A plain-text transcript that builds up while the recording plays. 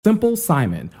Simple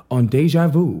Simon on Deja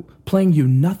Vu, playing you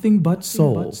nothing but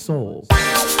soul.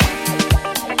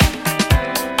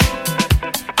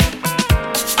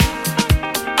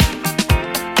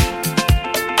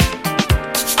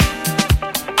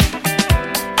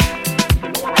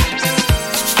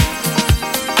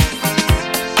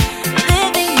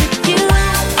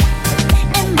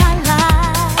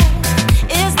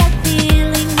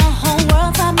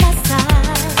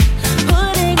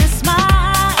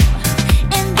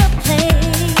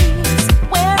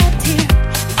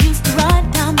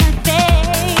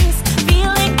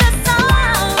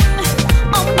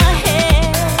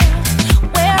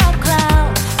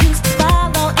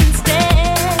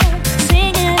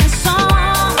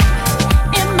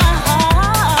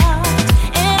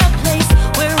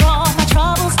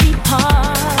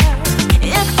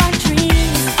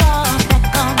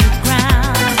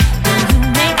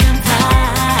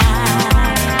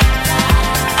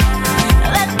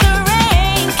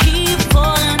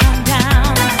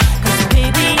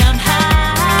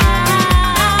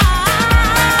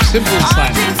 Simple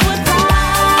Simon.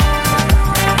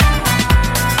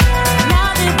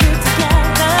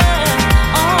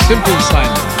 Simple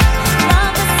Simon.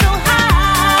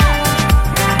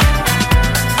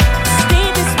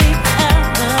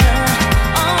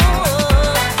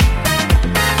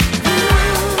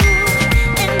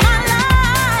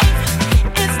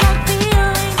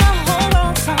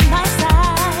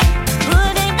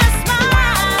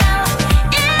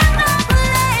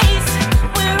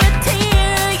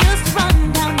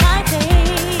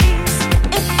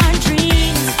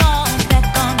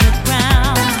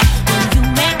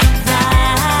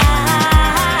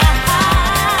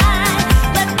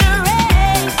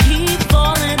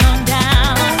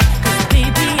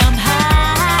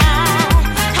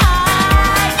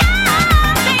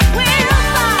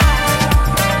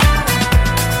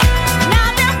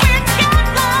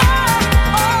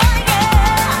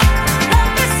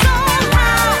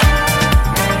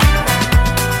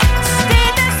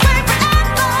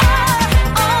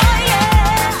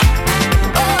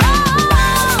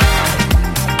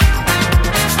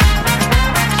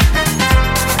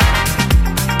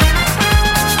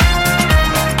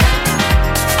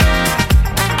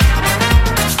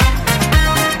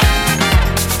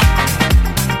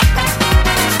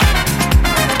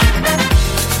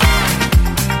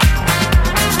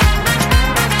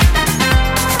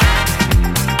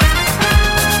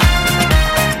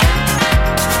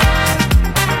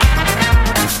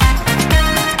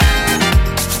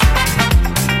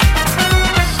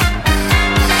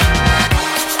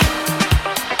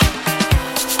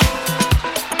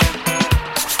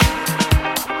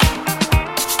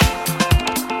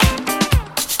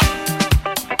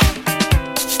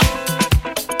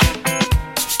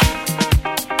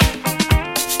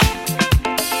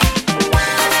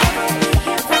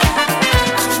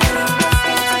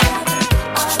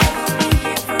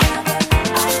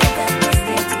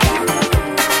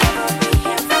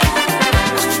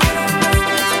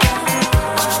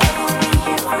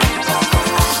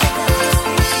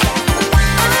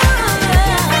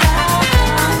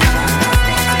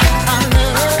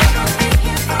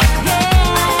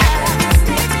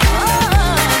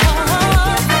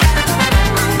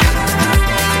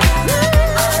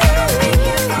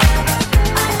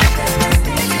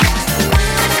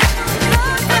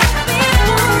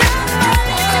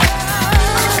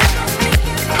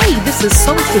 This is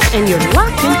Solstice, and you're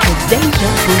locked into Deja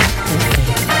Vu.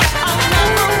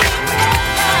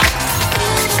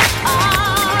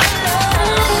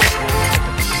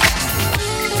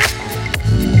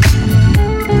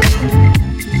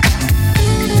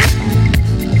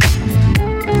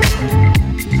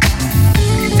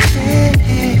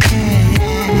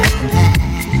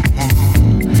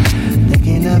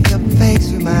 Thinking of your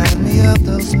face remind me of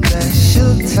those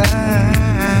special times.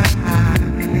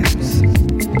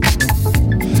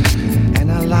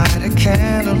 And I light a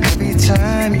candle every time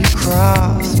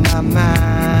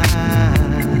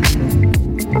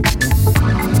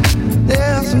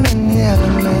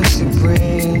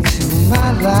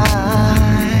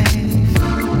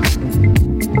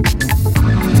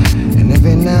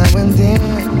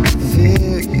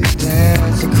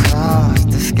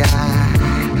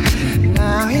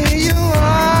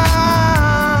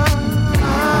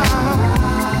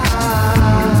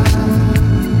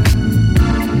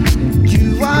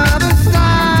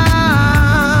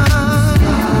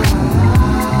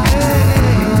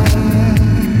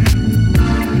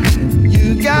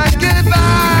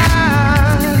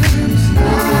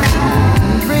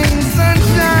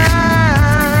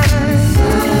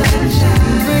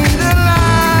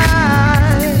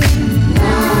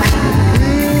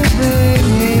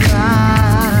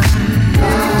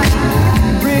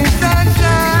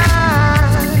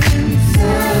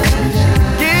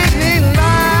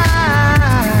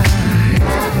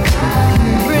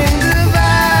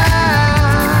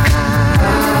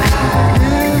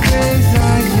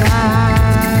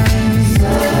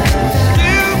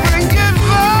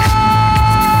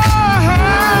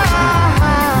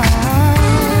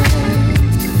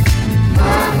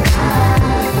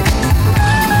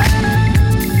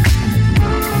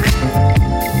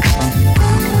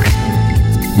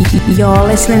You're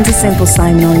listening to Simple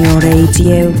Simon on your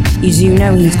radio. You do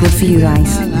know he's good for you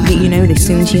guys. You know this,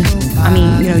 don't you? I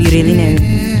mean, you really know.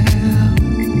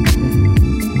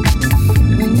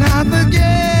 When I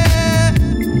forget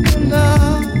your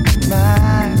love,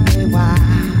 remind me why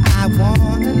I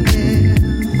wanna live.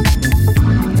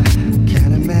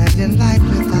 Can't imagine life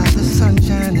without the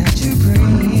sunshine that you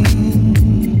bring.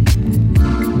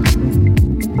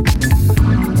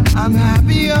 I'm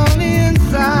happy only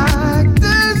inside.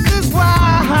 This is why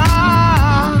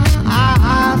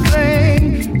I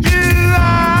think you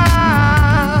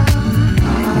are.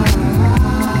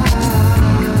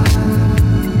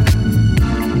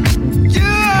 You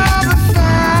are the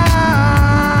sign.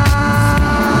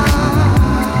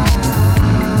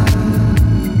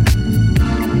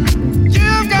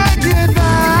 You've got good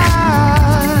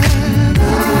vibes.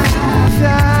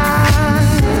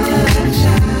 Shine.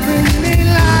 Bring me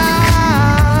light.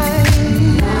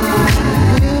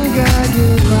 You got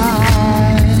good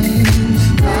vibes.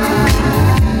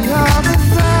 You're the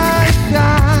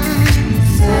sunshine.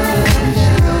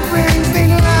 You bring me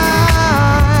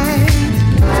light.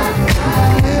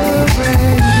 You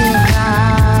bring me light.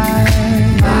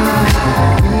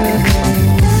 You bring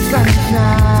me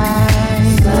sunshine.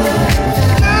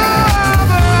 You're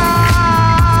the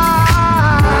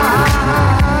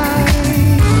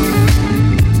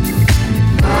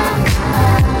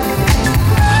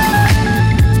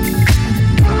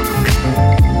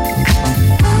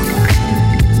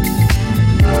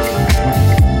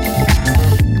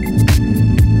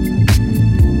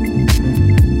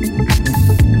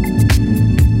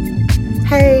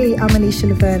Hey, I'm Anisha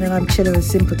Laverne and I'm chilling with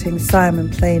Simpleton Simon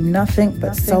playing nothing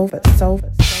but soul.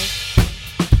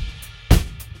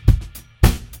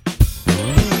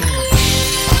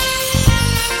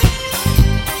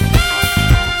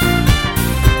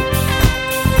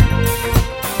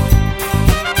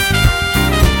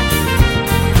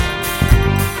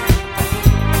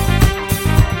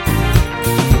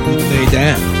 Lay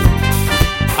down.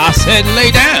 I said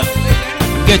lay down.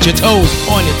 Get your toes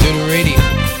pointed to the radio.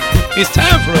 It's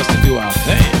time for us to do our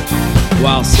thing,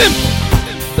 while Simple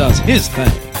does his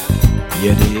thing.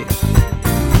 You dig?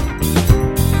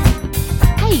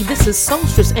 Hey, this is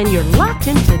Songstress, and you're locked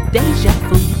into Deja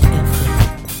Vu FM.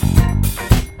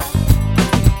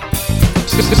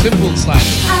 Simple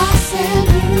sliding. I send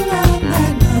you out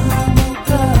like normal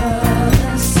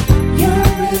girls. You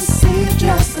receive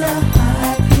just a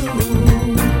haiku.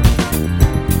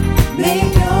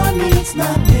 Make your needs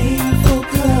my main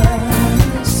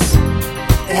focus.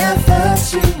 At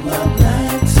first you were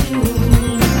blind to.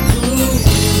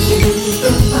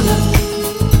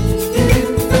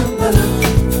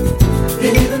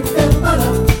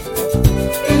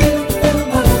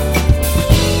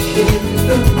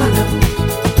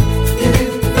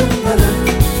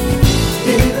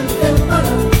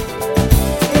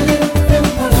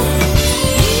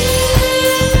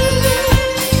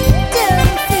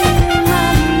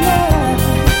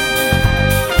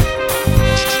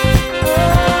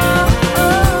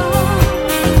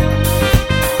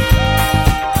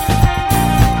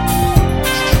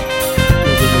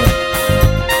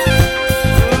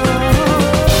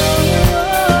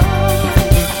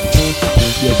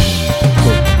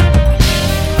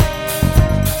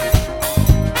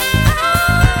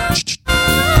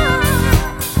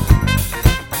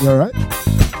 You all right?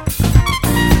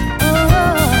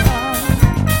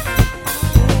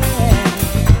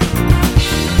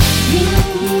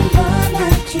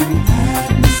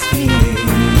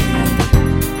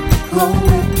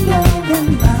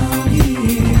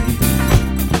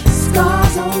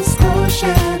 Scars on skull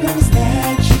shadows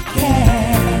that you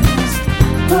cast.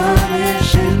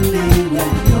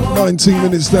 19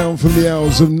 minutes down from the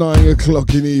hours of 9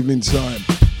 o'clock in evening time.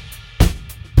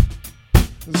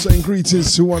 I'm saying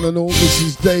greetings to one and all. This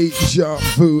is Deja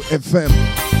Vu FM.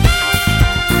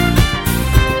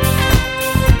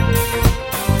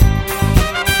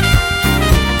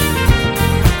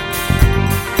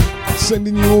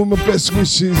 Sending you all my best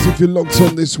wishes if you're locked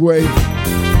on this way.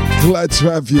 Glad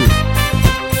to have you.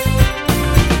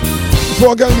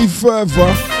 Before I go any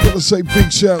further, gotta say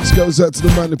big shouts goes out to the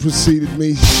man who preceded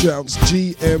me. Shouts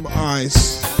GM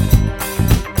Ice.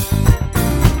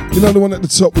 You know the one at the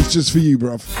top was just for you,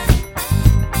 bruv.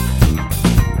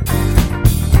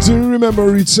 Do remember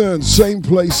return, same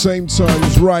place, same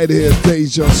times, right here,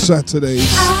 Deja Saturdays,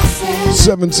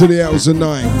 7 to the hours of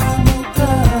 9.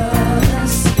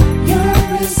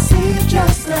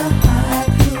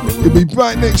 You'll be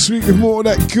back next week with more of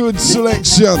that good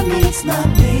selection.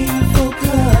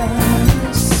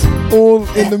 All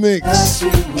in the mix.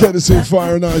 Courtesy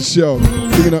Fire and Ice Show.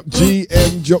 Picking up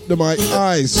GM, drop the mic,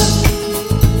 Ice.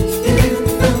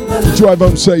 Drive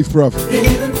home safe, bruv.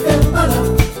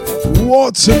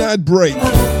 What's an ad break?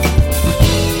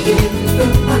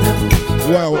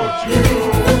 Wow.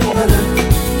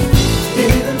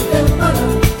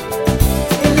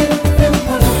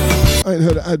 I ain't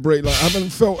heard an ad break I haven't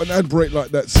felt an ad break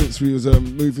like that since we was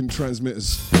moving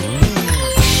transmitters.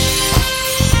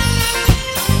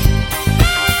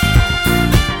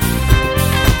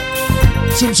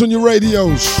 Simps on your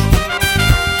radios.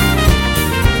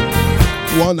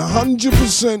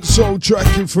 100% soul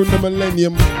tracking from the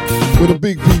Millennium with the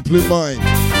big people in mind.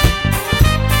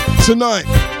 Tonight,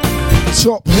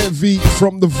 top heavy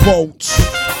from the vault.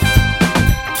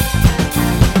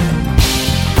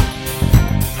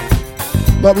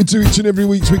 Like we do each and every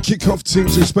week, we kick off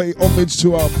things to pay homage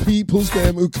to our peoples,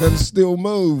 them who can still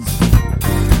move.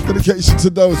 Dedication to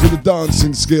those with the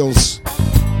dancing skills.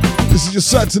 This is your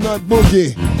Saturday Night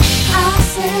Boogie. I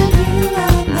said you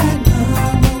are my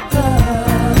normal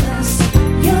girls.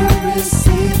 You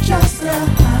receive just a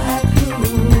haiku.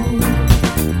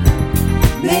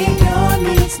 Make your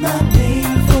needs my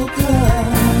main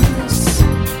focus.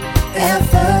 At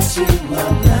first you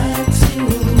are blind to.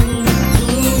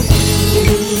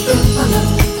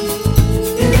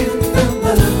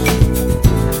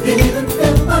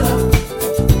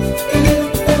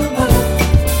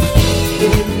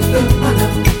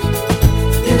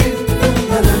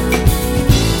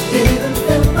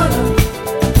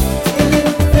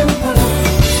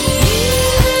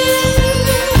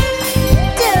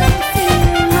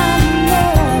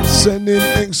 Sending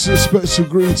extra special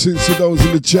greetings to those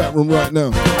in the chat room right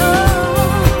now.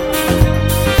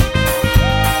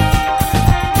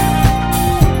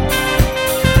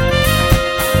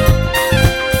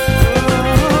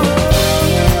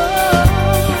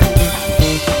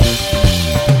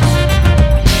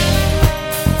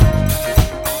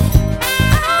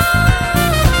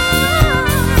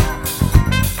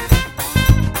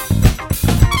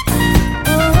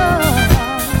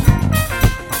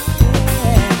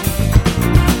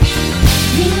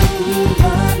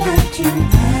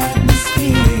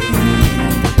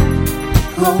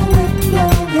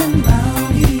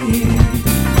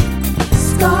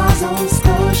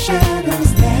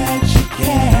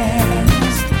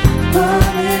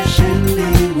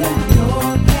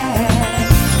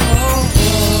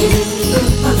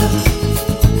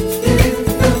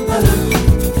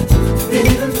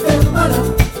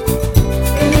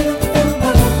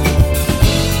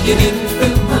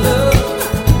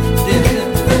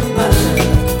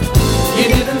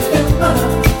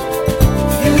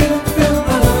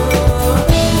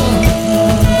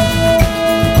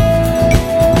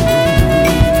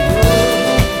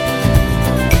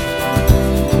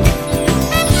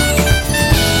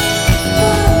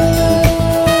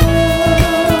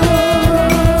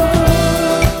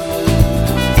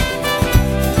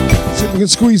 Can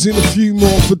squeeze in a few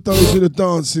more for those with the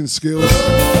dancing skills.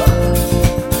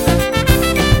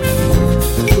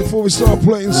 Before we start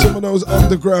playing some of those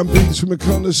underground beats from the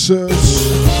connoisseurs,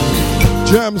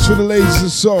 jams for the ladies of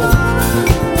soul,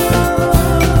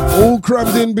 all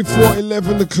crammed in before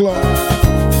 11 o'clock.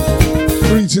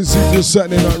 Greetings if you're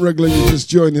Saturday Night regular, you're just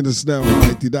joining us now.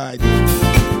 How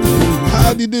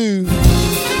do you do?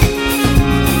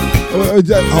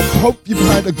 I hope you've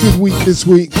had a good week this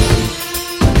week.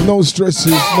 No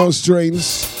stresses, no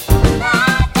strains.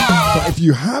 But if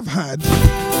you have had,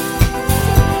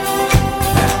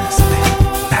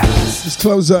 just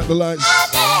close out the lights.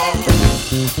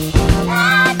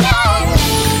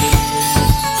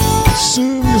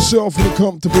 Assume yourself in a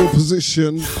comfortable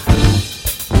position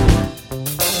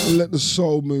and let the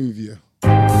soul move you.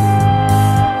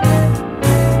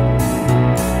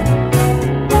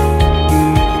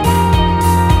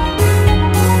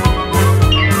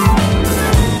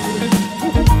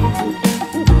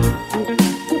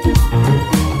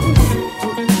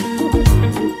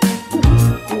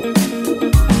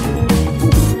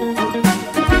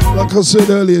 Like I said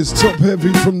earlier, it's top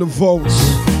heavy from the vaults.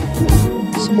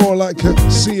 It's more like a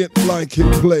see it, like it,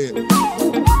 play it.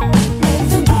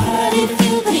 Everybody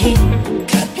feel the heat.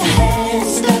 Clap your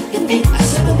hands, stamp your feet. I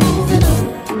said we're moving on.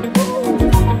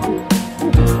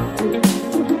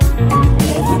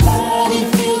 Everybody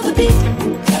feel the beat.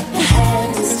 Clap your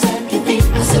hands, stamp your feet.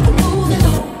 I said we're moving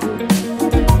on.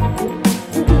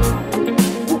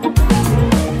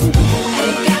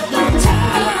 Ain't got no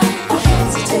time for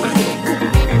hesitating.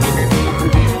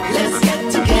 Let's get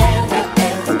together,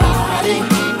 everybody.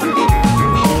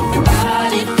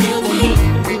 Everybody feel the heat.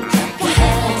 Clap your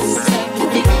hands, stamp your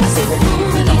feet. I said we're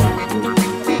moving on.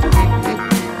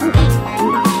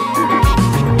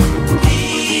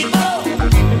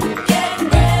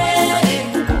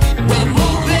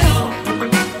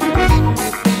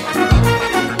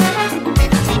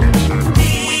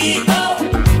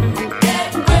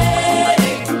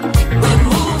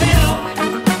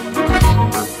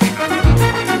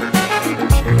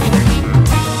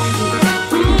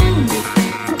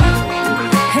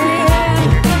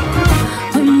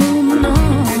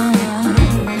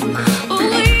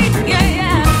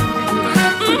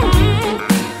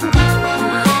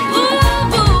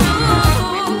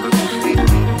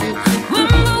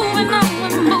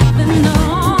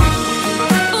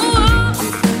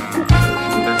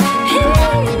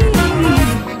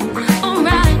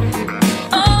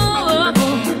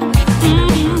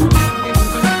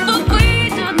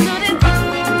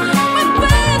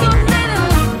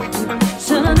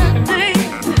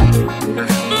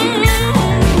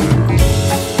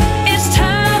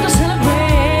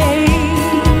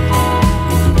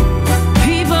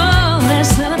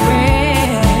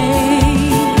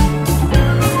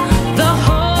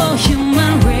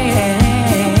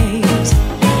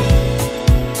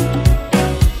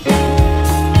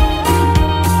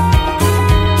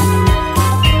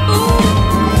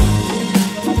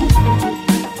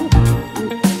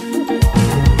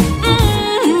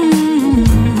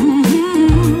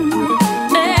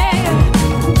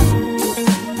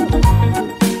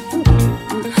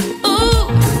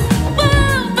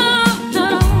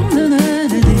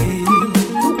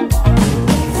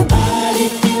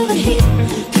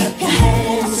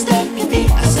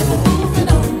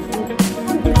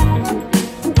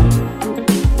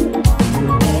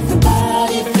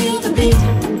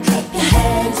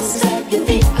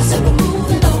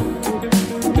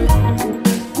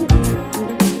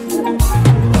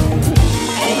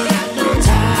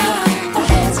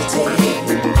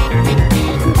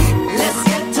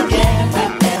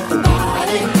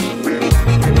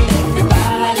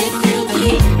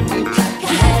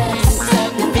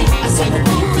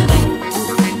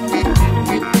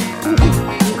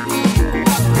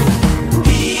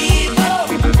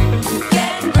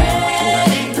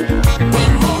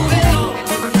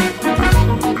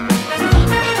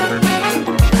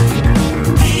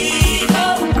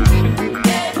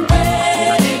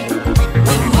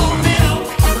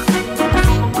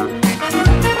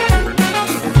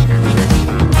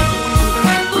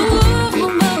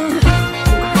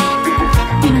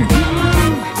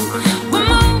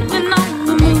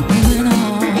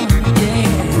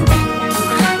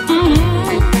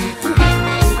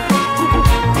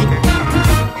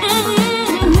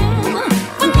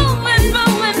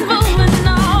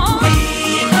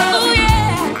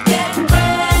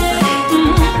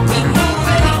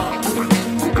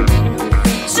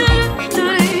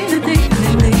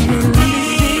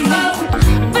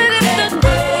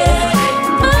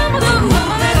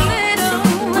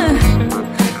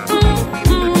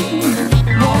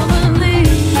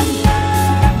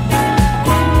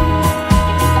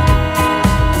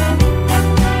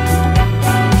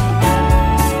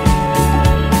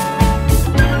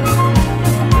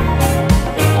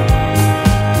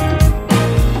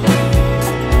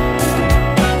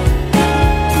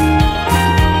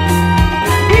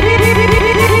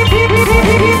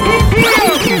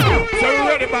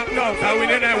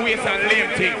 no waste and lame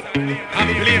thing. And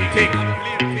blame thing.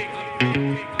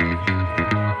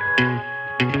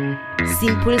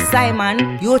 Simple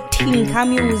Simon, you think of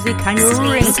music and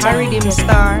you ring a rhythm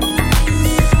star.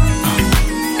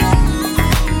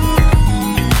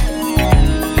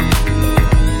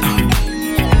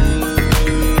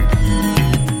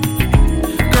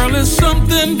 Girl, it's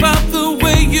something about the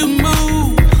way you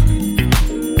move,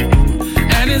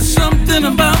 and it's something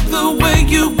about the way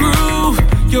you groove.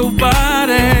 Your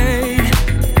body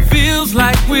feels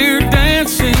like we're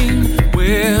dancing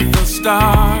with the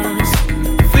stars.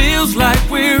 Feels like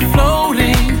we're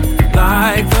floating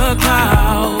like the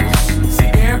clouds. See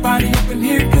everybody up in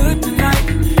here good tonight.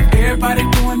 Everybody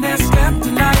doing that step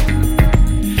tonight.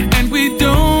 And we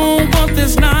don't want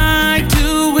this night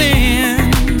to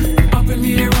end. Up in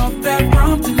here off that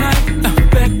rum tonight.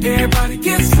 Bet everybody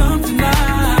get some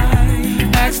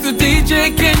tonight. Ask the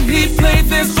DJ, can he play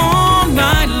this all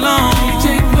night long?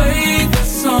 DJ, play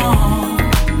this song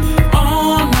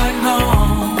all night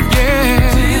long.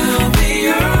 Yeah. Till the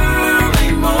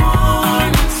early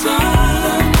morning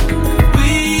sun. We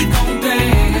gon'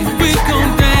 dance. We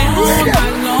gon' dance all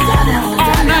night long.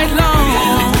 All night long.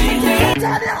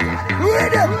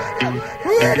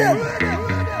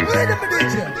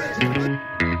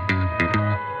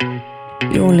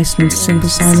 You're listening to Simple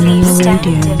Simon on your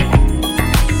radio.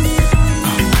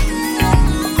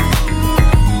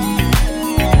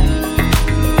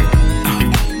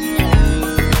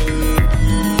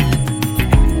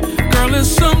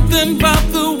 Something about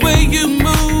the way you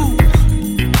move,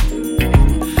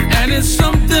 and it's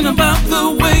something about the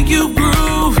way you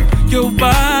groove. Your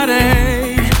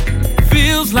body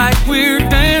feels like we're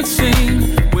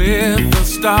dancing with the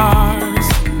stars.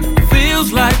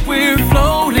 Feels like we're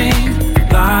floating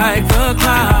like the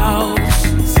clouds.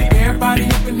 See everybody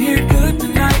up in here good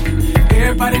tonight.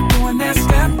 Everybody doing that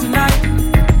step tonight.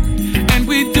 And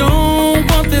we don't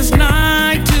want this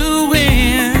night to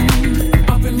end.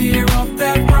 Here off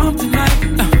that rum tonight.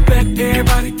 Bet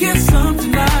everybody get some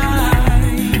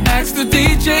tonight. Ask the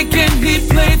DJ, can he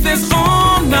play this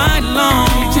all night long?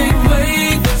 DJ,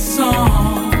 play this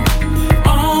song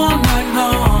all night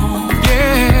long.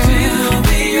 Yeah. Till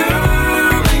the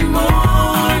early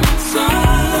morning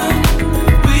sun.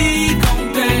 We gon'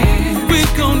 dance. We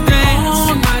gon' dance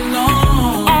all night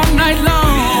long. All night long.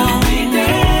 We'll be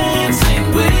dancing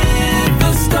with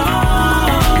the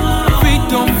stars. Feet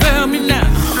don't fail me now.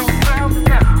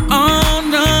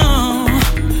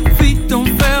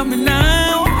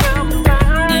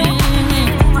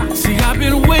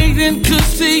 To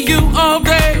see you all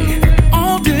day,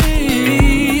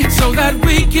 so that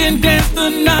we can dance the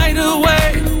night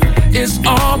away. It's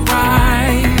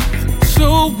alright,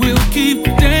 so we'll keep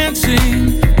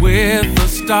dancing with the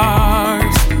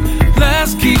stars.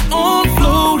 Let's keep on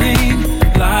floating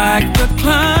like the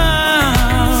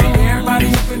clouds. See everybody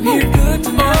up in here good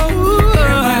tonight.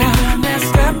 Everybody doing that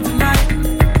step tonight.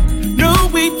 No,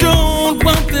 we don't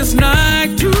want this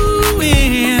night to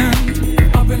end.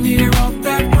 Up in here off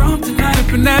that rum tonight.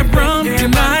 Up in that rum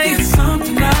tonight. Get some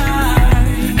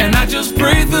tonight. And I just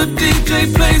pray the DJ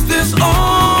plays this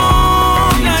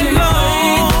all night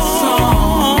long.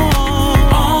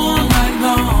 All night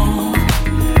long.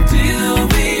 Till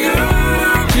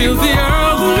the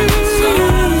early sun.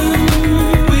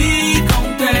 We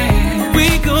gon' dance. We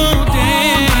gon'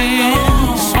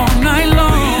 dance all night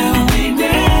long.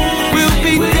 We'll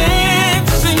be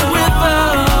dancing with the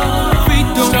feet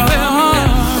don't fail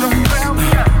me.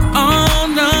 Oh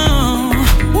no,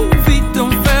 feet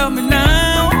don't fail me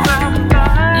now.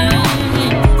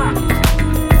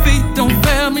 Feet don't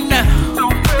fail me now.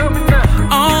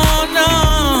 Oh no,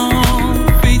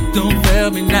 feet don't fail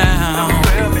me now.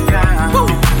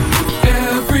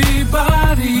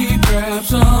 Everybody grab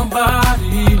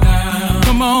somebody now.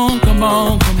 Come on, come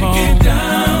on, come on. Get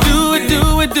down. Do it,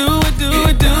 do it, do it, do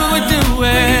it, do it, do it.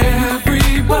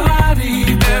 Everybody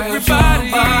grab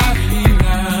somebody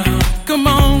now. Come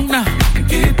on now.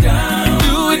 Get down.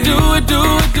 Do it, do it, do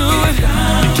it, do it.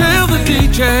 Tell the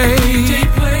DJ. DJ,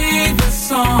 play this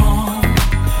song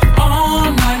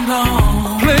all night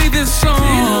long. Play this song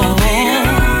till the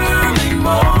early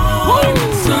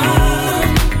morning sun.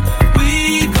 We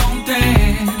gon'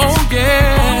 dance. Oh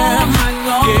yeah. All night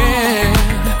long. Yeah.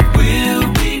 We'll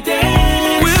be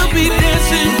dancing. We'll be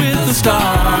dancing with the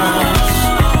stars.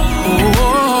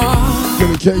 Oh.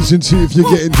 Dedication to you if you're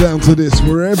getting down to this,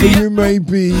 wherever you may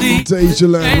be in Deja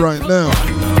Land right now.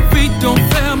 Feet don't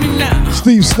fail me now.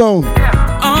 Steve Stone.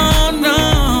 Oh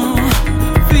no,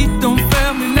 feet don't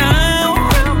fail me now.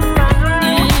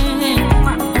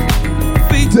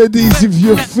 Teddy's if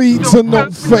your feet are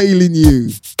not failing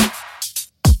you.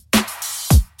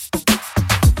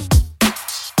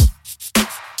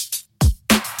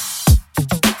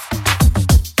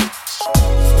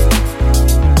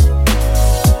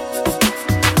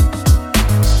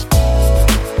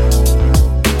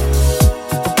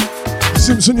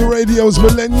 Simps on your radio's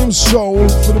Millennium Soul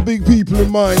for the big people in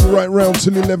mind, right round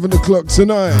till 11 o'clock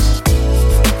tonight.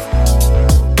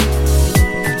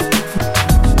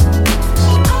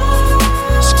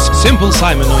 Simple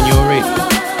Simon on your radio.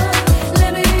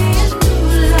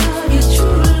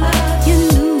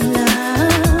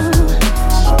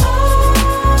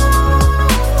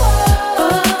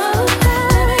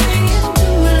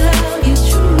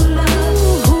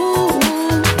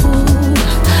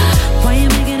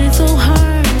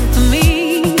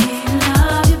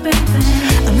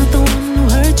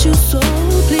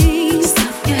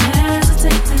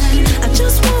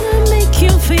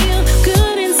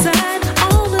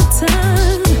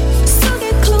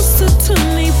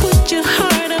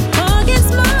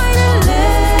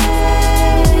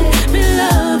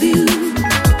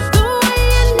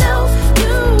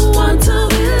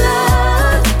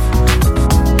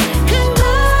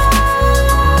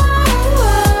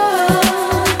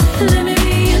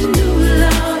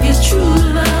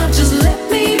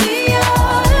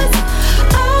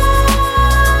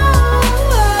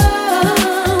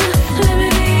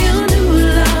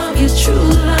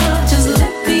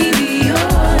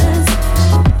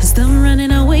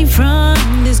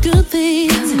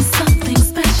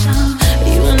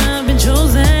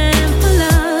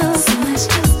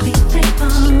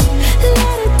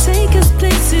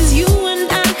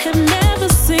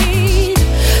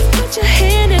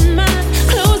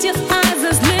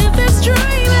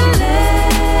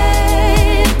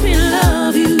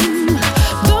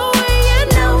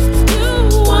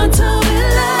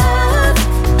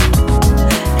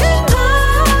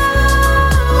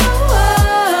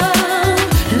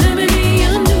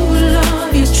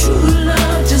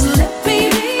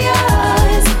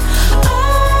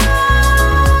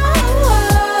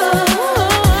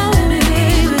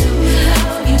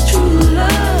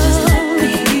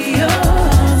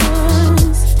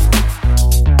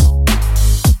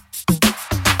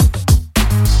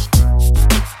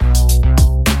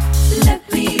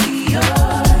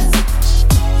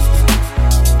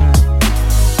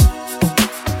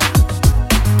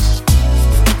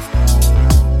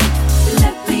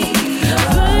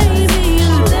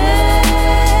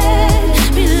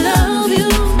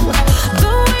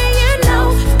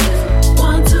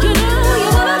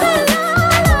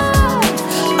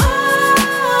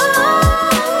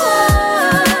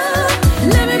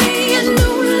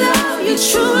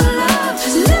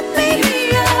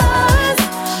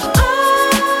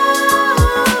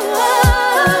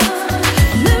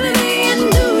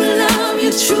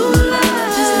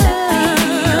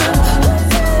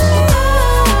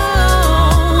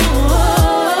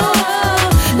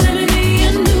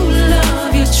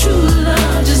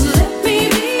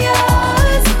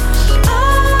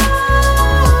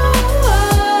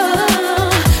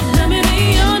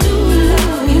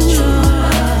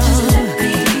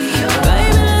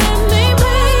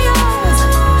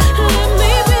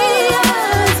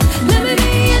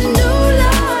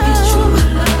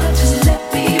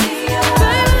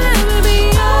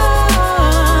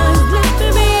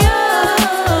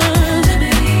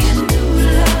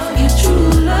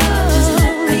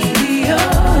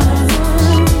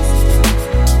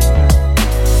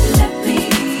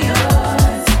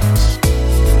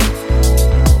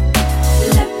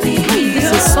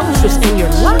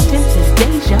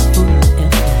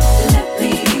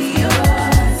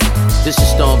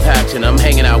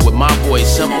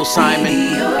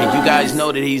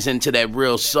 Into that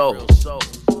real soul.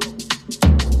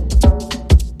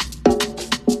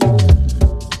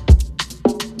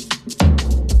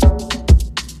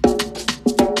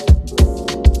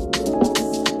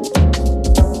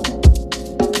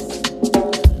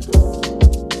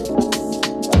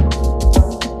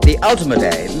 The ultimate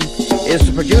aim is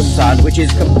to produce sound which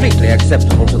is completely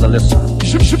acceptable to the listener.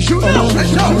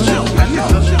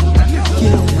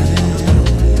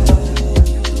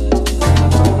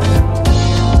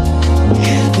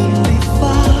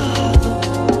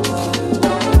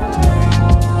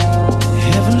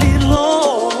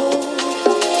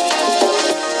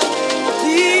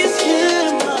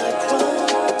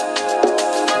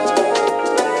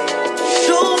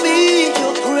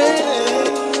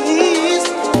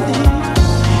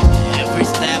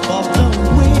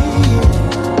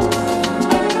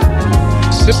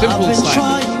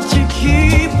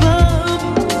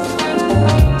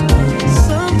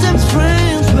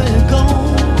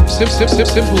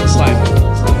 Simple Simon. Simple Simon.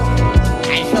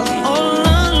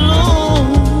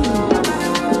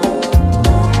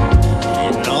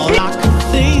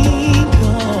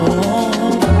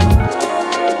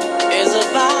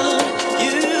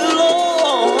 You,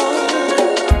 Lord,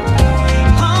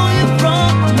 how you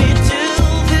brought me to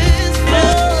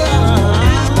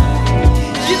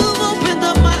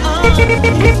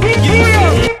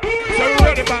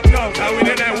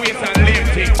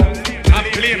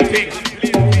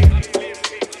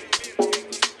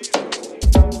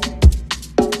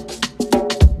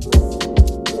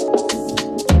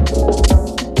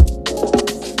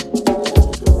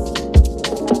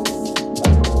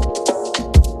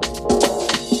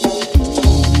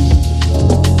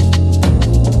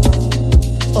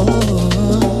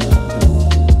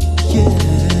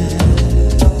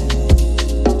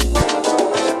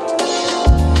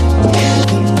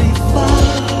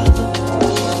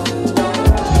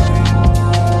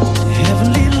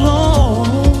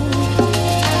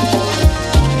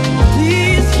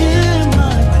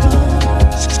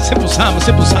Simon,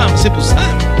 simple Simon, simple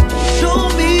Simon. Show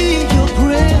me your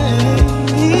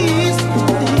grace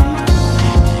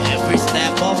every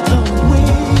step of the way.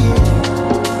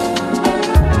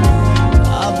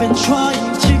 I've been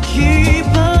trying to keep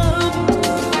up.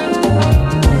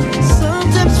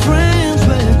 Sometimes friends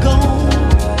were gone.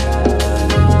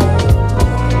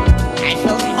 I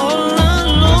felt all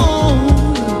alone,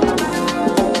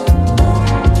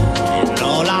 and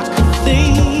all I could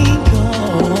think of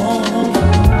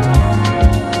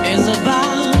is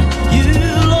about you,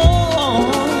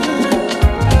 Lord.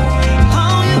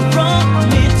 How you brought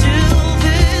me to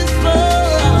this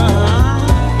far.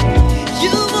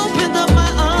 You opened up my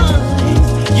eyes.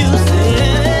 You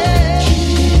said,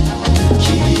 keep on,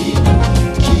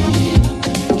 keep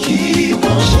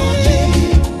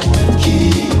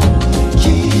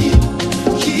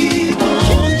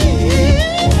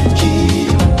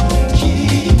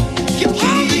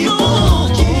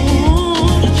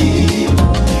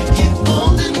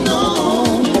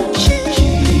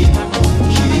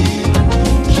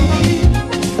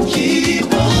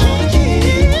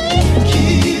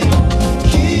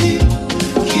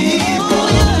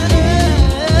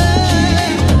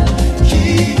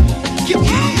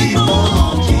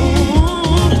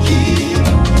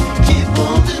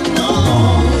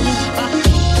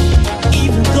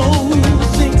even though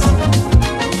things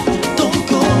don't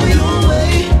go your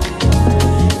way,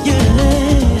 yeah.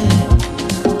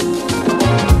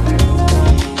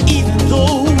 Even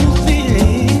though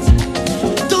things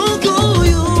don't go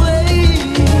your way,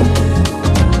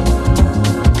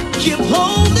 keep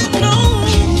holding on,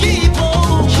 keep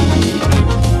on, keep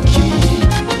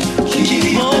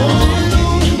holding on,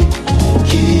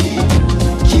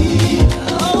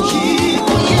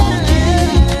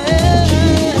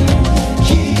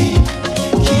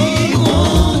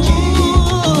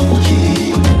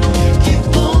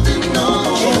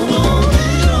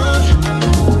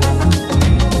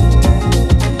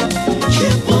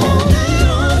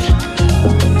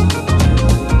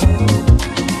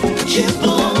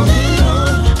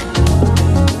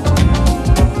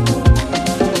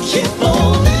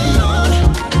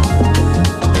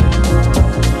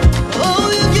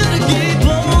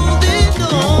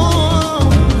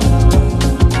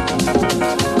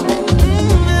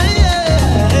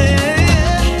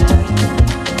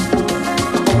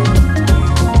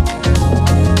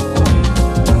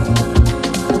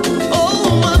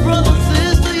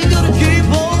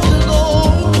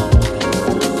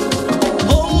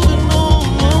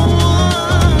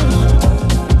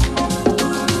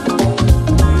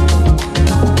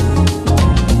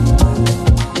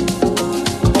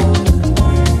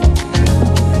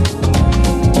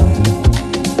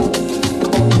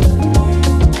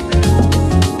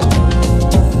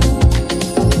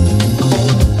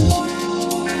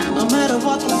 no matter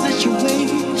what the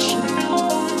situation,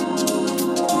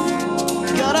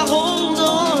 gotta hold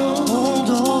on, hold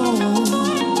on.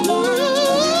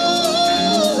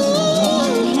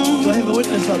 Do I have a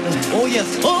witness out there? Oh yes.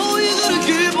 Oh, you gotta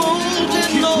keep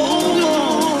holding on,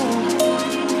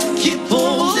 keep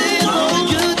holding on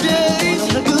good days,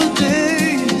 the good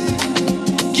days.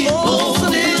 Keep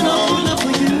holding on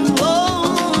for you.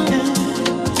 Oh, yeah.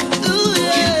 Ooh,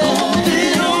 yeah.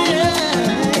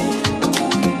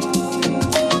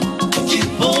 Keep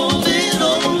holding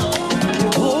on.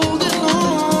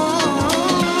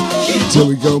 There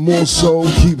we go, more soul,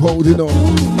 keep holding on.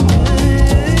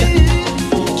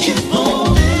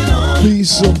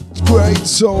 Piece of great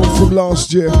soul from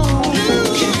last year.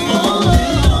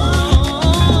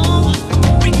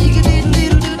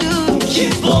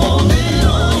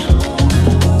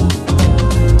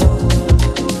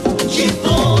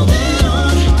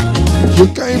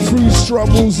 We're going through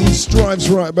troubles and stripes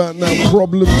right about now.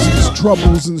 Problems and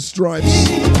troubles and stripes.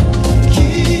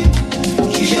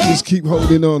 Just keep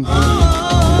holding on.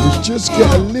 We just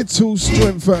get a little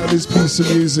strength out of this piece of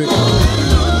music.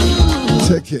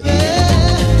 Take it.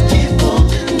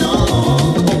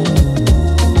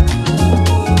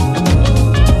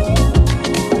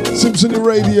 Simpson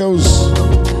Radios.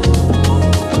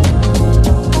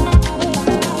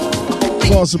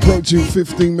 Fast approaching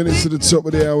 15 minutes to the top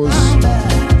of the hours.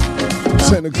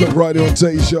 10 o'clock right on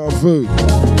Deja Vu.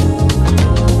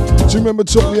 Do you remember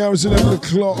top of the hours 11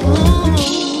 o'clock?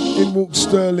 In walked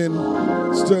Sterling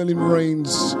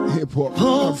Reigns, hip hop,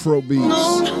 Afro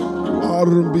beats,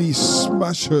 R&B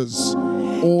smashers,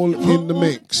 all in the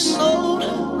mix.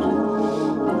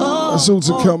 That's all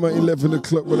to come at 11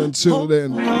 o'clock, but until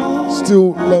then,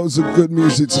 still loads of good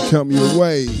music to come your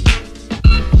way.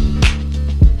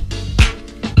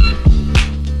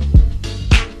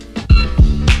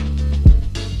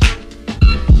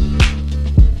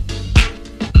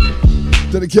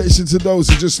 Dedication to those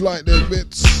who just like their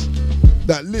bits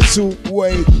that little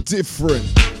way different.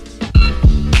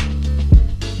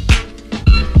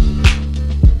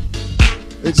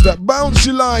 It's that bounce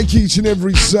you like each and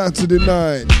every Saturday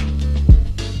night.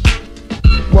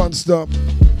 One stop,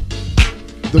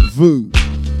 the VOO.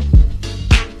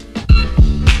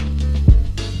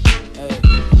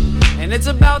 And it's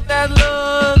about that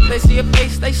look. They see your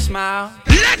face, they smile.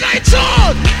 Let lights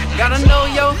on! Gotta know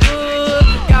your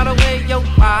hood, gotta wear your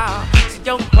wow. See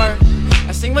your work,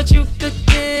 I seen what you could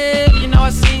give. You know I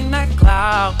seen that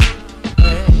cloud.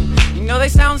 Hey. You know they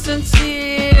sound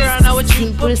sincere. I know what you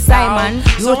Simple Simon,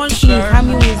 so your team have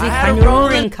music and your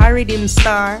rolling carried him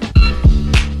star.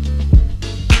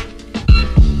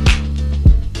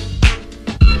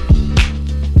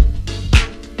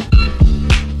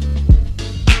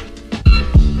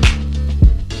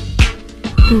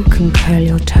 Who can curl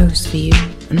your toes for you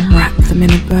and wrap them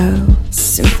in a bow?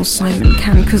 Simple Simon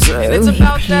can, cause he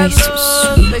plays so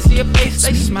sweet. They see your face,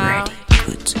 they smile.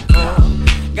 Good to go.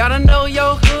 Gotta know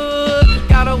your hood,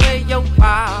 gotta wear your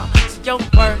wow. See your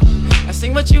work, I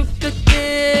seen what you could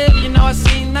give. You know I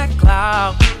seen that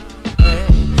cloud. Hey.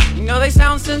 You know they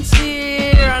sound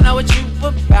sincere. I know what you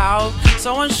about.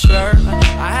 So unsure,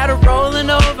 I had a rolling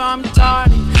over. I'm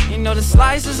tardy. You know the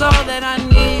slice is all that I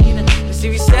need. See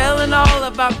we selling all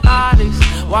of our bodies.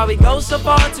 Why we go so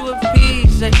far to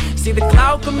appease? Eh? See the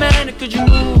cloud commander, could you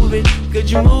move it?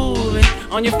 Could you move it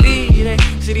on your feet? Eh?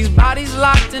 See these bodies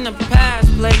locked in a past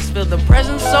place. Feel the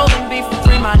present soul and be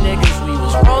free, my niggas. We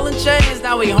was rolling chains,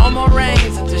 now we homo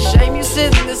reigns. It's a shame you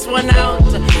sitting this one out.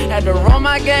 Had to roll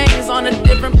my games on a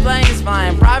different planes.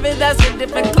 Flying private, that's a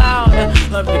different cloud.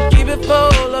 Love to keep it full,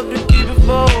 love to keep it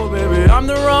full. Baby, I'm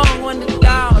the wrong one to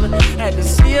doubt. Had to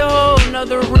see a whole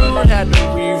nother route. Had to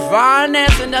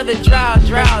refinance another drought.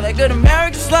 That good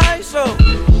American slice, so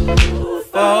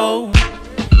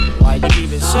why you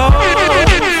keep it so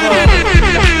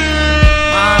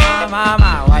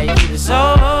my, why you keep it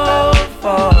so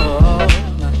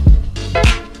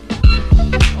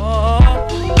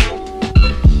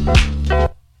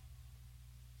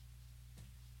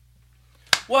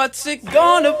what's it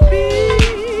gonna be?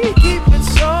 Keep it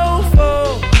so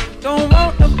full. Don't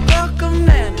want no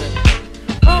commander.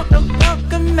 Want no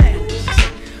commander.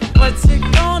 What's it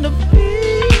gonna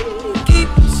be? Keep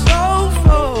it so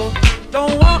full.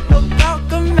 Don't want no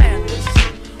commanders.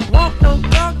 Want no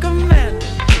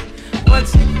commanders.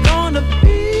 What's it gonna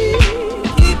be?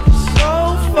 Keep it so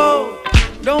full.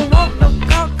 Don't want no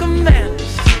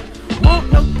commanders. Want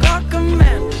no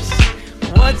commanders.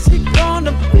 What's it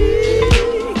gonna be?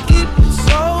 Keep it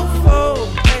so full.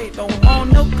 Hey, don't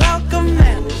want no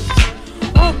commanders.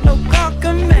 Want no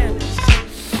commanders.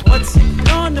 What's it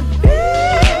gonna be?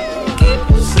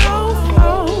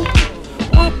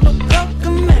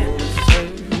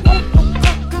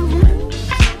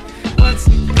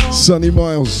 Sonny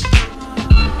Miles,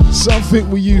 something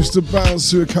we used to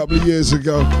bounce to a couple of years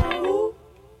ago.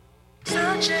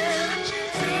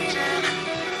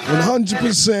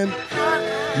 100%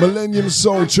 Millennium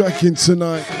Soul tracking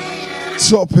tonight.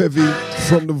 Top heavy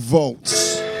from the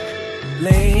vaults.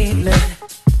 Lately,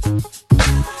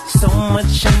 so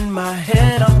much in my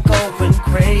head, I'm going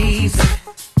crazy.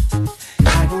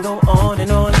 I can go on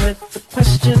and on with the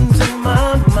questions in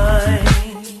my mind.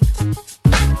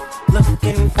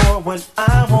 Looking for what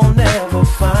I will never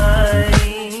find.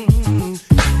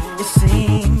 It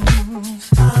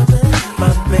seems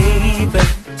my baby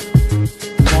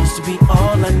wants to be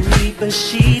all I need, but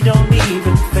she don't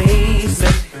even face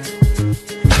it.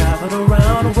 Traveled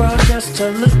around the world just to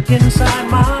look inside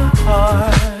my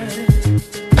heart.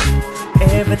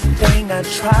 Everything I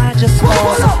try just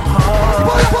falls apart.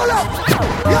 Pull up!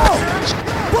 Yo!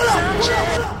 Pull up!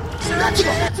 Let's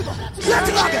go!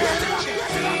 Let's go!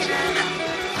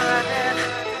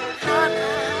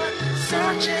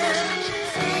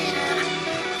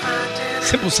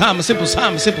 Simple Simon, Simple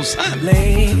Simon, Simple Simon.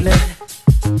 Lately,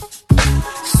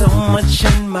 so much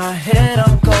in my head,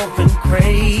 I'm going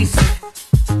crazy.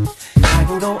 I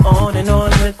can go on and on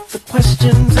with the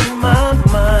questions in my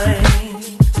mind.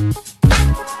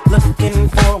 Looking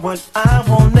for what I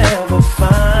will never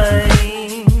find.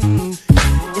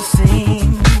 It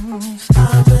seems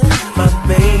my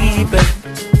baby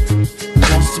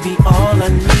wants to be all I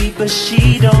need, but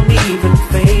she don't even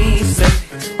face it.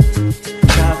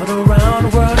 Traveled around the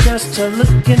world just to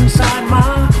look inside my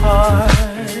heart.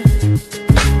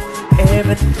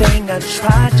 Everything I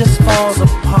try just falls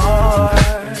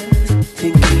apart.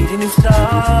 Think we need a new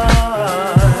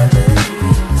start.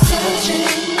 Searching,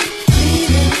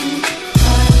 needing,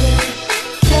 finding,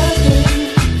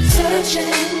 traveling,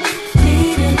 searching,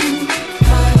 needing,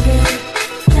 finding,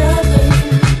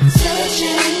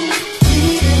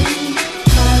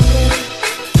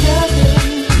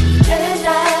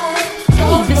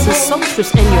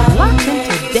 locked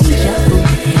into Deja Vu.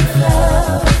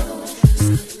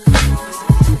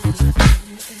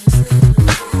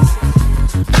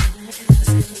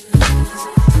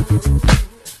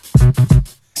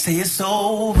 Say it's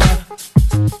over.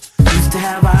 Used to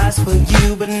have eyes for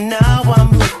you, but now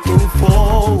I'm looking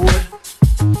forward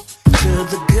to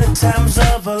the good times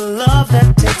of a love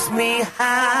that takes me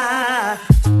high.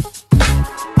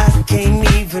 I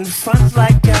can't even front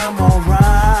like I'm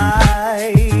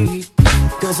alright,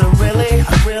 'cause I'm really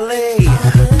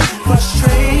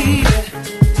frustrated.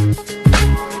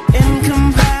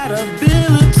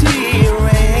 Incompatibility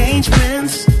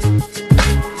arrangements,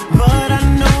 but I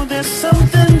know there's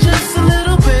something just a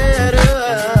little better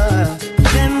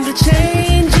than the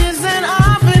changes that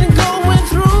I've been going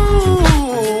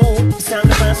through. It's time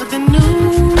to find something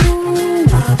new.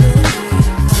 I've been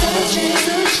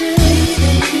searching.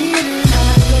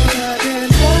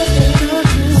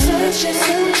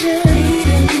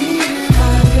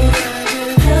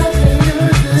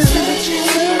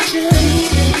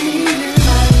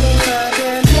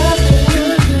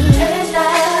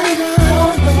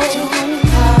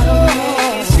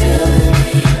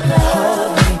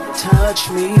 Touch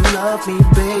me, love me,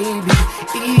 baby,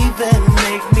 even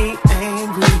make me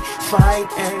angry, fight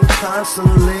and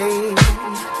consolate.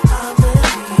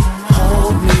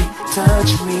 Hold me,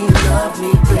 touch me, love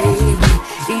me, baby,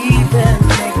 even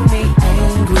make me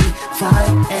angry,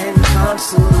 fight and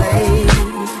consolate.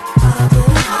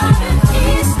 I've been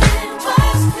east and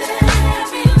west and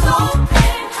every low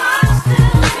and high,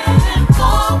 still moving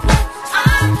forward.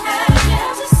 I've had yet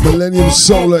to see Millennium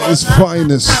Soul at its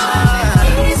finest.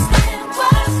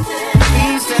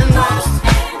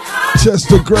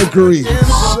 Chester Gregory,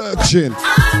 Searching.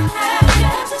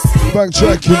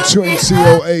 Backtrack in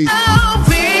 2008.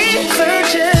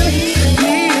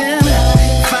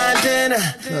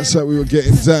 That's how we were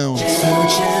getting down.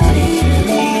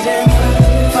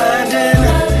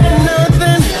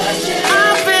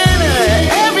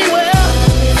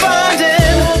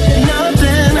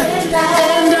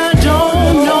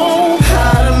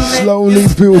 Slowly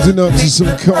building up to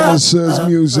some connoisseurs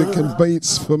music and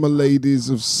beats for my ladies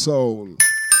of soul.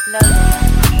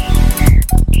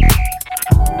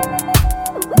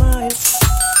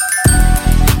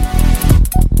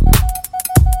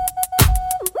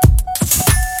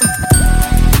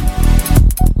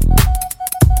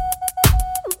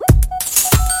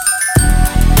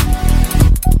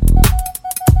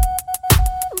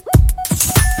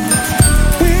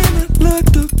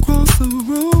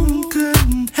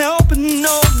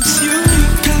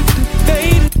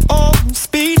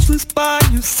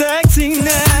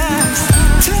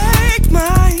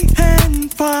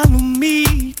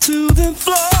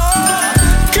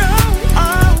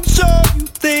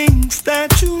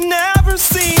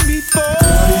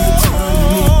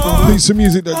 Some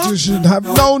music that just should have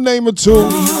no name at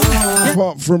all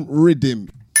apart from rhythm.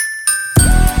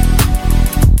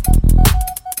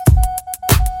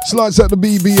 Slides at the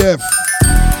BBF.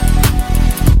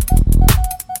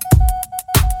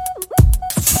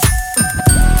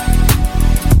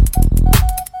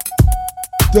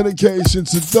 Dedication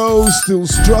to those still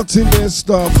strutting their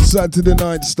stuff, Saturday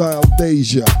night style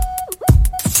Deja.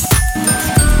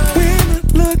 When I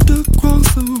looked across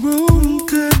the room,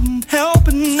 couldn't help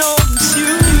but notice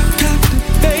you.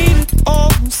 Captivated,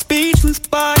 almost speechless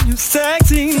by your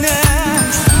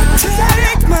sexiness.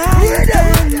 Take my hand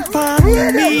and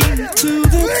follow me to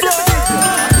the floor.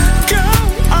 Girl,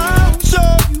 I'll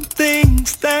show you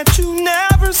things that you've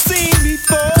never seen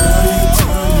before.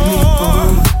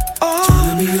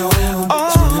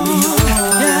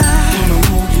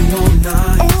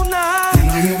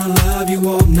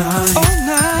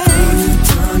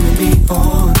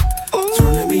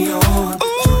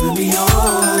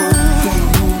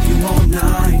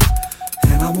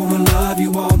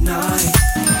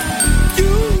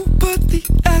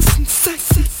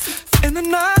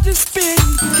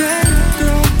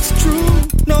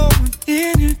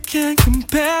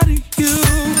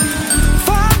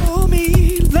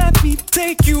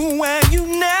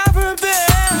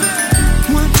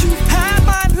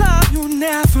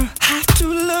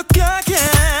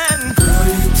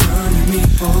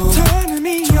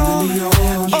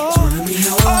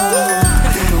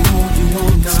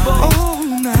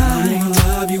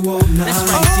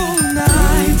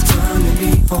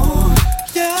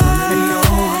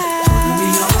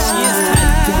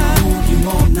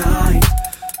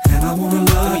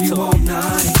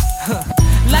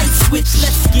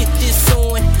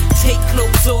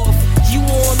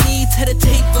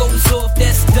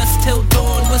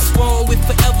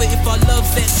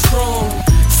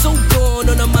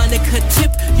 on a Monica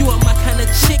tip. You are my kind of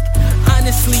chick,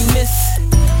 honestly, miss.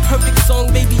 Perfect song,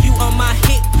 baby, you are my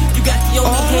hit. You got the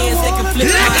only hands that can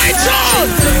flip my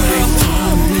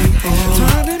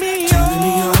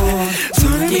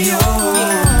Turning me on.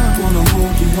 Wanna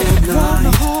hold you all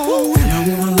night, and I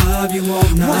wanna love you all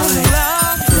night.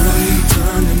 Girl, you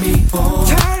turning me on.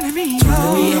 Turning me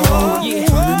on.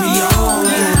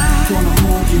 Wanna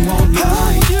hold you all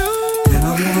night, and I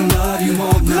wanna love you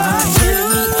all night.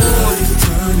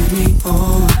 Turning me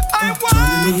on.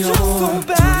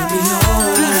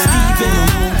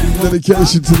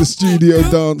 Dedication to the studio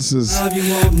dancers. Love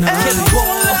you all night.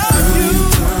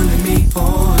 Turning me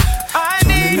on. I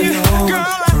need you,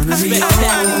 girl. Turning me on.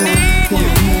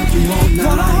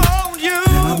 Wanna hold you all night,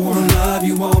 and I wanna love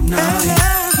you all night.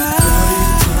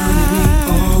 Turning me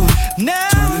on.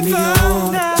 Turning me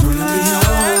on. Turning me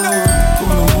on.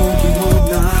 Wanna hold you all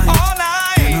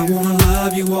night, and I wanna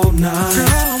love you all night.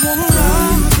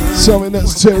 Something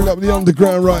that's tearing up the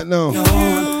underground right now.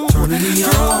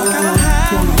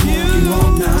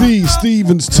 D.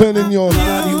 Stevens, turning you on.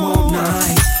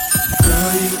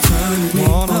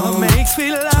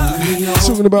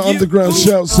 Talking about underground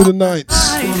shouts to the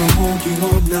nights.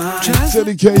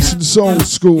 Dedication Soul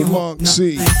School, Mark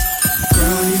C.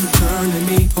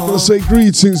 Gotta say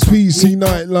greetings, PC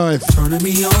Nightlife.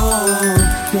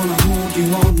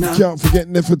 Can't forget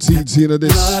Nefertiti into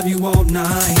this.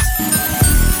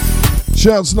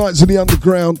 Shouts night to the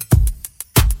underground.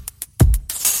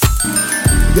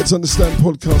 Get to Understand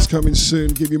podcast coming soon.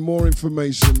 Give you more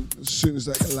information as soon as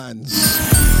that lands.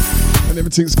 And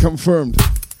everything's confirmed.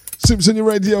 Sips on your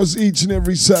radios each and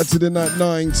every Saturday night,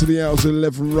 9 to the hours of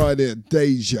 11 right here.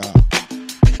 Deja.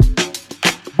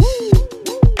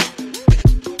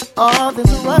 Oh,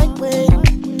 there's a right way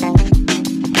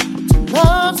to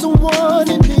love someone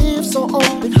and live so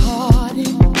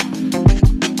open-hearted.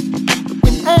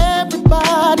 When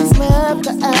everybody's left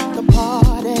at the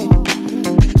party,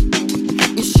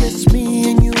 it's just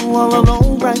me and you all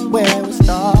alone right where we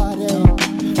started.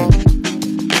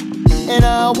 And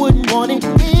I wouldn't want it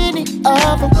any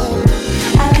other way.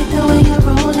 I like the way you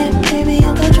roll it, baby,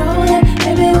 you control it.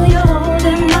 Baby, when you're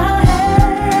holding my hand.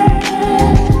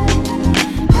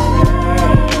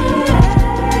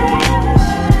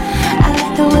 I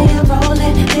like the way you roll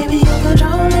it, baby, you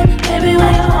control it. Baby,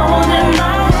 when you're holding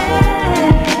my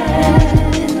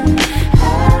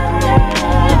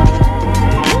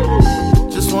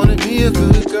Just wanna be a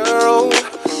good girl,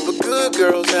 but good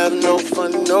girls have no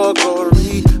fun nor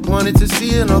glory. Wanted to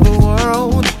see another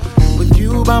world with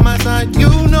you by my side. You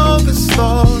know the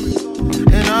story.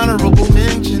 An honorable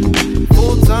mention,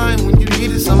 full time when you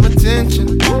needed some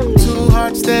attention. Two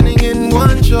hearts standing in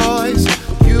one choice.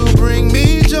 You bring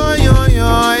me joy, joy,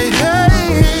 joy.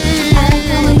 Hey. I like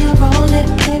the way you roll it,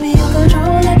 baby, you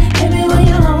control it. Baby, when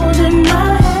you're holding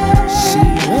my hand. See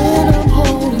when I'm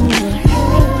holding your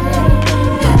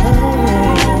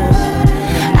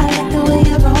I like the way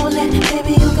you roll it,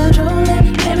 baby, you control it.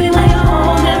 Baby, when you're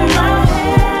holding my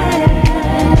hand.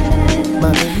 My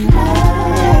baby.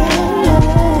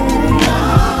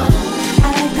 I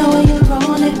like the way you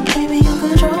roll it, baby, you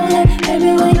control it.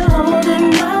 Baby, when you're holding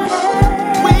my hand.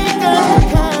 We got the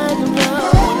kind of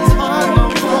love what's on the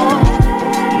floor.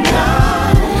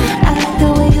 I like the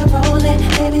way you roll it,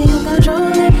 baby, you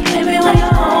control it. Baby, when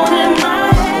you're holding my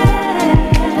hand.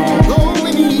 Go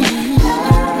with me.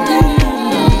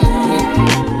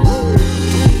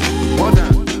 One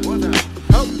time.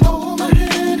 Hold my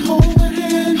hand, hold my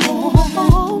hand, hold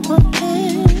my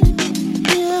hand.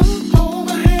 Yeah, hold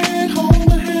my hand, hold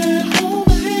my hand, hold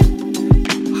my hand.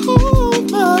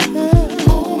 Hold my hand,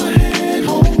 hold my hand,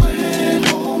 hold my hand,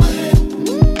 hold my hand.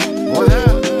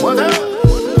 One time.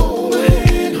 Hold my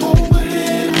hand, hold my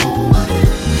hand, hold my hand.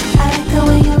 I like the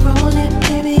way you roll it,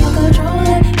 baby, you control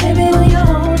it. Baby, when you're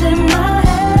holding my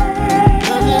hand.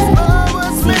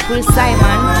 Sequel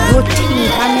Simon, your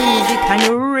think and music and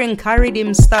your rank a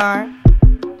rhythm star.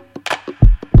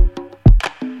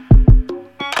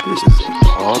 This is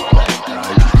all black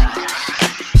guys.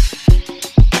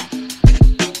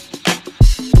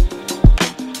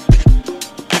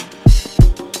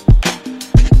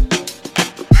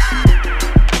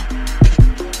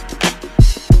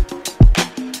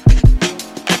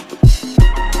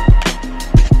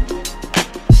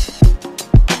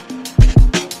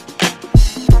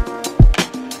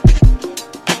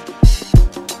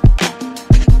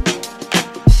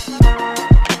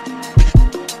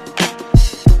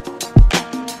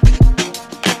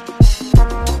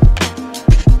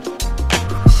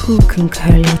 Who can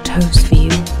curl your toes for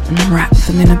you and wrap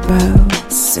them in a bow?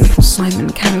 Simple Simon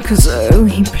can, 'cause oh,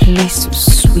 he plays so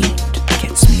sweet,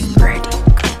 gets me ready,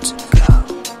 good to go.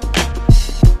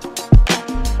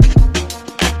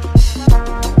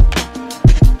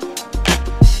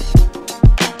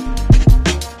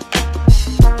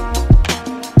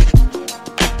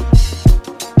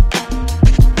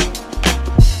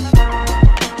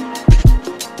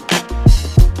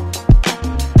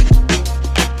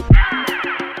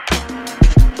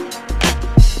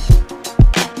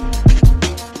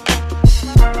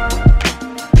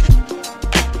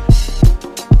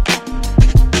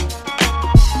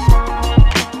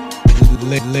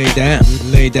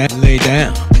 lay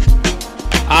down.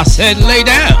 I said lay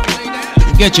down.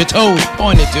 Get your toes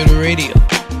pointed to the radio.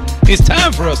 It's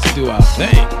time for us to do our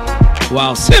thing,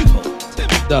 while Simple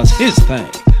does his thing.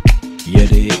 You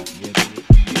dig?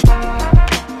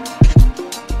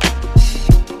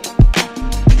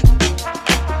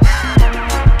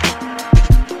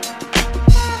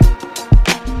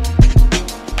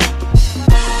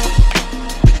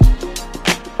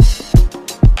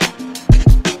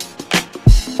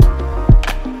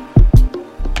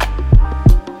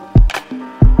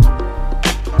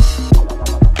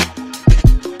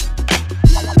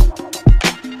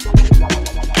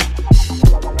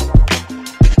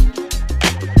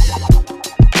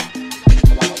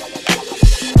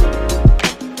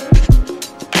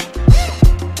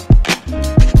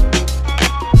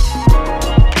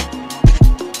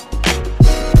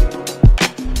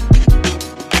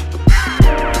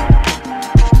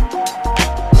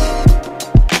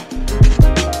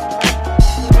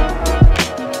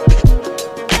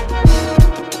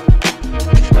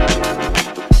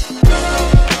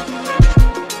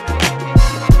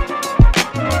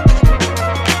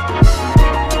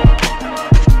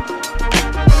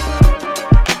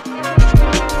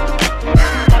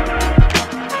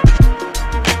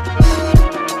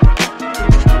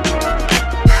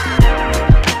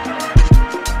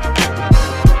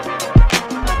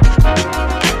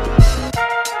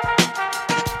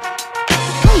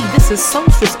 is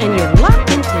Songstress, and you're locked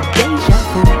into Deja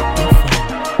Vu FM.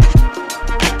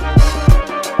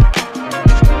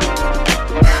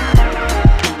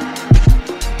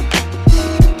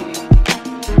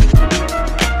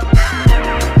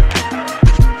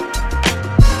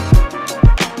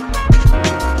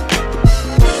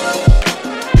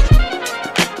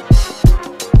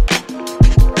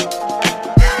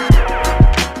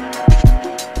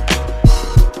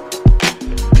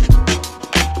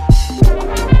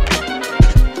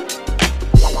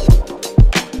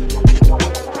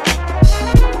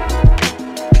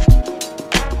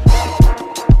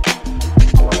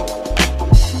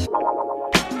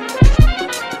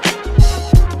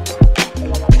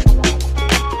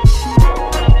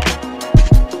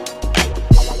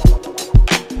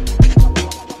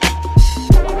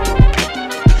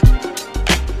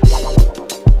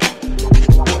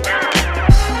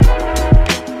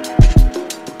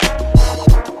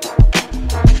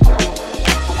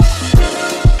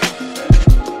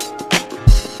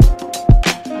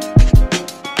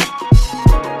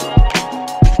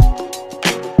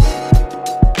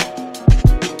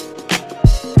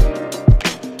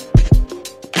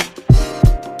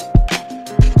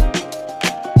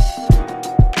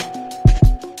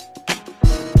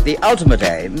 The ultimate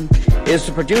aim is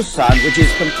to produce sound which is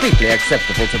completely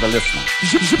acceptable to the listener.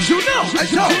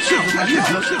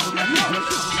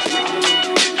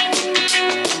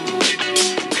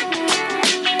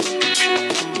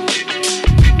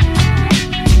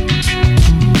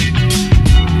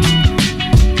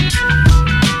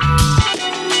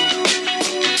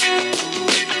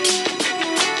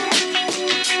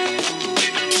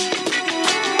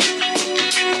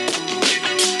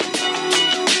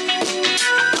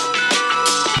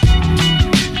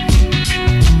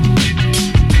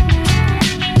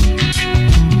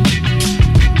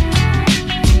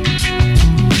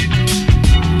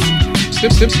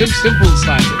 Simple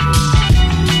cycle.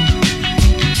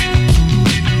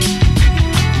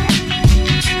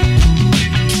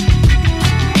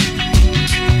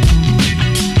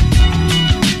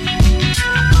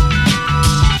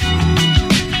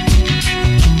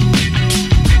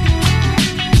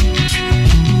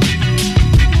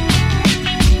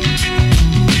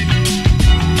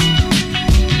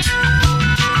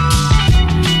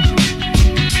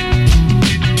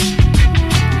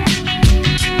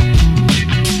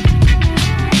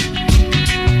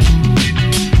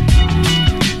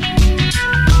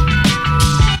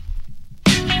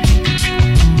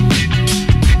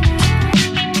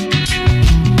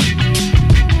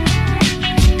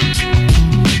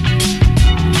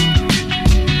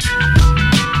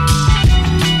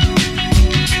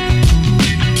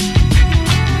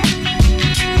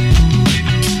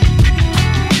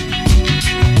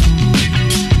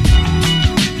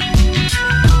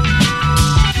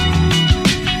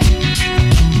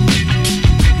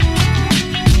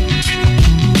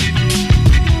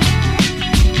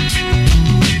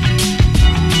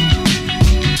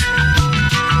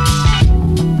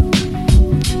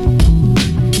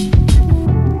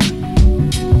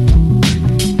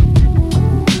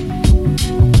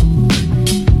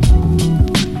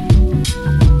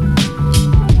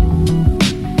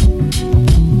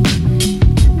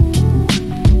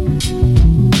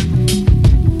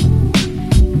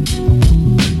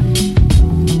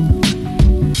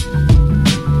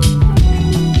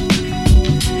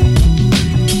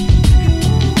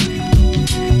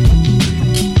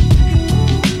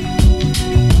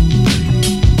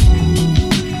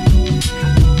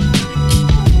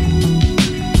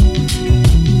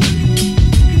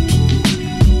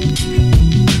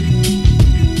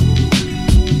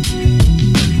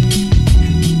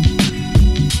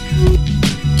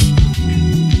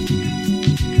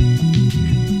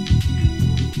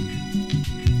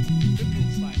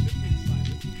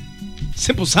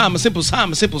 Simple Simon, Simple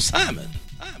Simon, Simple Simon.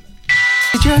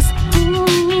 Just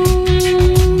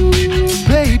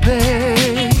baby.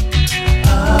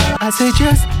 I say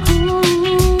just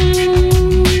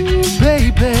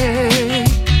baby.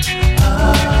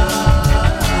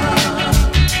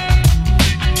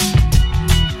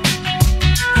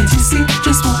 And you see,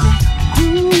 just wanna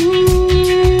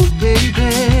baby.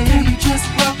 Baby, just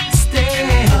rock the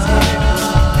stairs.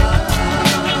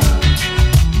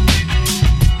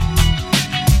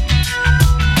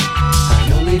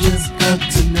 I only just got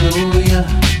to know ya.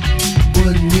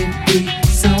 Wouldn't it be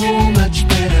so much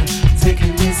better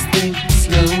taking this thing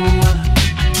slower?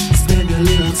 Spend a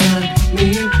little time, me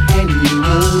and you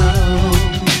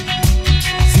alone.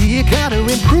 See, you gotta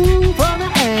improve on the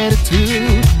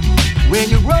attitude. When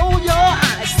you roll your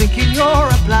eyes thinking you're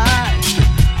obliged,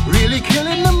 really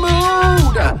killing the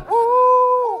mood.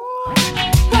 Ooh,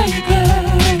 baby.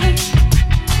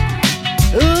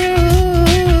 Ooh,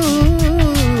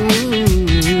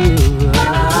 I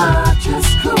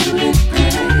just couldn't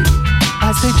pay.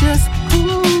 I say just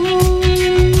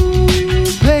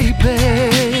baby.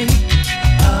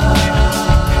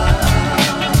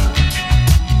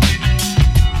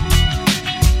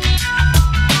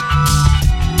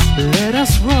 Let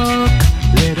us rock,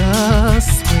 let us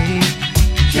sway,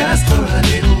 just for a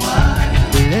little while.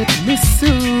 Let me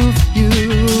soothe you,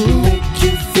 make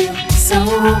you feel so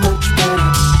much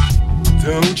better.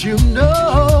 Don't you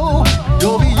know,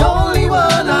 you're the only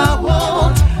one I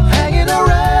want hanging around.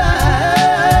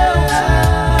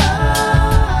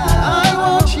 I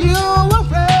want you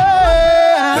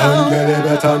around. Don't get it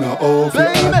better no over.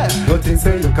 Nothing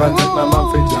say you can't take my man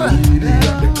for Johnny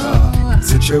at the car.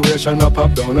 Situation up,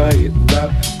 up, down, I hit that.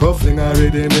 Go fling a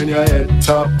rhythm in your head,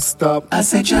 top, stop. I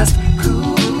say just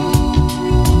cool,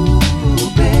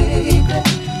 baby.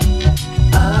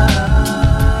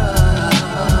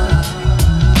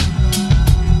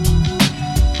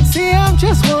 See, I'm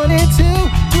just wanting to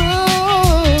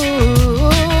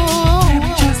groove. Baby,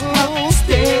 just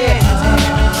upstairs.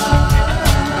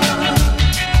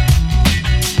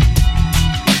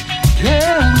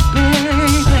 Can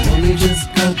we, baby? Only just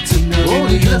got to know.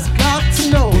 Only just got to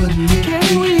know. Wouldn't it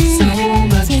be so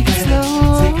much better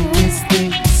taking this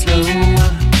thing slower?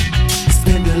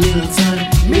 Spend a little time,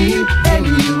 me and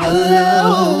you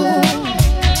alone.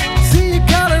 See, you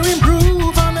gotta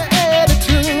improve on the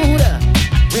attitude.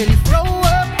 When you throw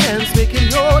up hands, making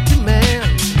your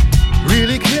demands,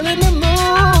 really killing the mood.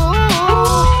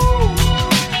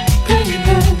 Baby,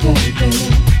 baby.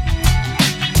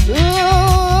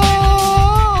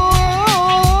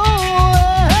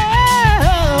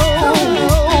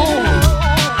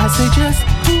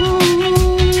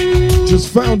 Just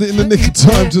found it in the nick of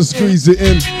time to squeeze it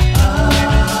in.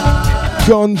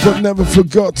 Gone but never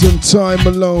forgotten, Time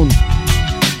Alone.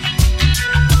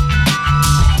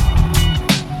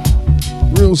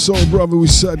 Real Soul Brother we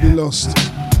sadly lost.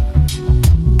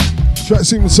 Track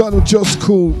single title Just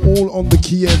Cool, all on the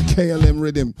Kiev KLM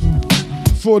rhythm.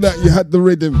 Before that you had the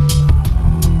rhythm.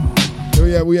 Oh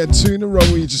yeah, we had two in a row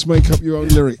where you just make up your own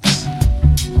lyrics.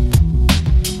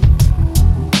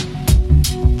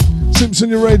 Simpson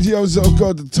your radios, oh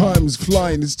god, the time's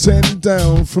flying. It's 10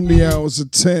 down from the hours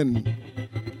of 10.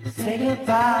 Say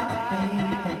goodbye,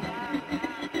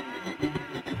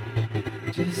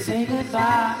 baby. Just say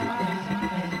goodbye,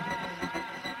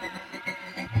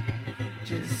 baby.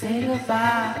 Just say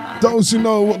goodbye. Those who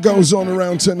know what goes on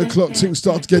around 10 o'clock, things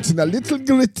start getting a little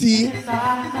gritty.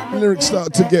 Lyrics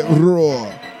start to get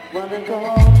raw.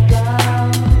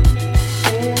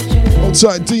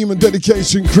 Outside Demon,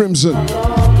 Dedication, Crimson.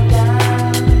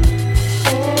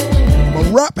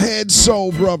 Rap Head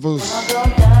Soul Brothers.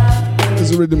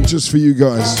 There's a rhythm just for you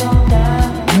guys.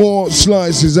 More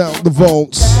slices out the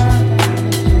vaults.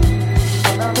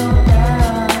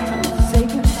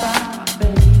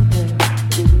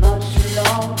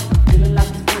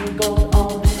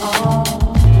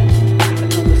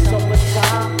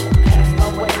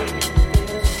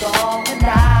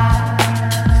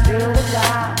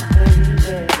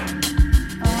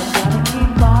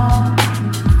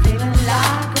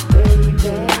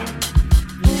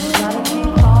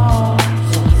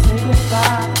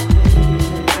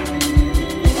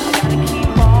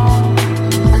 Keep on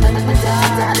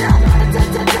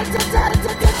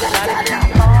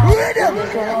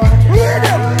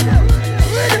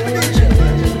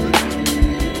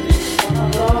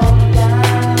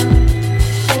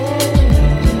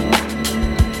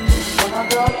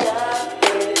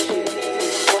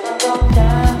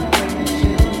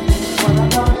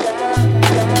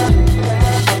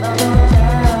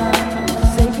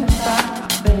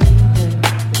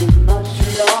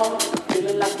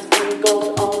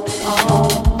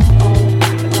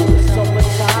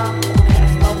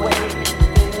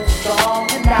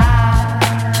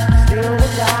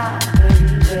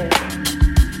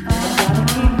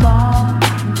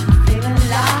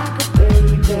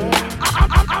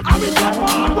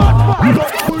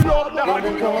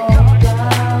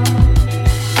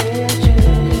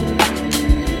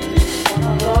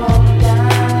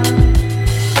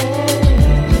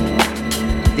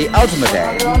ultimate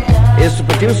aim is to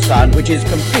produce sound which is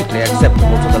completely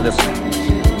acceptable to the listener.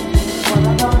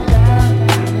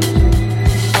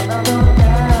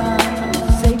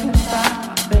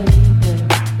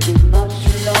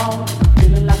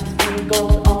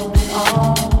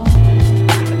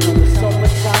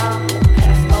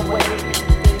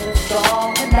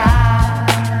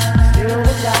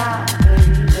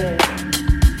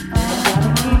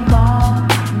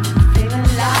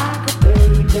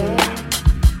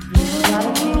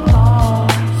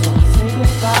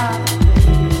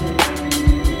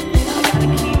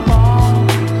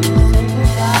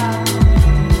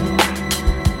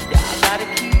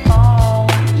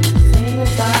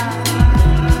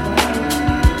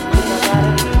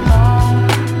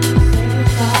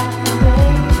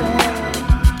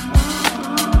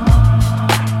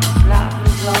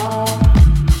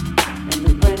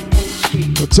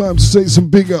 Time to take some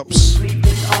big ups.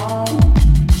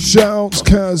 Shouts,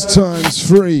 Kaz times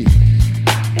 3.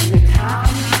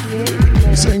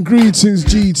 Saying greetings,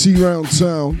 GT round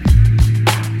town.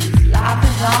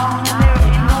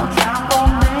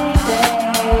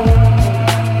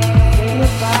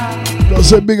 Gotta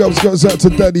say big ups goes out to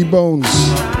Daddy Bones.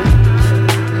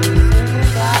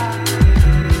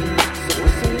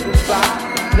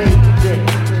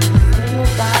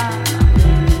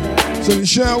 So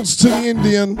shouts to the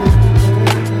Indian.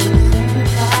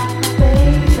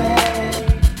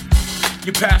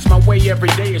 You pass my way every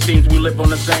day, it seems we live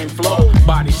on the same floor.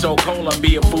 Body so cold, I'd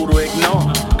be a fool to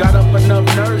ignore. Got up enough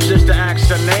nerves just to ask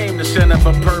her name. The scent of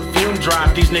a perfume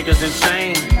drive these niggas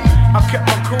insane. I kept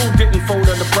my cool, didn't fold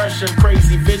under pressure.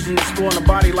 Crazy vision, exploring the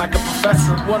body like a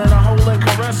professor. Wanted a whole and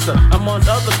caresser. Amongst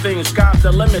other things, sky's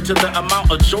the limit to the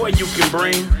amount of joy you can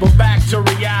bring. But back to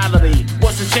reality,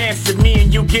 what's the chances of me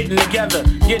and you getting together?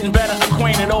 Getting better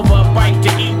acquainted over a bite to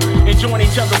eat. Enjoying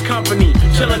each other's company,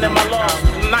 chilling in my loft,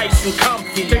 nice and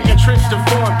comfy. Taking trips to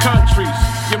foreign countries,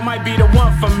 you might be the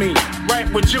one for me. Right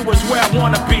with you is where I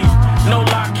wanna be. No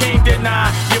lie, can't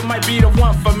deny, you might be the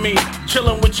one for me.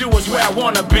 Chilling with you is where I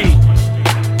wanna be.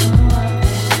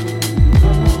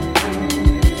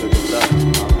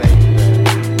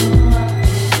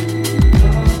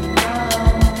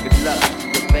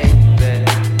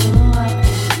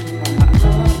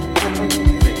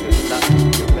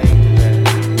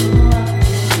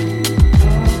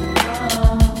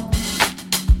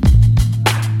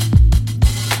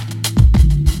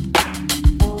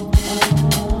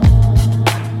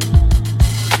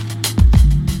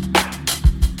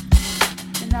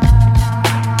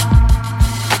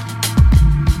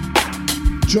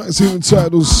 Tracks even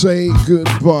titled Say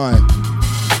Goodbye.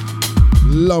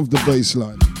 Love the bass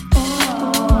line.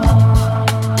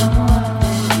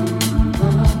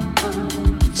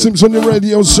 Simps on the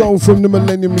radio, soul from the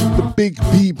Millennium, the big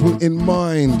people in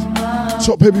mind.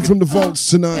 Top heavy from the vaults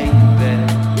tonight.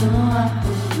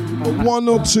 But one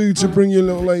or two to bring you a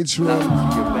little later on.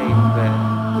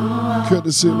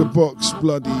 Courtesy of the box,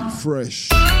 bloody fresh.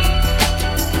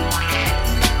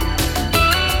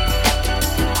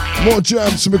 More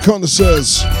jams from the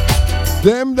connoisseurs.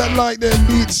 Them that like their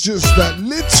beats just that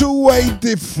little way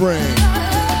different.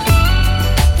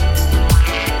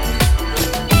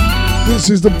 This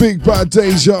is the big bad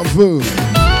Deja Vu.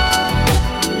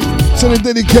 Sending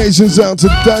dedications out to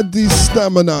Daddy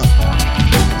Stamina.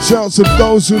 Shouts to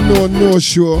those who know North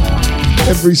Shore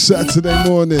every Saturday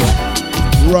morning.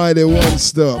 Right at one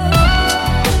stop.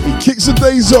 He kicks the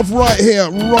days off right here,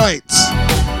 right.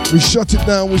 We shut it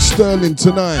down with Sterling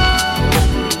tonight.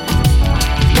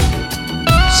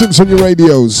 Simps on your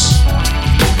radios.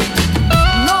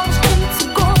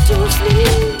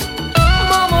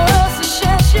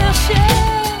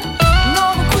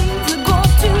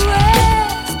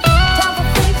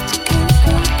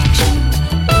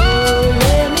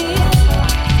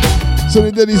 So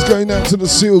the daddy's going out to the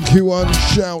Silky One.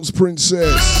 Shouts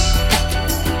Princess.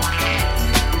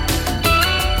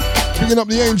 Picking up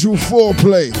the Angel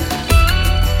Foreplay.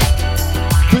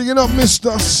 Picking up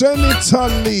Mr. Senator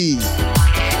Lee.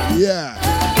 Yeah.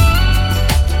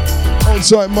 On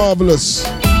site marvelous.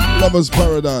 Lover's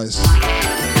Paradise.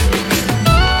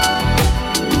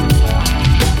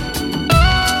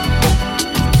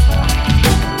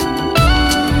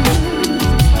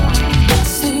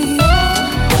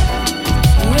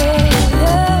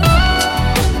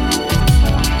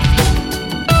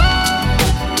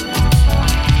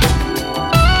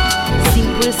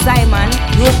 Simon,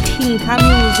 you think of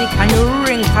music and you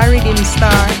ring a rhythm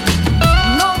star.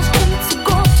 No streets to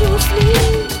go to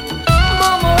sleep.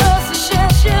 Mama else to share.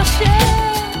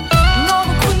 No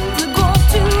the queen to go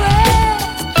to rest.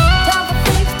 Time for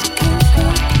faith to cook.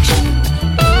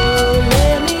 Oh,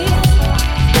 let me in.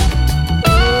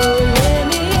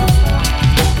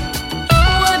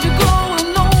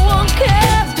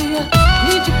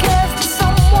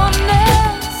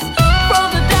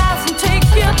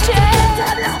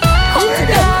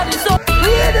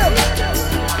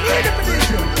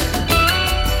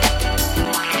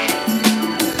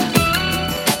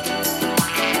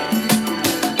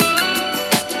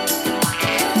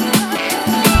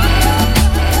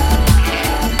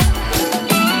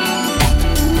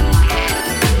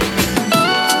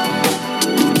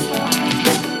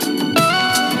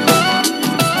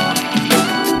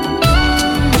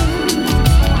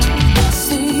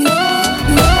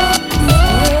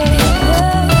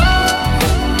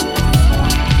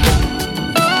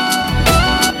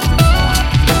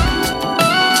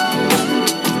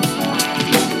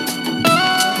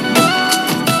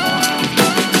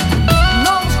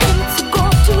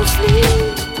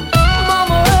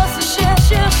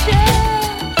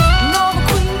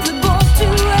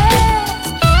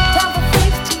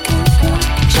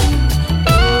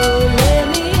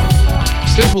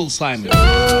 Simon. Where'd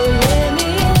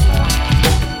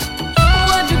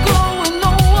you go when no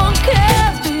one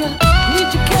cares? Do you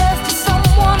need your cares to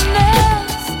someone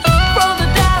else? Roll the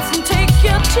dice and take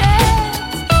your chance.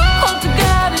 Hope to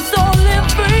God it's all in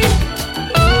free.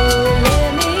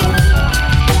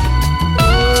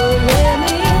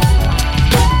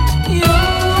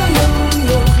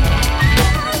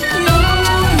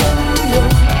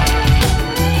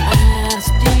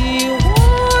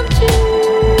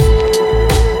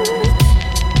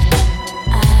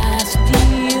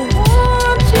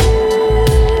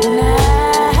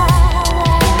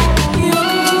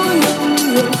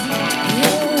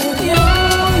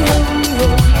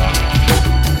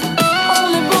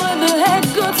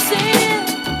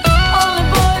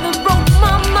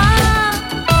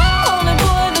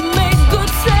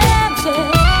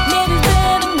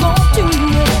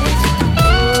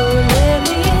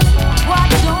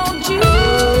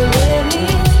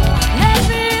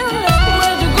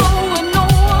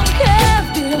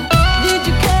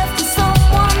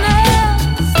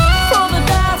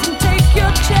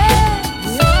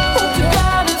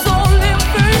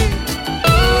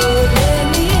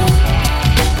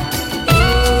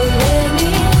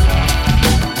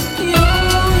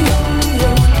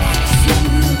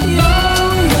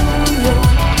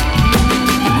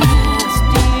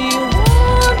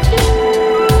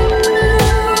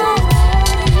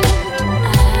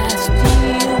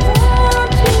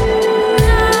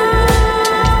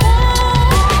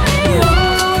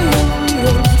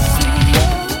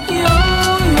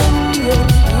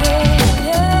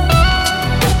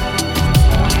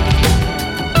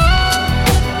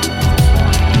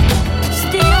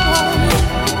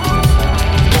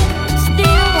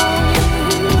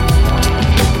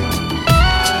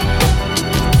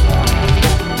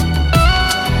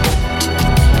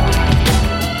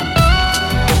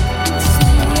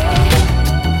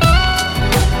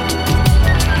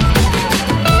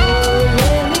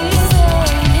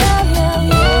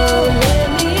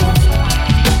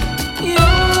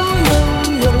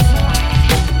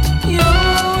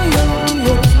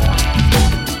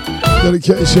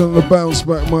 Dedication on the bounce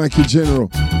back mic in general.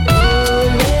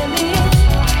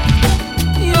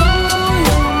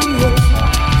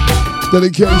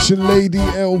 Dedication Lady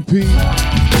LP.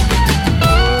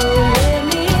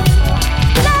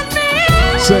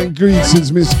 Saying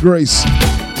greetings, Miss Grace.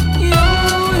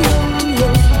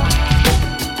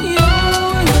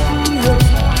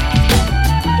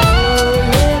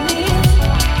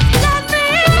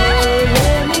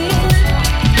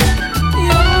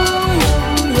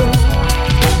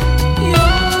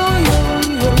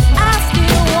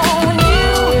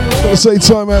 Say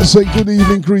time out, say good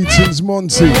evening, greetings,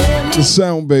 Monty, the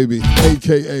sound baby,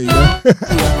 aka.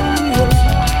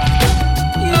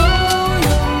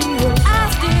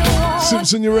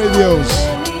 Simpson your radios.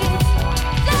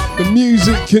 The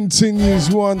music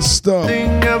continues one stop.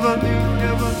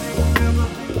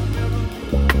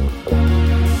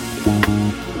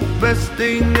 Best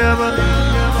thing ever.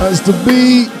 As the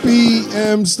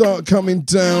BPM start coming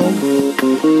down.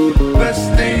 Best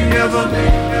thing ever.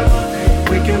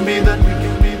 We can be the.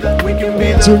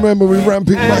 So remember, we ramp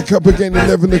it back up again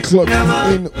 11 o'clock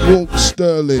in Walk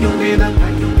Sterling.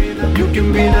 You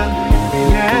can be the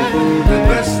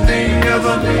best thing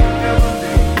ever.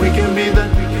 We can be the.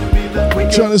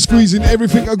 Trying to squeeze in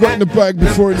everything I got in the bag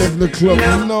before 11 o'clock.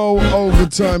 No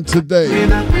overtime today.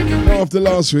 No after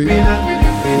last week.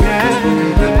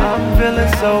 I'm feeling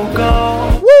so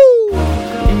gone. Woo!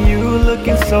 You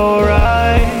looking so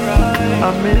right.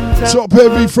 I'm in top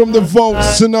heavy from the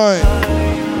vaults tonight.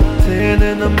 10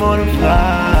 in the morning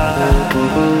flight.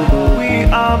 We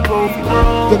are both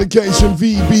grown. Dedication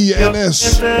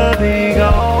VBNS.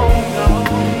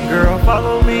 Girl,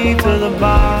 follow me to the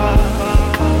bar.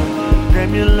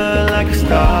 Damn, you look like a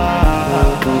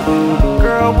star.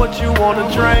 Girl, what you wanna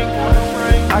drink?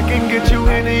 I can get you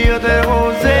any of that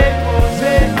Jose.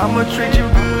 I'ma treat you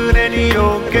good any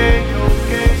okay.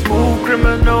 Smooth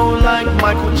criminal like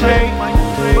Michael J.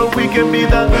 But we can be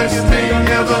the best thing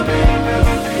ever.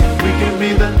 We can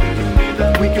be the,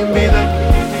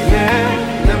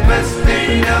 yeah, the best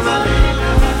thing ever.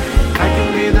 I can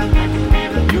be the,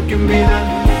 you can be the,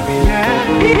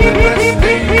 yeah, the best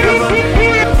thing ever.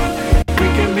 We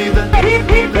can be the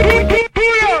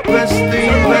best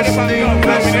thing ever.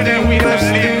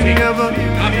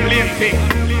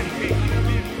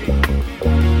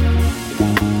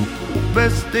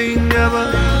 Best thing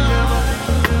ever.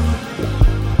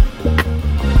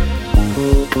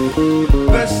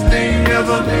 Best thing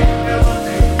ever.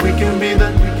 We can be the,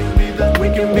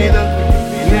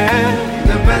 yeah,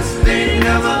 the best thing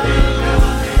ever.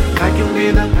 I can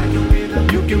be the,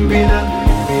 You can be the,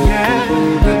 yeah,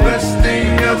 the best thing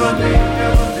ever.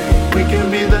 We can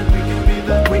be the,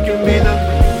 we can be the,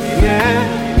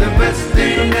 yeah, the best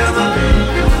thing ever.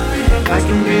 I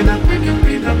can be the, you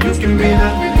can be the,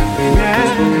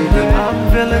 yeah. I'm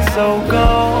feeling so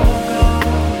cold,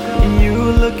 and you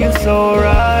looking so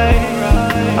right.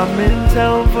 I'm in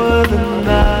town for the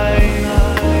night,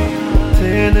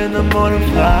 10 in the morning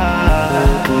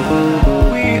flight.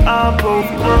 We are both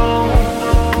grown.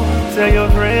 Tell your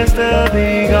friends to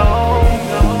be gone.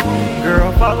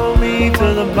 Girl, follow me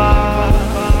to the bar.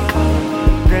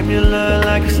 Damn, you look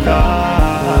like a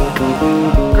star.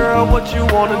 Girl, what you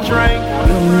wanna drink?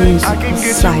 I can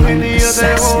get you any of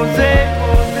that Jose.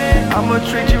 I'ma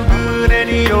treat you good,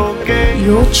 any okay.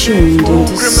 You're tuned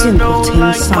into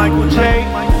Simpleton Simon.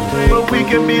 But we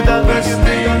can be the best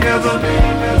thing ever.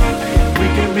 We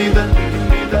can be the,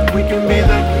 we can be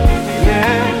the,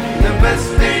 yeah, the best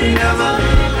thing ever.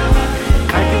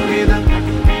 I can be the,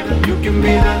 you can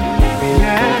be the,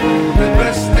 yeah, the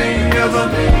best thing ever.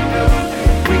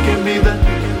 We can be the,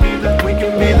 we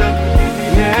can be the,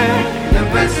 yeah, the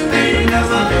best thing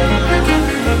ever.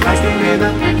 I can be the,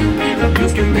 you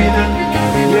can be the,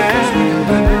 yeah,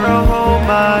 the girl hold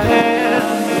my hand.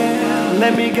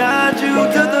 Let me guide you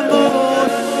to the moon,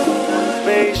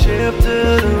 spaceship to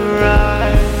the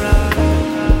right.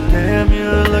 Damn,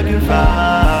 you're looking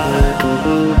fine.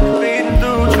 Speeding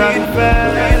through traffic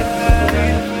fast.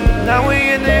 Now we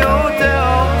in the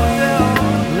hotel,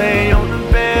 lay on the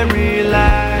bed,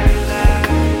 relax.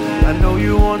 I know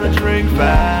you wanna drink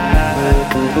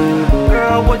fast.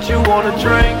 Girl, what you wanna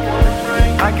drink?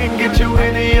 I can get you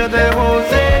any of that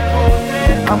Jose.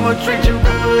 I'ma treat you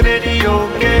good, any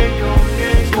okay.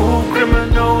 Smooth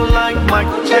criminal like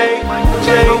Michael J.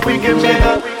 But we can be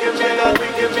the, we can be the, we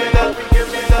can be the, we can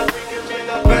be the, we can be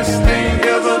the best thing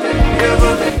ever,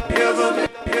 ever, ever,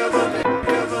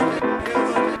 ever,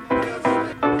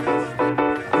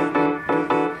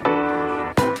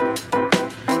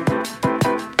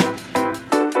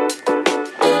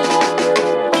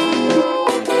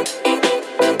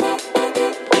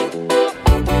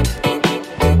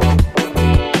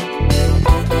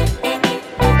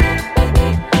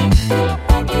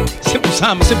 Simple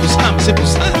Simon, simple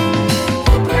Simon.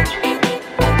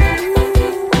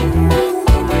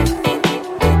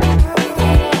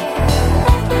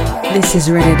 This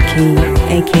is Red Key,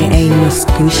 aka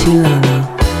Muscushi Lala.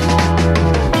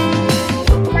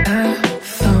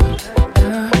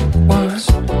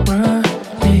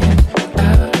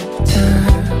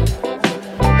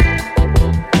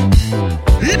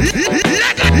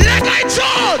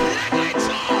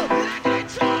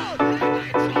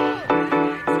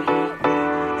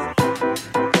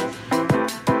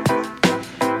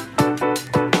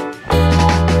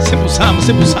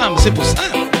 Simple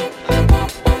Simon.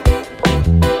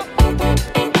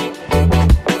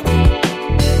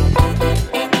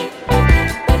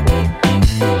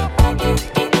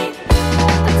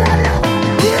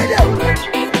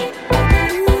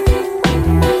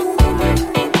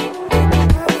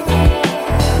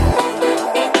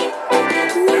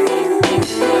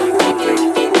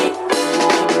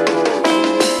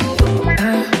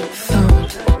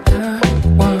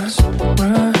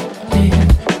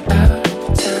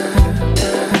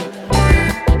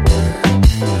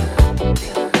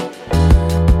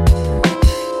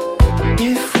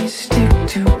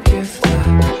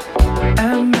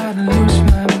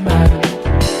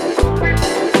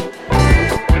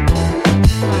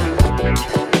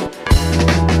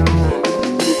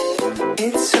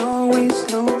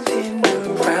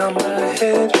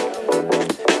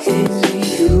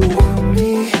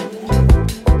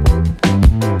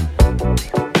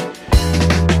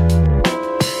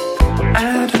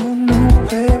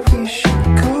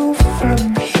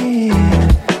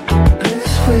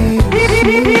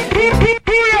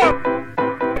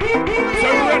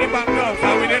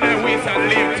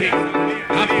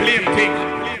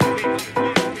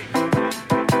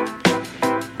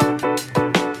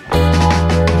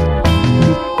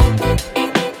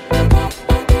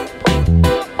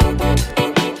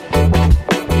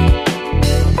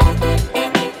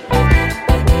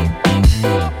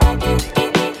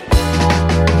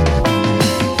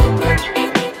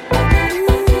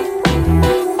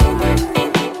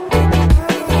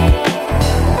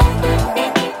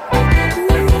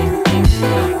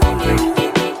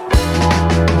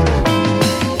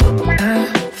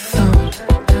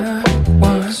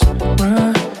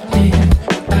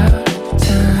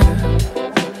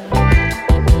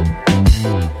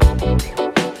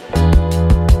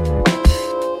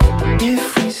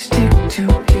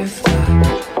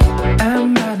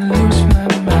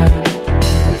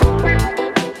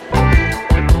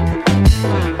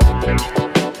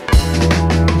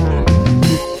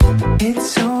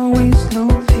 always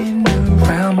looping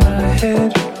around my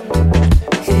head.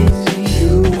 Is it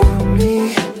you or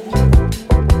me?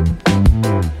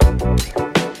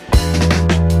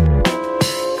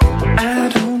 I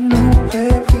don't know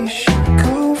where we should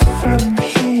go from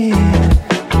here.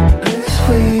 Let's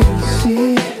wait and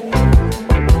see.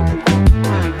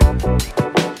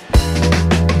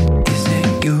 Is it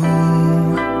you?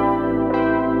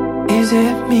 Is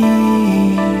it me?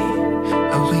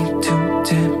 Are we too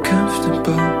damn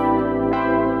comfortable?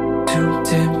 Too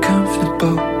damn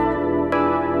comfortable.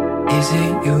 Is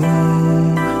it you?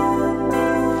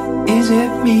 Is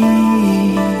it me?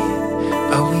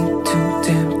 Are we too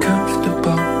damn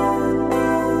comfortable?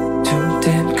 Too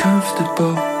damn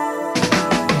comfortable.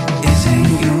 Is it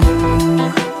you?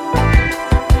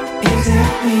 Is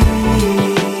it me?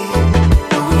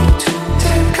 Are we too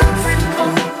damn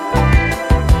comfortable?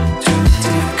 Too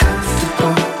damn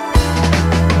comfortable.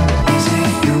 Is it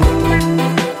you?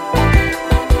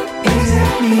 Is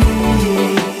it me?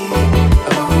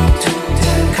 Are we too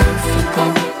damn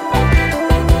comfortable?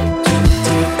 Too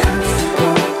damn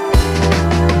comfortable.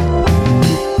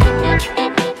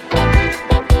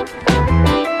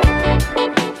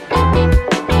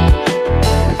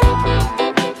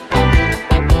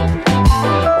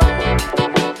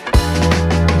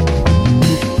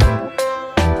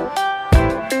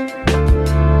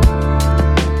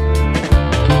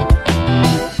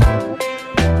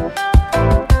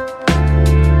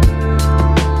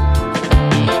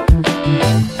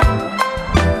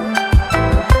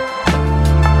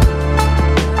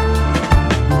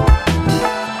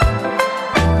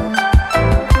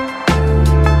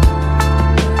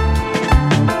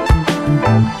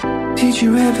 Did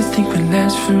you ever think we'd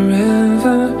last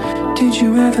forever? Did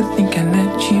you ever think I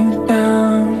let you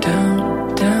down,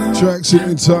 down, down? Tracks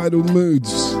entitled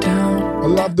Moods. I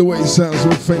love the way it sounds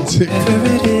authentic.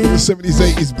 The 70s,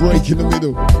 80s break in the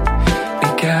middle. We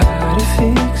gotta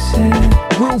fix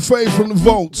it. Real fave from the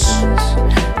vaults.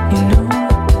 You know,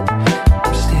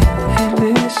 I'm still here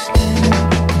listening.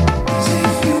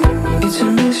 It's a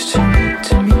mystery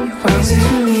to me why we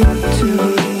do to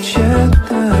each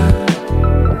other.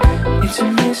 It's a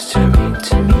mystery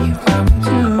to me why we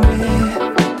do it.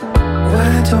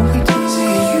 Why don't we do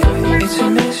it? It's a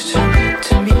mystery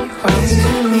to me why we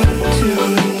do it to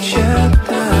each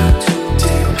other.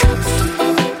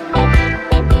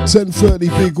 10:30,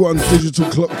 big one, digital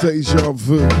clock deja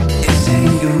vu.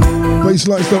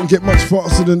 Baselines don't get much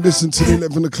faster than this until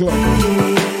 11 o'clock.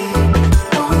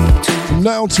 From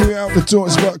now till we're out the door,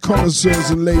 it's about connoisseurs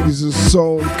and ladies of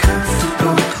soul,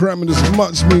 cramming as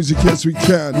much music as we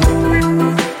can.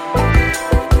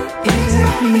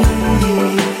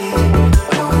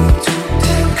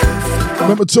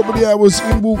 Remember, top of the hour was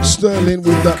in Walk Sterling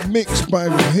with that mixed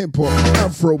bag of hip hop,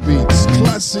 Afro beats,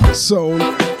 classic soul,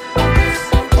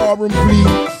 R&B,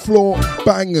 floor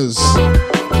bangers,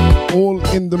 all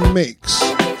in the mix.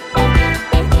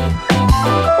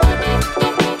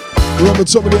 Remember,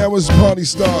 top of the hour's party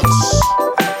starts.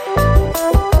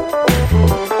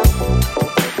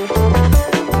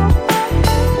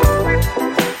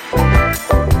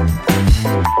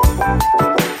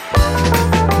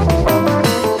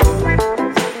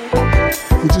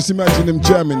 You just imagine them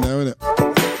jamming now, innit?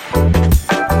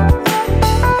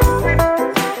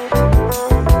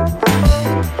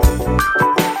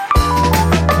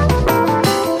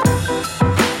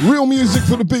 Real music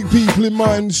for the big people in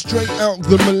mind, straight out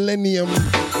the Millennium,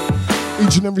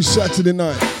 each and every Saturday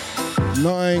night,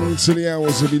 9 to the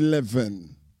hours of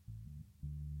 11.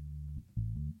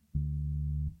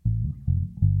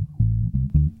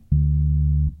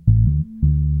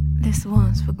 This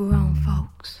one's for grown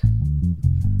folks.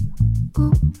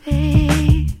 Ooh,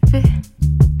 baby.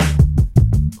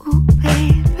 Ooh,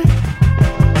 baby.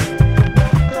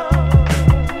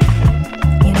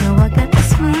 You know I got the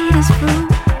sweetest fruit.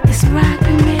 It's ripe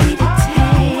and ready to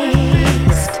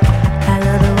taste. I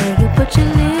love the way you put your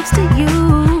lips to you.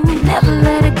 Never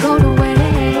let it go to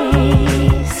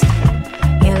waste.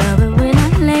 You love it when I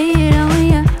lay it on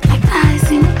you like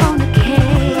icing on a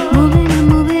cake.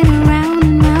 Moving around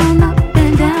and round, up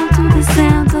and down to the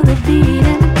sounds of the beat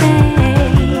and the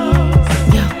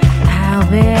bass. Yo, I'll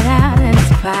bet I'll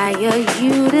inspire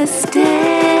you to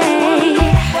stay.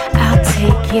 I'll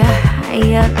take you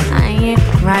higher, lying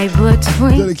right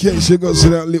between. Dedication goes to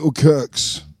that little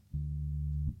Kirks.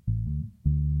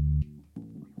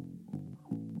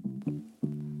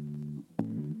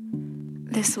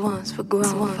 This one's for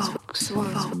grown folks. Ooh,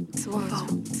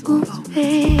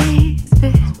 baby.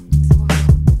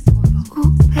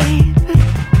 Ooh, baby.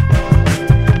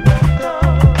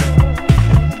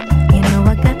 You know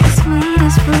I got the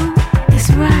sweetest fruit. It's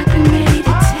ripe and ready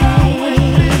to taste.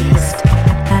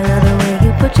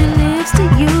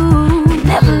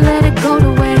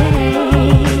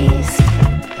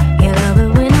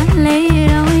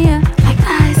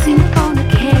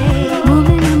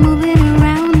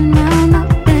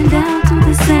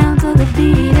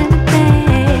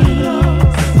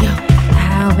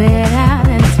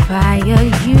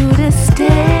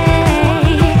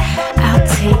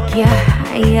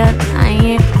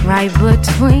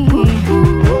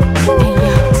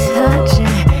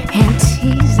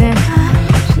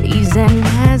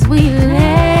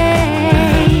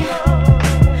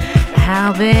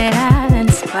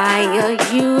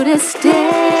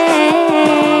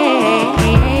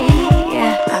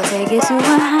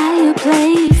 higher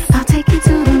place. I'll take you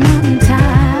to the mountaintop.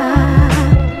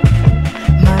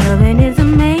 My loving is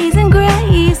amazing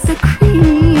grace, the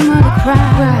cream of the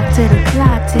crop. Rock to the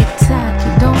clock, tick tock,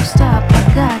 you don't stop. I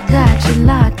got you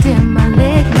locked in my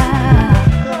leg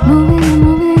lock.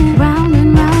 Moving, round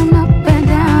and round, up and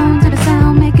down to the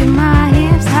sound, making my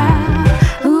hips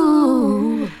high.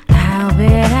 Ooh, how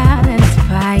bet I'll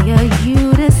inspire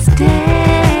you to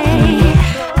stay.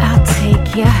 I'll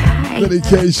take you higher.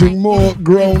 Dedication, more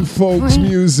grown folks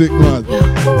music, man.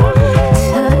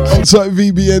 I'm type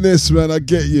VBNS, man, I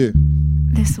get you.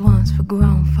 This one's for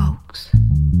grown folks.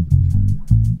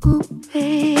 Ooh,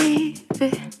 baby.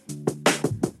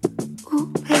 Ooh,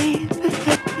 baby.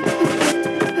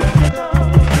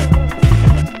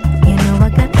 You know I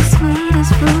got the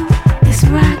sweetest fruit. It's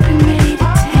ripe and ready to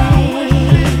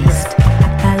taste.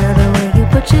 I love the way you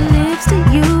put your lips to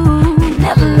you.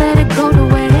 Never let it go to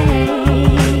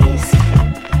waste.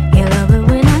 You love it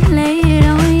when I lay it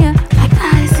on you like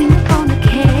icing upon the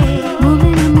cake.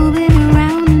 Moving and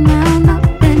round and round,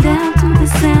 up and down to the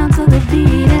sounds of the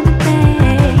beat and the bass.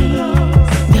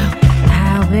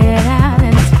 How bet I'll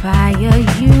inspire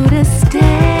you to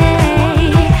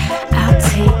stay. I'll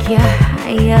take you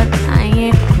higher,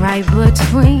 lying right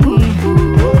between.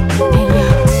 And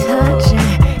you're touching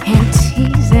and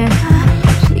teasing,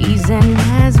 pleasing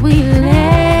as we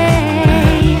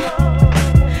lay.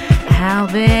 How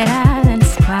bet I'll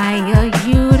inspire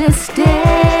you to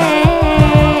stay.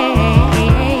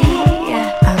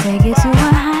 I'll take you to a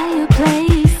higher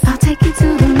place. I'll take you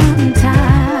to the mountaintop.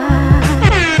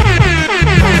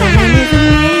 My loving is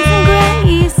amazing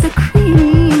grace, the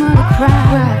cream of the crop.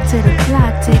 Rock to the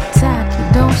clock, tick tock, you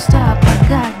don't stop. I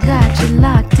got you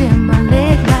locked in my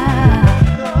leg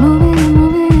lock.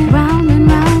 Moving, round and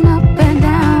round, up and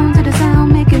down to the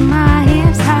sound, making my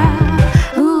hips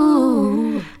high.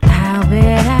 Ooh, how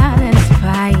bet I'll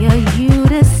inspire you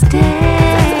to stay.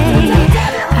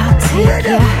 I'll take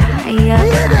you higher,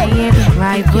 lying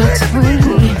right between.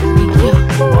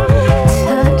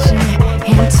 Touching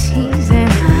and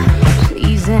teasing,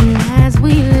 pleasing as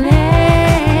we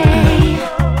lay.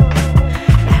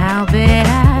 How bet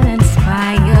I'll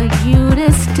inspire you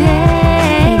to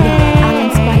stay. I'll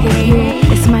inspire you,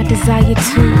 it's my desire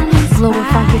to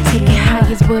glorify you, take it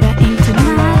high is what I aim to do.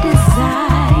 My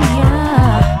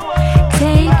desire,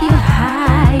 take you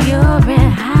higher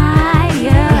and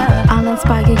higher. I'll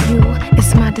inspire you,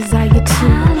 it's my desire to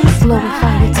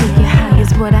glorify you, take it high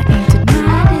is what I aim to do.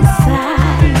 My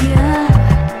desire,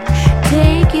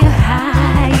 take you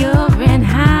higher and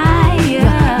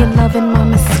higher. Your love and my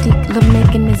mystique, love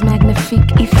making is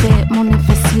magnifique. Il fait mon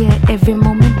efficie every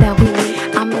moment that we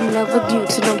live. I'm in love with you,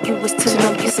 to know you is to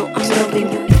know you, so I'm loving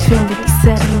you. You feel me,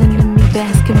 settling in me,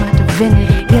 basking my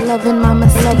divinity. Your love and my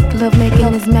mystique, love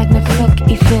making is magnifique.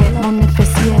 Il fait mon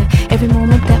efficie every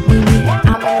moment that we meet.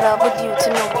 I'm in love with you, to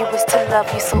know you is to love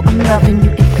you, so I'm loving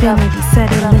you. Infinity,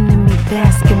 settling in me,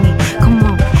 basking me. Come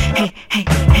on, hey, hey,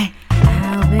 hey.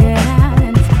 How bet I'll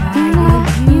inspire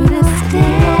you to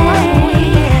stay.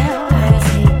 I'll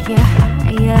take you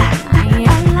higher,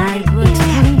 like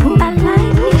between. I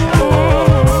like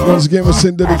you. Once again, we're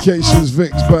sending dedications.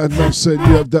 Vix Bad Enough said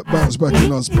you have that bounce back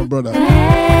in us, my brother.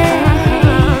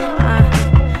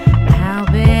 How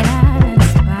bet I'll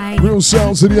inspire you. Real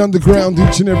sounds of the underground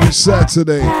each and every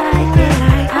Saturday.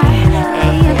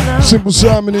 Simple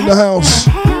Simon in the house.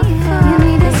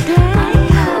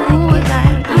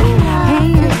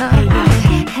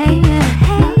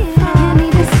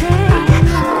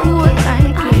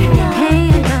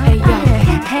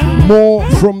 More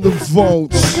from the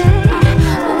vaults.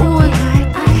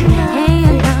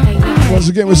 Once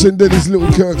again, we're sending these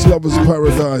Little Kirk's Lovers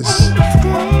Paradise.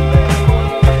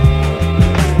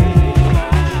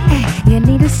 You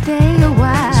need to stay a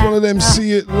while. It's one of them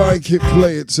see it, like it,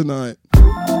 play it tonight.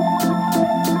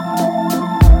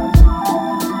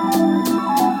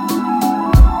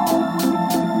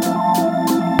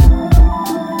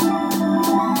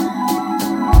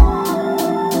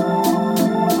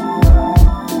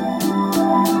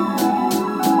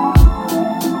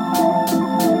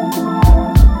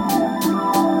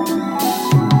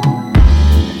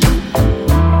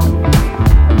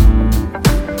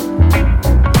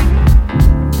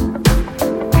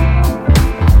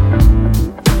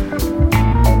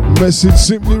 Message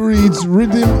simply reads,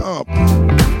 Rhythm Up.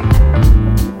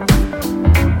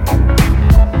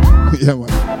 Yeah, man.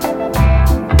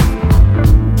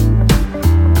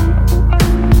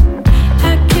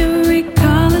 I can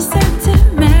recall a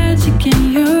certain magic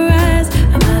in your eyes,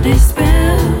 another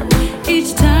spell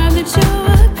each time that you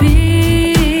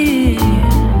appear.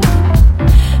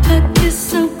 A kiss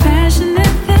so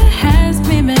passionate that has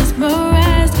me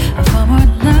mesmerized.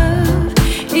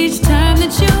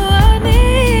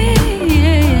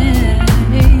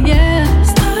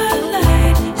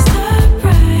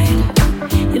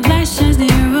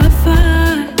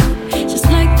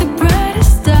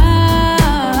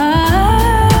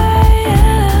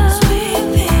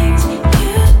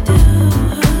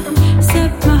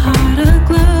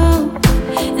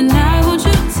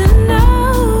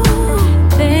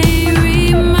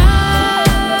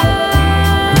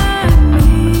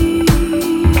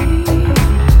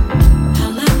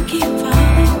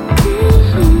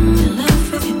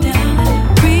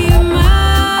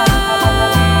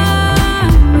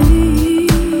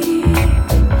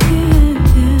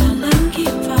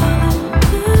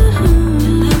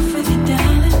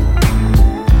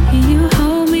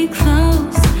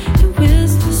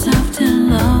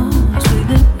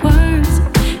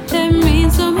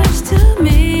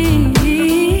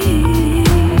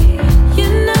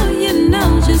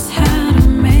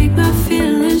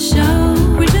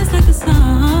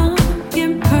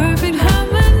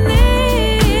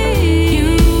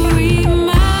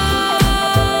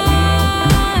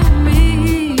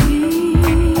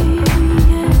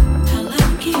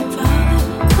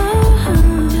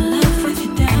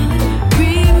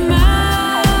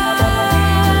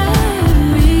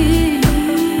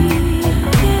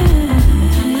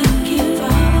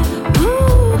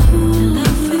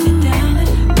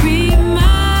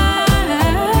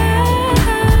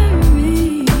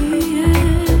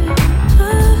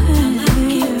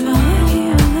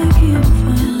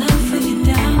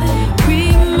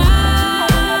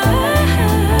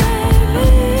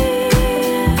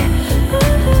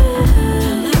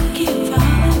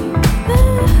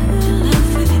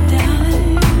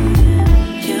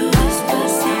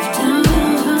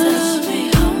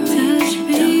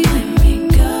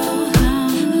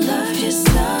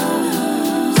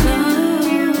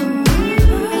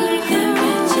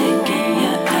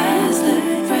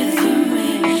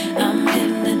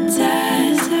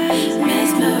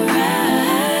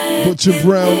 Butcher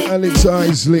Brown, Alex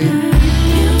Isley,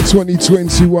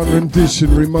 2021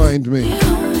 rendition, Remind Me.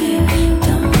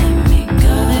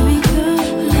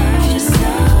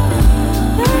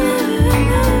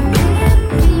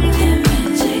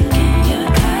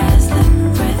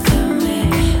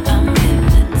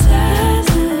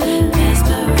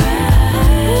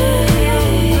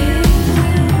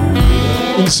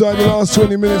 Inside the last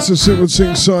 20 minutes of Simple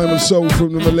Sing Simon Soul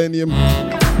from the Millennium.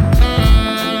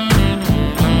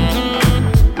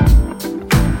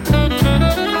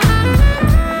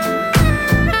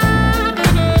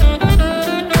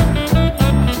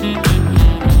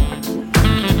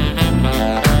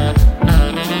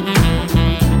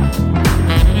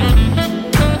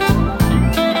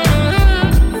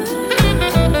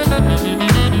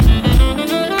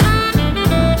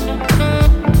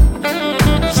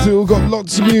 Still got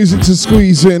lots of music to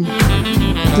squeeze in.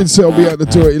 Did say I'll be out the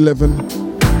door at 11.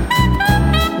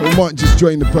 I might just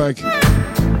drain the bag.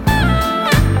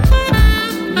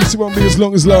 This won't be as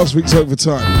long as last week's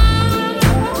overtime.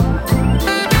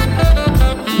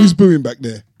 Who's booing back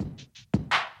there?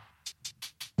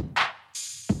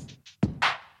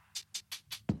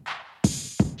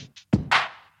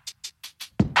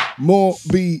 More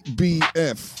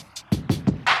BBF.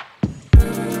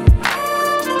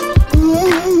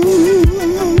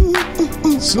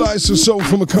 Slice of soul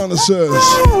from a connoisseurs.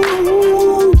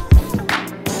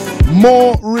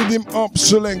 More rhythm up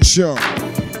selection.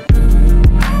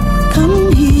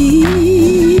 Come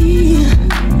here.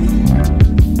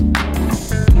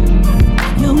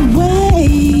 You're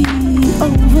way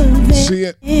over there. See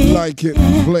it, like it,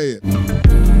 play it.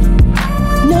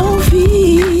 No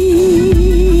fear.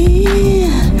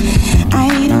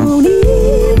 I don't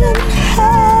even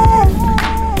have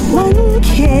one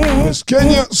care. Miss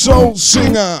Kenya Soul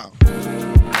Singer.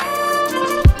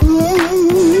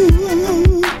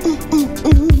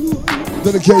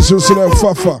 Dedication to that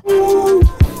Fafa.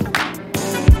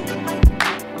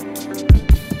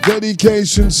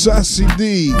 Dedication Sassy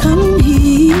D. Come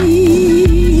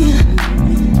here.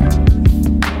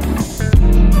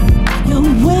 You're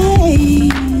way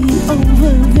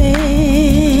over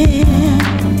there.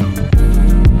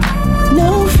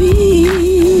 No fear.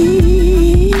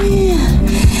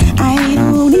 I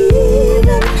don't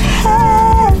even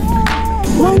have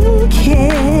one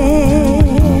care.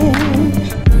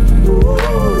 Ooh,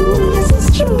 this is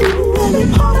true. Every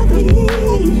part of me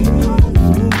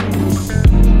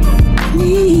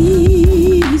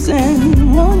needs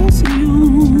and wants you.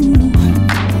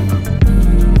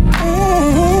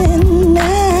 And I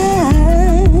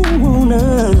wanna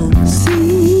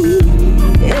see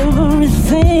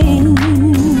everything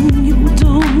you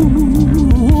do.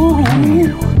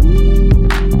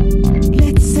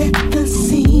 Let's set the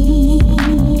scene.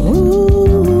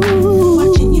 Ooh,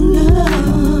 watching you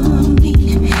love me,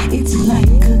 it's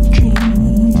like a dream.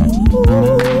 Ooh,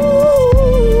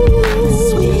 the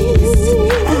sweetest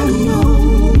I know.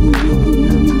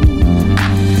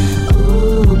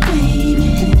 Ooh, baby,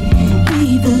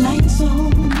 leave the lights on,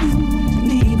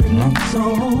 leave the lights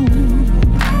on.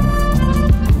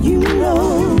 You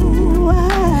know I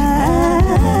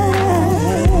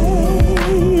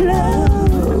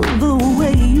love the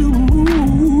way you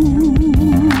move.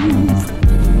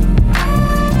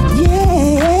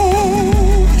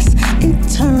 Yes, it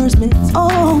turns me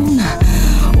on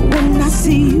when I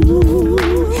see you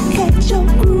catch your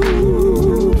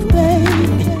groove,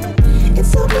 baby.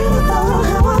 It's so beautiful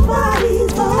how our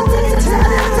bodies fall in time.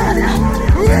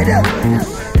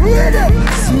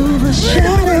 Silver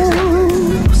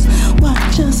shadows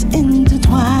watch us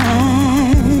intertwine.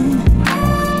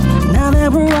 Now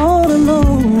that we're all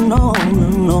alone,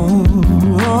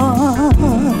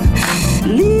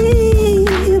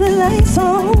 leave the lights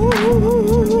on.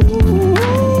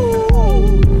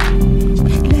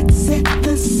 Let's set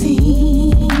the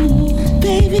scene,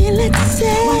 baby. Let's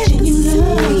set watching you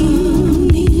love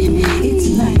me, it's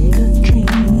like a dream.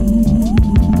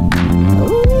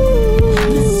 Ooh,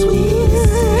 the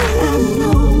sweetest I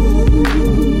know.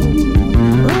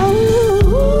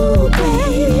 Ooh,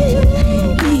 baby,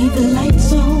 leave the lights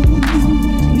on,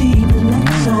 leave the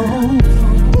lights on.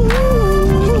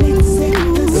 Let's set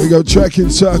the There we go, track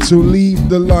entitled Leave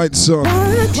the Lights On.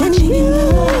 watching you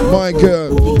love. My girl,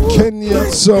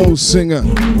 Kenya Soul Singer.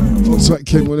 Looks like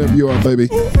Ken, whenever you are, baby.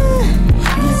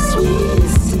 The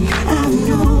sweetest I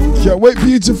know. Can't wait for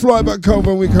you to fly back home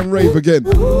and we can rave again.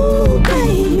 Ooh,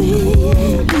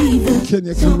 baby, leave the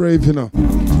Kenya can rave, you know.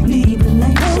 leave the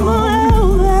lights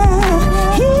on.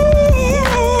 Here,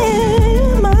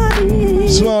 my dear.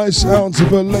 Slice out of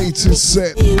her latest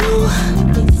set.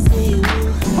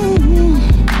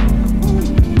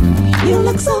 You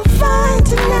look so fine. mine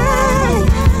tonight.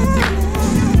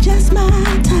 Just my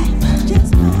type.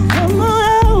 Come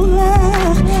on over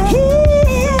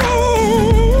here,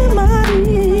 my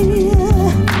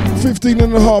dear. 15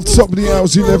 and a half, top of the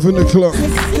hours, 11 o'clock.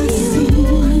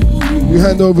 We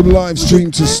hand over the live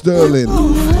stream to Sterling.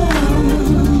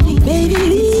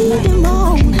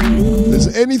 If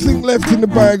there's anything left in the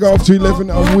bag after 11,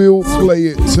 I will play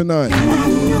it tonight.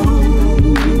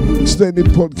 Extended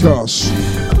podcast.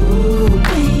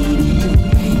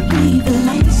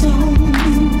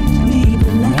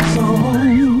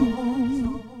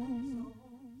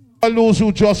 Those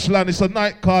who just land, it's a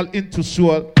night call into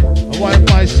Soul. And why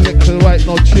my selector right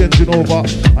now changing over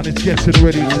and it's getting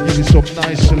ready to give you some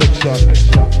nice selection.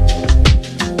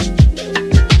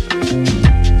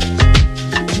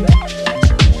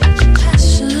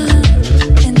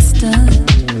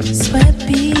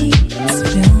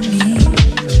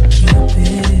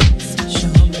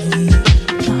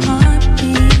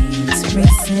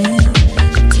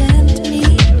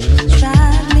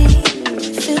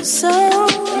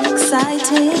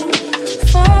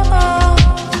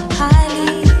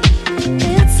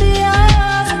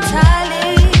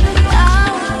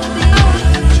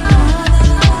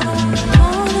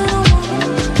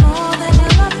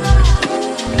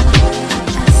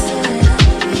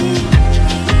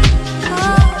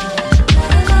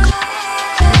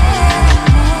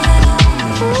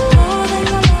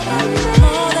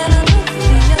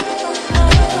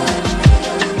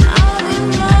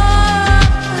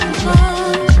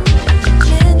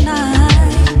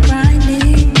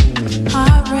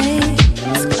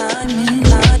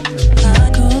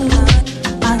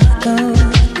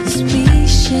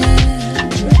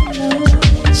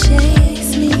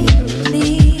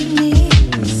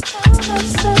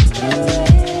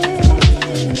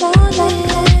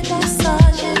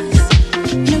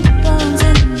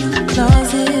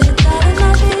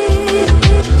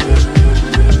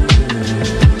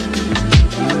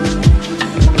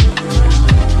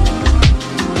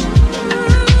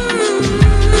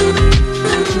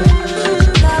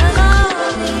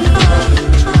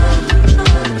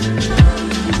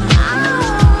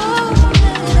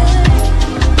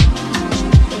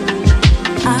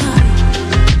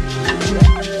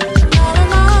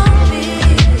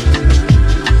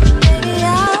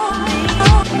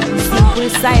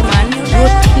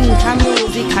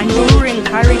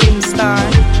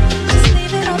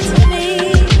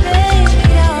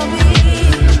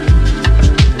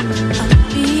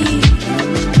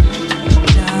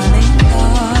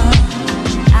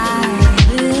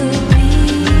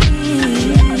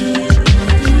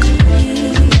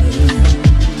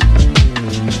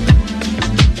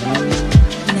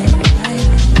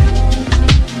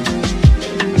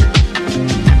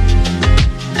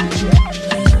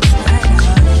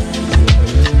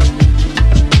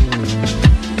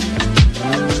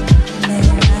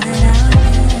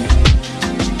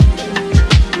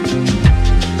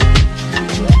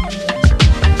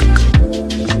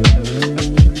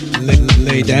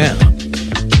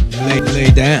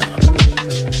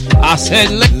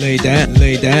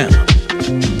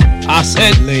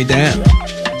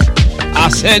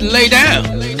 Lay down.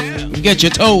 Get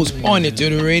your toes pointed to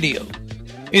the radio.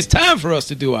 It's time for us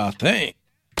to do our thing,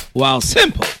 while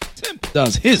Simple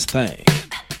does his thing.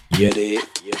 You dig?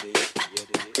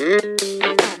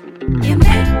 You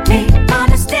make me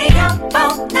wanna stay up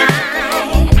all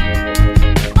night.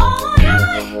 All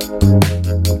night.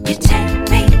 You take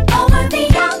me over the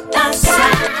other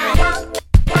side.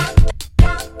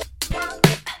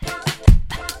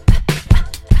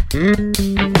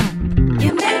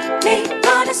 You make me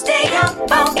wanna stay up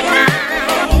all night.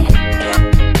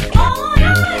 All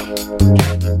night.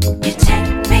 You take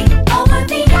me over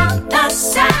the other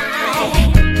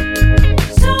side.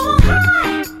 So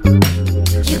high.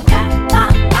 You got my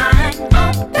mind.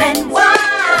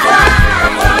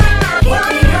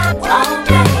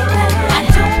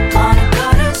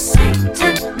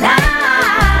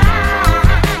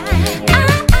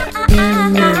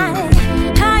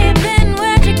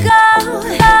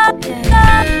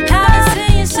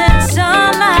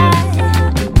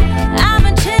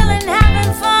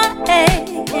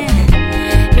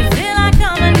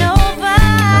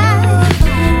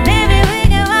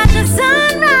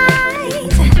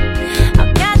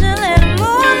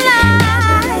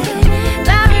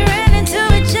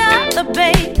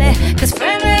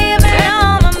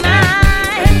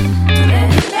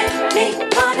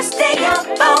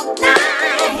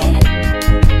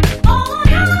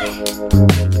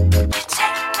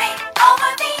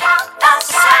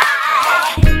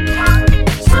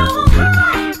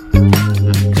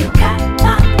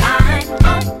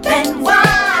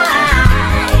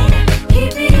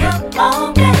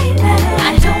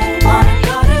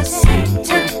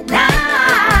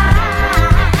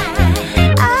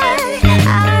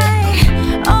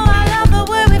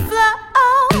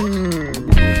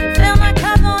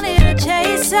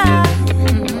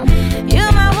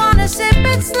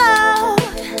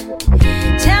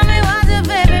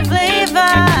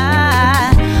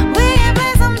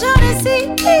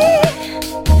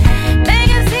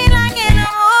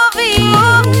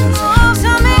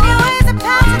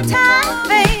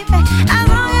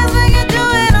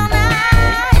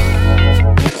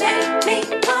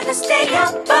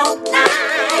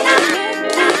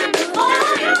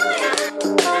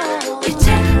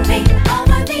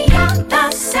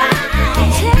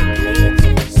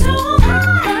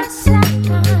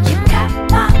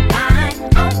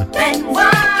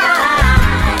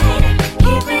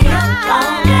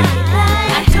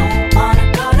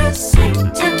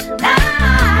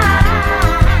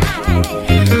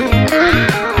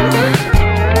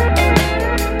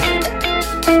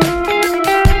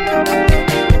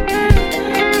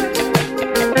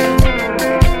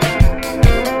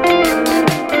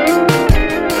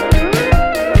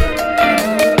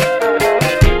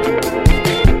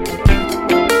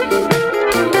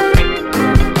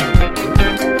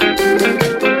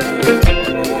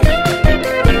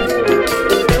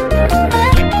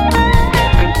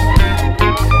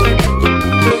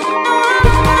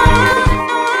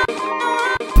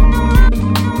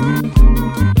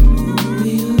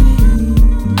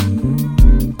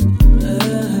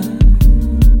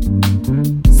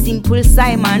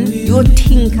 Simon, you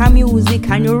think of music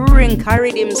and you rank a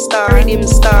rhythm star, rhythm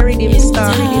star, rhythm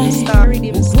star, rhythm star,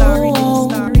 rhythm star, rhythm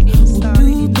star, rhythm star.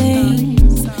 We'll do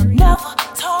things never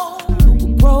told.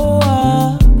 We'll grow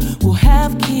up, we'll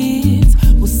have kids,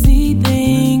 we'll see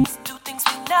things, do things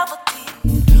we never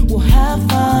did. We'll have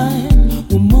fun,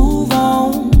 we'll move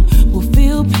on, we'll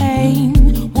feel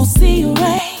pain, we'll see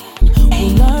rain,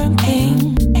 we'll learn things.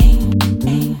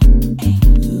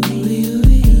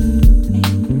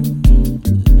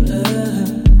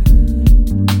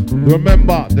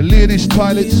 Remember, the ladies'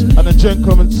 toilets and the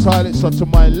gentlemen's toilets are to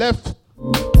my left.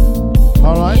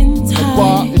 Alright? The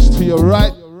bar is to your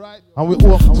right. And we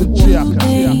walk to Chiaka.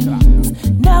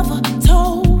 Never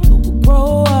told, we'll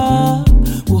grow up,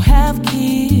 we'll have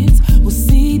kids, we'll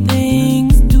see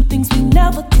things, do things we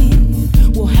never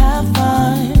did. We'll have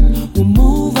fun, we'll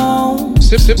move on,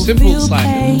 Simple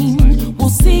slide. we'll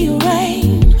see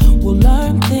rain, we'll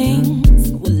learn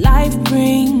things, what life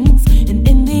brings, and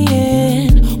in the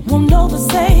end, we'll know the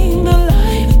same. The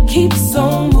life keeps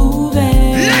on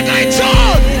moving.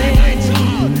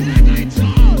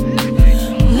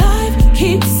 Life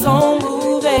keeps on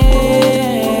moving.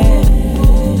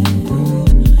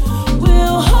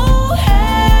 We'll hold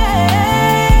hands,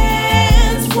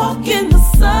 walk in the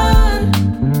sun.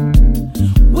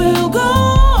 We'll go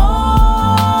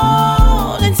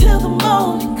on until the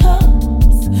morning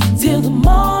comes, till the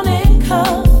morning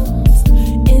comes.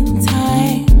 In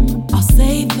time, I'll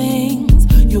say things,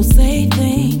 you'll say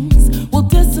things. We'll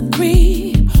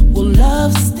disagree, we'll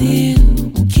love still,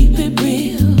 we'll keep it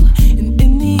real. And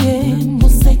in the end, we'll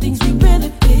say things we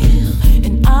really feel.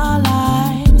 In our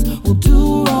lives, we'll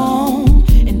do wrong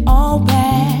and all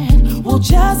bad. We'll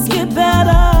just get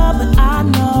better, but I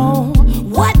know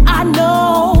what I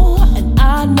know, and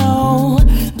I know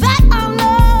that our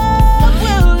love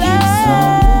will last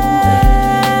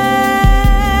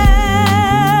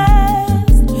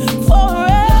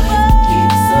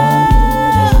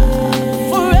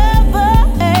forever.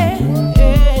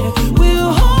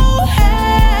 We'll hold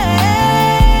hands,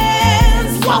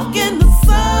 walk in the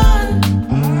sun.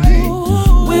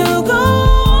 We'll go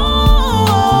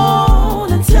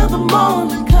on until the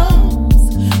morning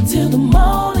comes, till the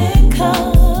morning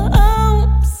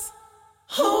comes.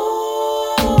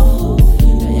 Ooh,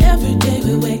 every day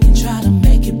we wake and try to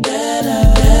make it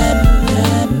better.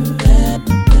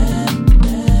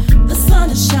 The sun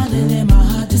is shining in my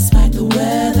heart despite the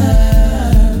weather.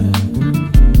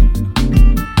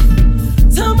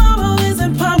 Tomorrow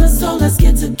isn't promised, so let's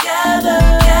get together.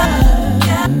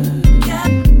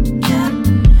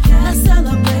 Let's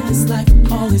celebrate this life,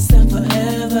 always and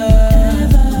forever.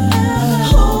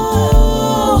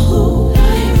 Ooh,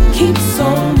 life keeps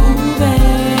on moving.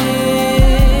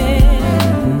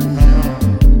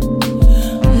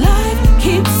 Life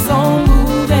keeps on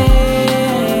moving.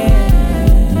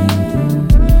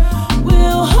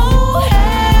 We'll hold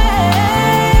hands,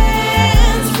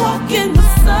 walk in the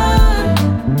sun.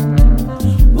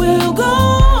 We'll go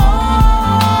on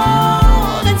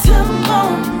until the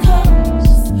morning comes,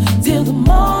 till the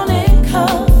morning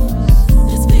comes.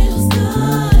 This feels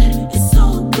good, it's so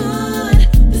good.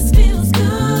 This feels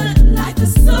good, life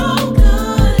is so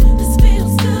good. This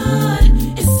feels good,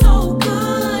 it's so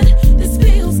good. This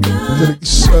feels good.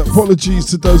 Apologies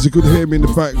to those who could hear me in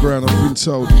the background. I've been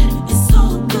told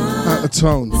out of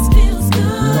tone.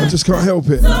 I just can't help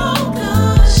it.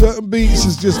 Certain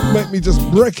beats just make me just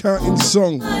break out in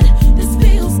song. This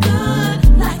feels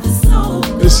good, life is so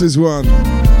good. This is one.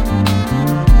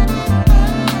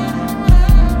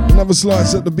 Another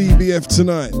slice at the BBF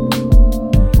tonight.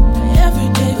 Every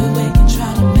day we wake and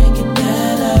try to make it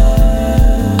better.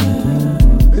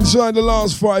 Inside the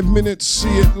last 5 minutes, see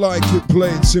it, like it,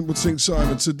 play it, Simple Thing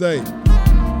Simon today.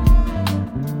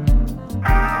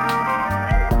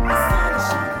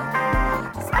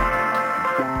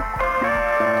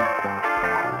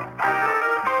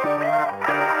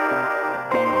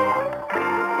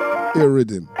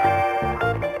 Iridim.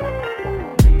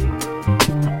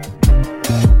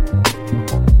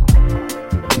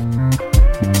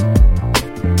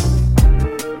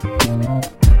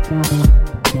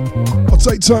 I'll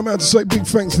take time out to say big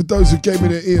thanks for those who gave me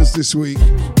their ears this week.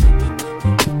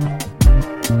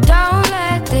 Don't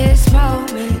let this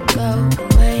moment go to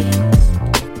waste.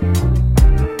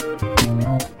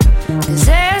 'Cause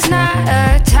there's not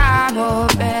a time or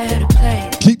better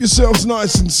place. Keep yourselves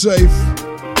nice and safe.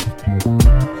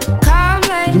 Come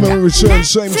late. Remember, we return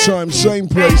same time, same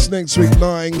place next week,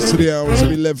 9 to the hours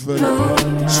of 11.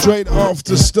 Straight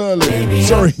after Sterling.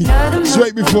 Sorry,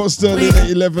 straight before Sterling at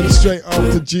 11, straight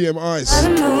after GM Ice.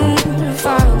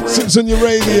 Sips on your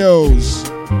radios.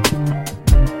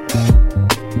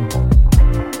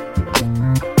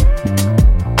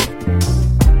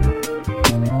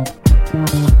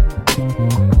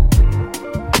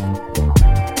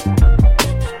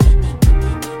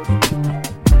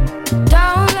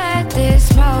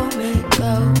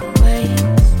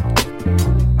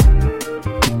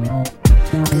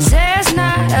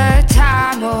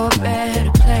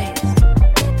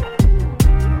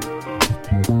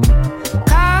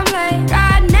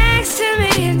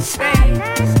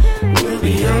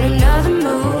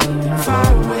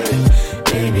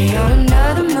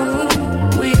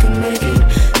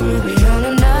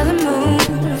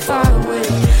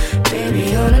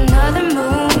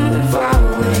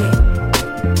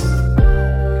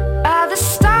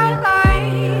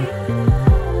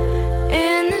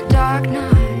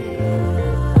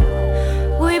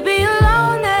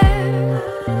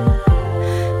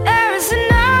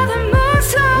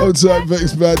 Hold tight,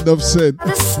 Vex, man, enough said.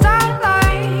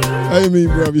 Hey, me,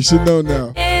 bruv, you should know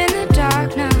now.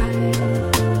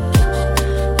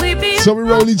 So we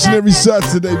roll each and every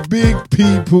Saturday. Big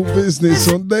people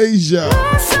business on Deja.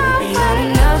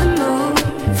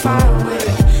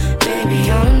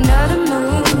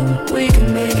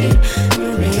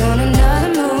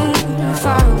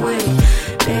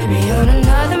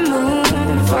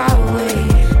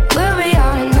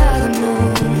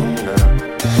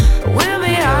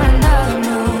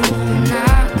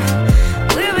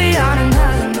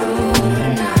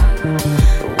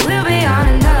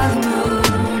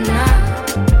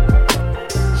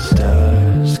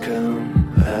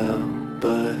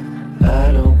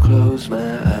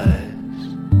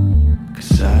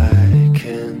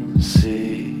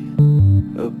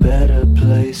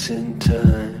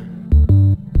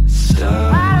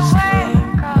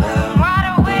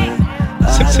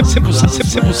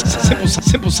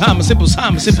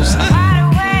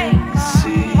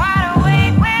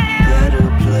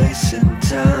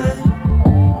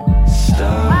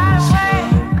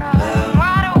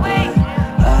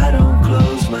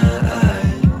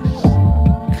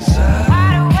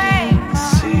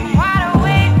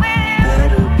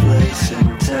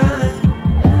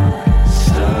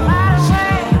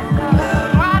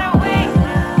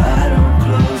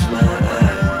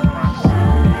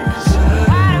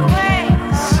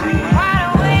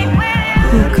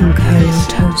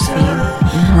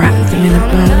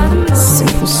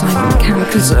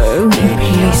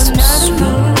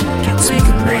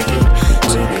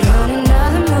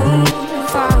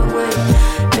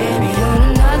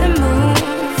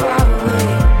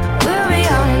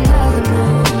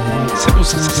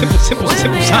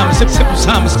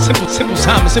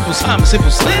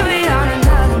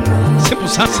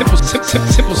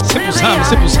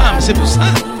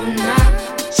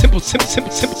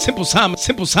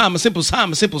 Simple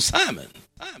Simon. Simple Simon.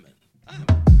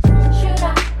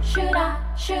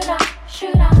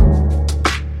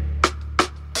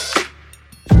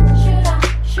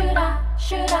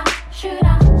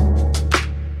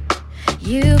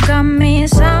 You got me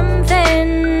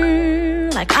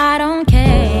something like I don't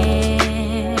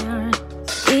care.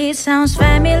 It sounds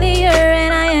familiar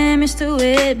and I am used to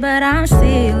it, but I'm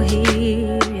still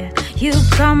here. You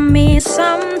got me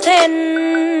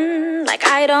something like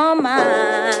I don't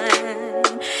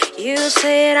mind. You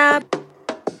said I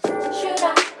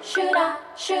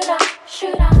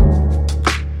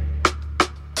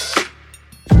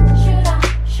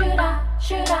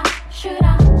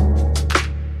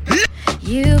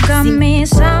You got me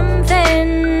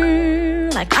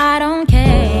something like I don't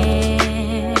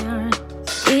care.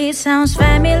 It sounds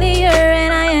familiar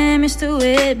and I am used to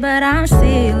it, but I'm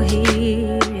still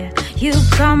here. You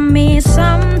got me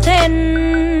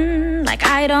something like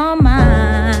I don't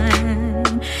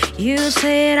mind. You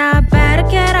said I better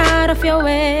get out of your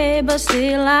way, but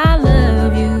still I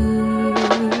love you.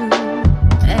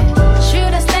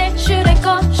 Should I stay? Should I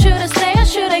go? Should I stay or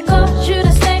should I go? Should I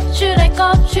stay? Should I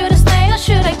go? Should I stay or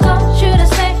should I go? Should I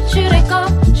stay? Should I go?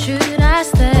 Should I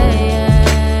stay?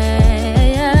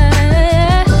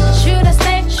 Should I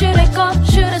stay? Should I go?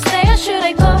 Should I stay or should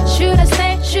I go? Should I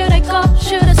stay? Should I go?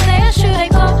 Should I stay or should I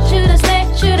go? Should I stay?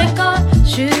 Should I go?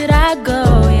 Should I go?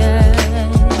 Yeah.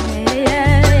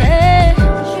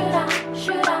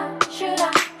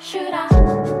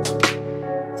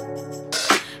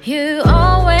 You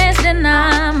always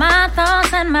deny my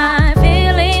thoughts and my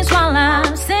feelings while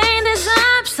I'm saying this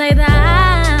upside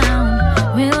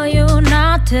down. Will you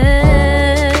notice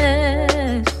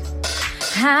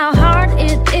how hard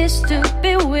it is to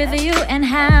be with you and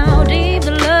how deep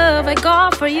the love I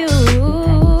got for you?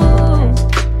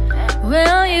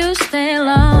 Will you stay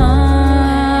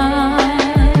long?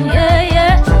 Yeah,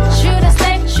 yeah. Should I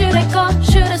stay? Should I go?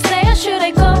 Should I stay or should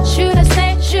I go? Should I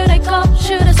stay? Should I go?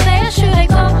 Should I stay or should I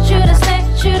go? Should I stay?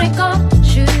 Should I go?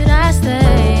 Should I stay?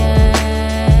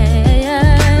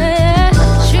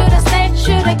 Should I stay?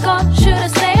 Should I go? Should I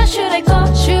stay or should I go?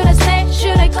 Should I stay?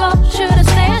 Should I go? Should I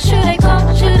stay or should I go?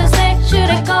 Should I stay? Should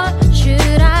I go?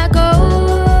 Should I go?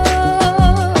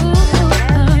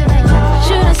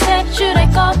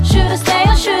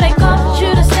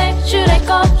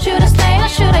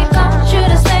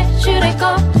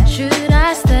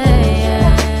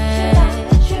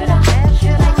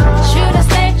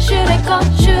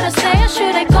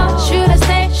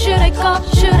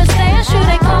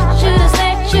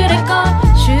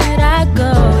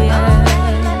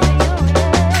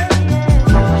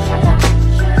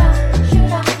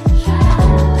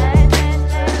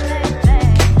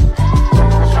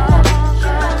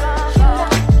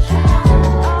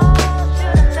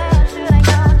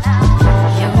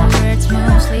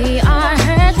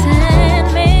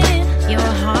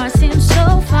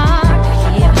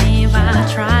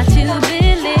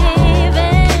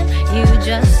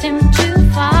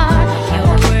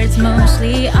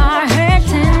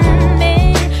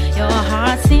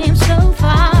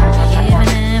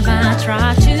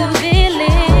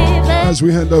 as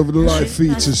we hand over the live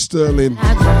feed to Sterling.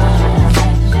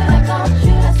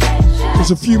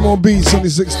 There's a few more beats on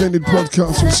this extended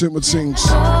podcast from Simple Things.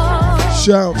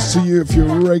 Shouts to you if you're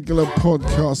a regular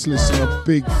podcast listener.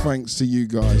 Big thanks to you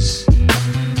guys.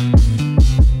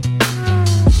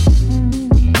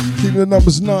 Keeping the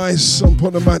numbers nice on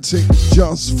Podomatic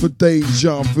just for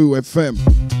Deja Vu FM.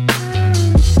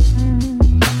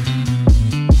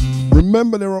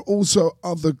 Remember, there are also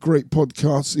other great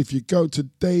podcasts. If you go to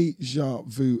Deja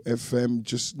Vu FM,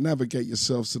 just navigate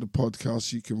yourselves to the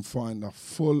podcast. You can find a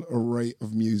full array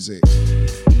of music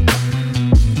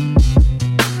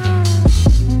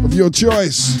of your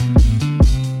choice.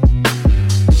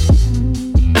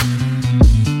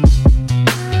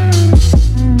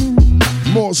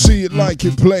 More see it, like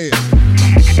it, play it.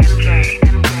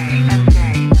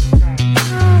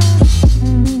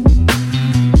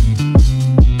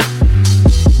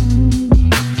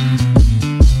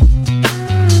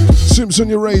 Simps on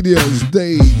your radios,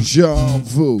 Deja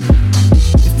Vu.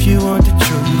 If you want the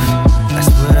truth, that's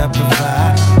what I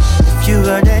provide. If you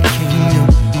are that kingdom,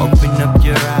 open up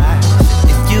your eyes.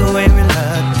 If you ain't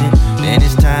reluctant, then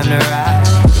it's time to ride.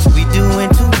 'Cause we doing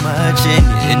too much and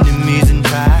your enemies in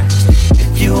ties.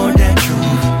 If you want that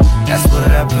truth, that's what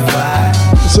I provide.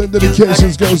 So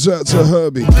dedications goes out to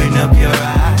Herbie. Open up your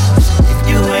eyes. If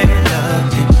you ain't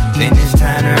reluctant, then it's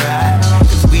time to ride.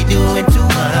 'Cause we doing too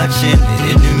much and the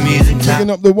enemies in ties.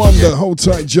 Picking up the wonder, hold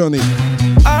tight, Johnny.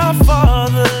 Our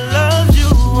Father loves you,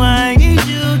 I need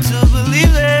you to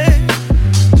believe it.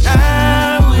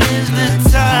 Now is the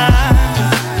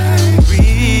time,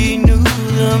 renew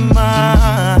the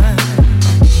mind.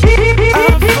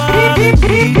 Our Father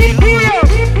needs you.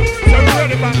 So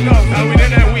run it back now, and we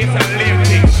don't have ways of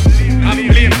lifting. I'm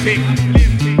lifting.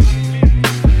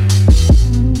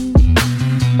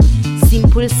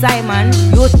 Simple Simon,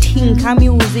 you think a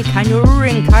music and you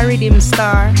rank a rhythm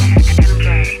star.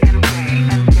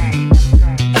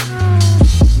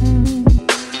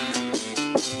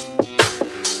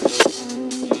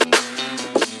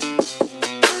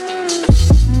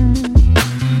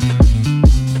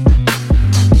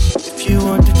 If you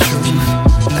want the truth,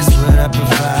 that's what I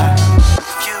provide.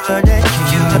 If you are that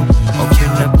kingdom,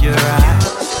 open up your eyes.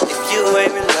 If you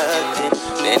ain't reluctant,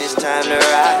 then it's time to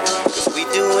ride. 'Cause we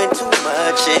doing too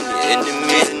much and your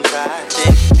enemies in ties.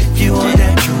 If you want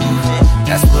that truth,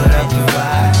 that's what I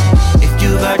provide. If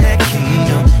you are that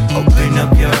kingdom, open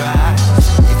up your eyes.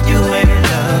 If you ain't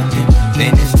reluctant,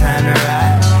 then it's time to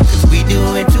ride. 'Cause we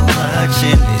doing too much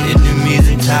and the enemies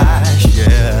in ties,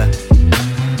 yeah.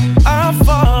 Our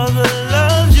Father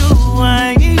loves you,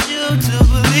 I need you to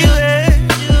believe it.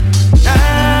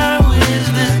 Now is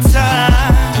the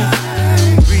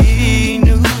time,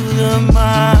 renew the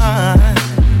mind.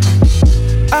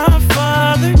 Our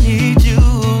Father needs you,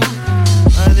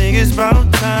 I think it's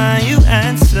about time you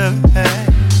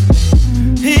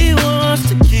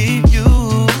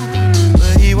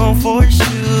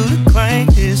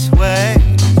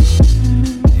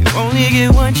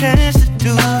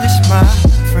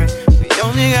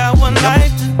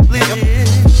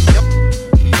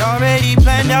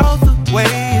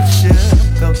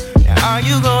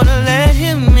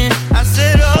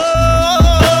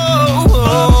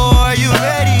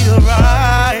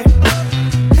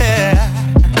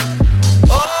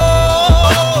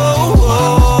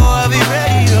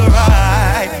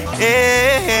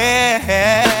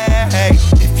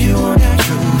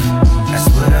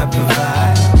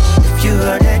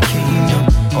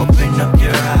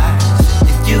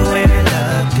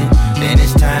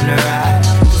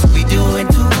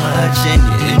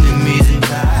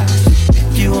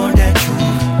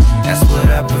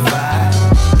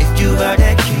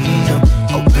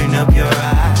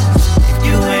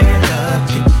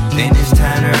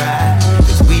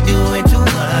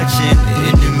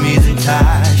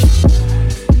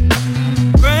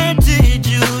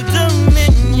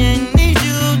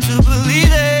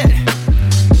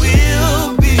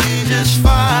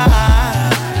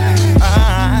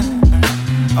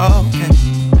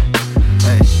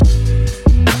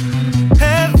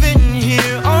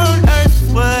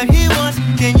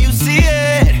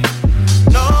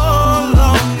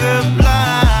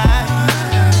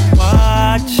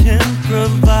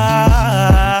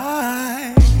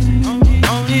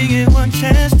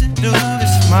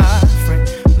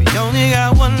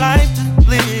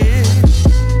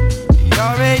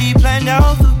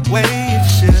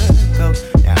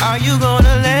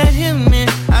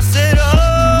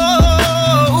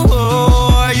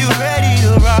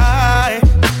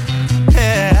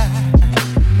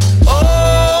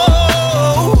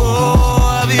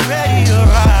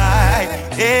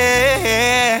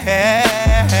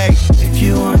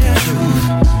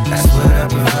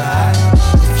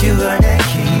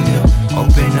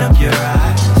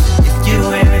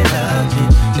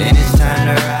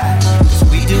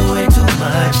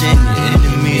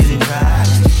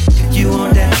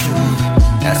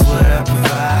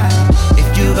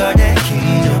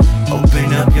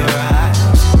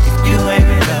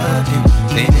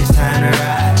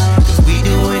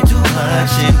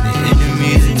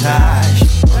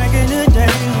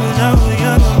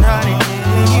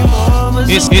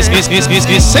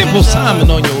It's Simple Simon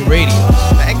on your radio.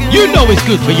 You know it's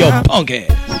good for your punk ass.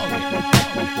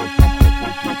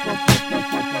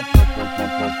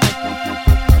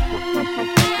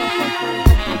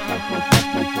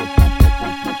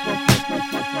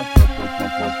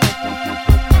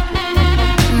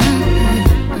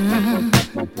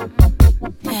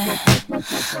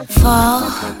 Fall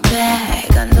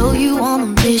back, I know you on a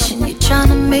mission. You're trying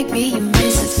to make me your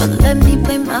missus, but let me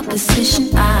play my position.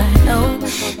 I know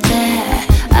that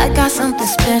I got something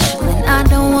special, and I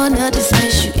don't wanna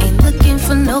dismiss you. Ain't looking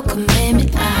for no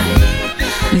commitment.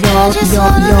 You're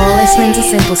listening to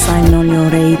Simple Simon on your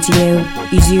radio.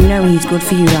 You know he's good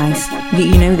for you guys.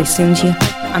 You know this, don't you?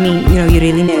 I mean, you know, you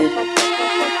really know.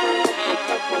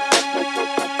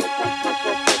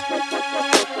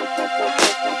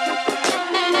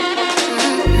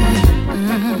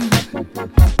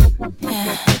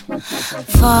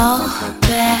 Fall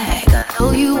back, I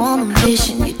know you on a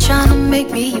mission. You're trying to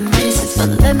make me your missus,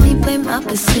 but let me play my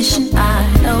position. I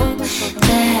know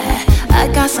that I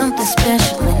got something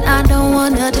special, and I don't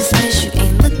wanna dismiss you.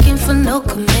 Ain't looking for no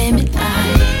commitment.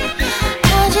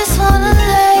 I just wanna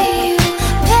lay you,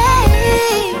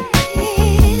 babe.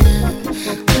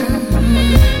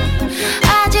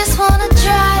 I just wanna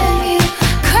drive you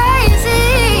crazy.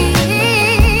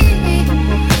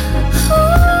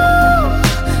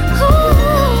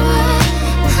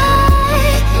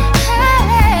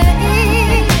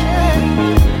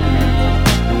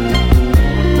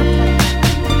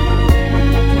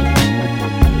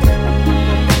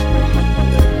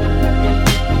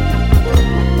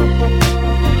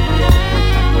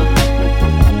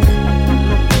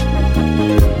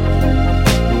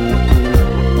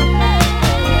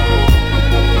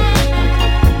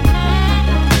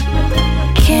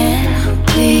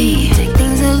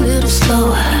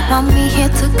 Want me here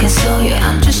to console you,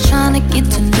 I'm just trying to get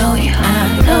to know you.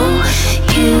 I know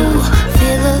you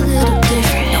feel a little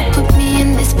different. Don't put me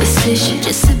in this position,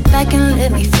 just sit back and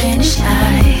let me finish. I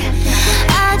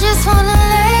just wanna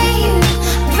lay you,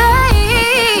 babe.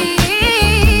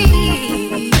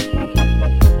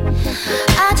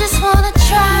 I just wanna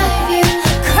drive you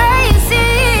crazy.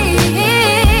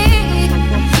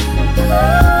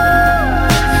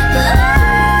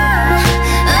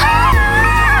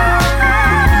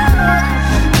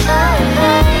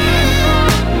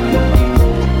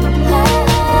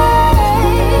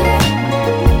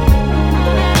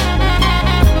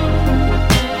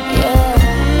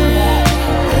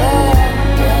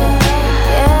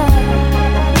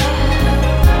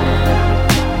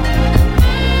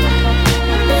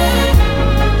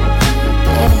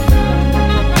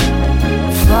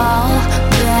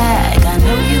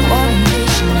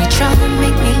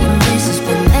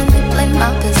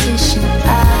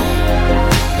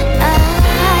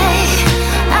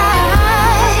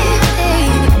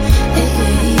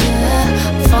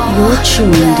 You're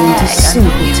tuned into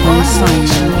Simpleton Simon.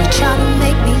 You're trying to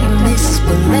make me your missus,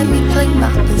 but let me play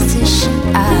my position.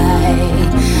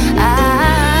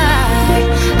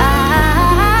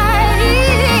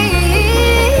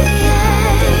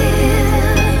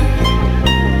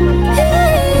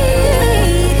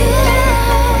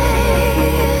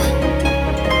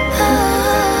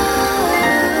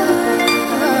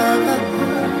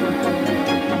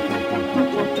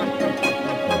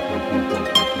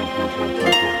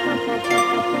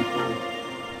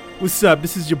 What's up?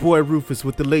 This is your boy Rufus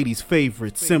with the ladies'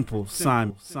 favorite, Simple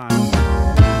Simon.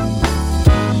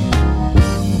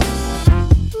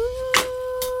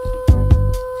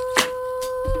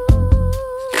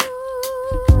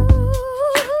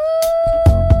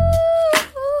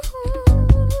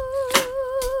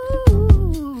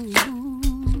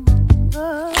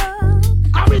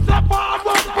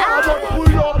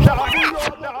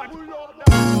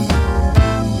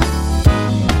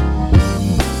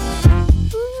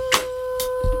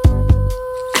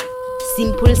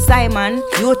 Simple Simon,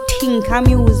 you think of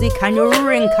music and you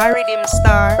rank a rhythm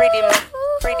star.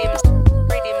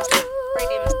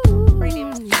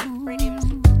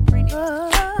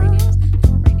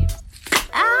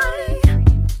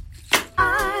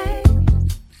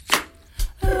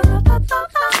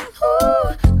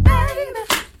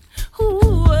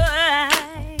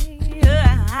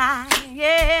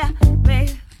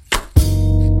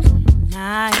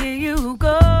 Now here you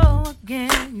go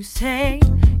again. You say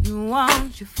you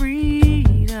want your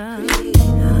freedom.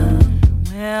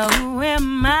 Well, who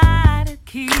am I to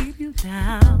keep you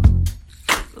down?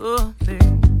 Oh, babe.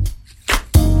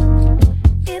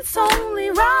 It's only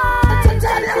right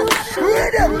that you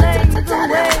should play the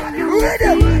way you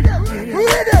feel.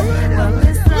 But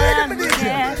listen, we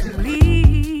have to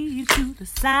lead to the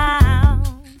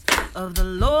sounds of the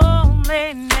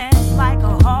loneliness, like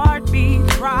a heartbeat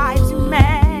drives you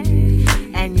mad,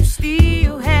 and you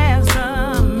still have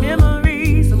some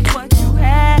memories of what you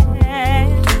had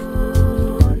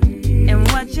and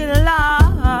what you lost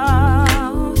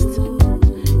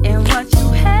and what you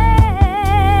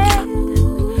had.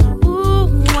 Ooh,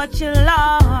 what you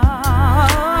lost.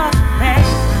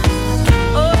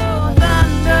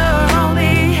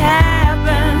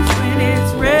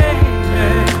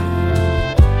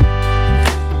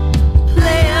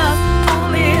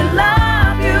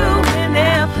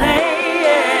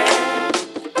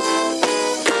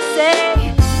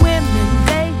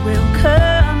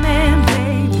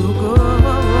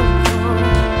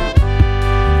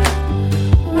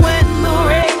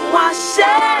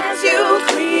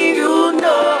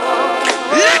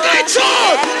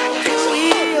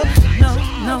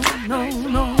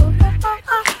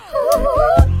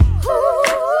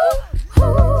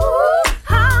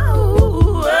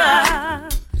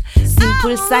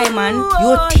 Simple Simon,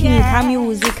 you think of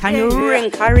music and you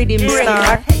rank a rhythm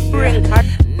star.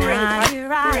 Now here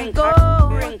I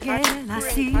go again, I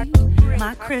see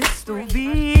my crystal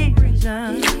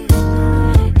vision,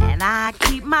 and I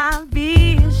keep my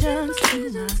visions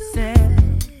to myself.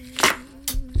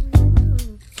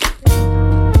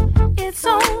 It's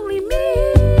only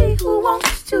me who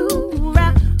wants to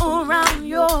wrap around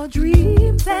your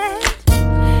dreams.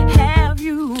 And have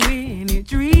you any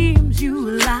dreams you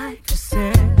like to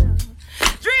sell?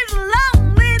 Dreams of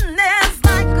loneliness,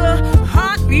 like a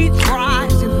heartbeat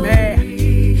drives you mad,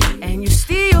 and you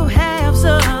still have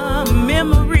some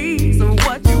memories of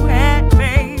what you had,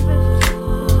 baby.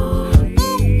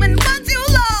 Ooh, and what you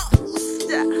lost.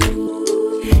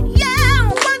 Yeah,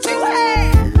 what you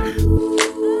had.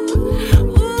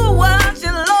 Ooh, what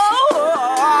you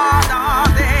lost.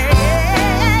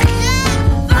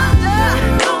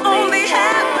 Thunder only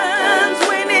happens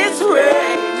when it's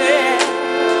raining.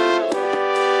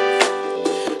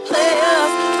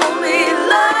 Players only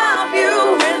love you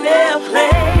when they're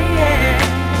playing.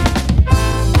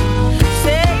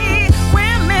 Say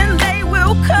women, they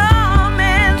will come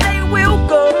and they will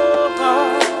go.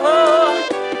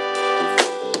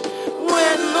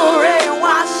 When the rain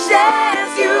washes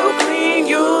you clean,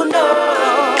 you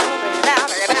know.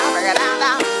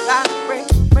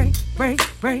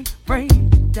 Break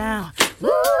down.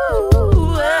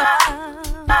 Ooh,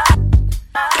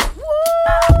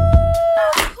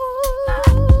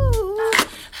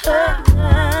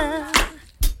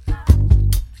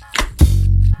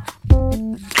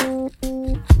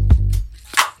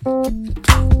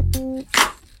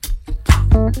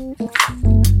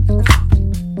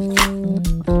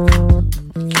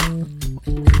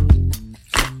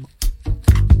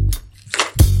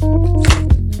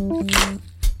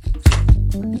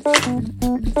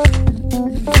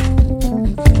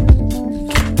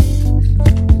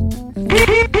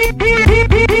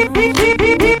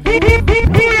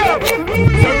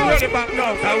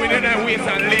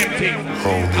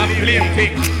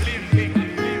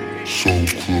 So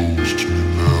close to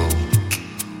me now,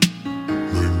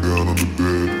 laying down on the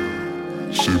bed,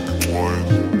 sipping wine.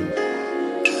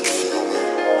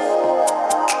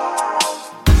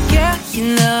 yeah,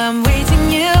 you know I'm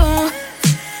waiting you.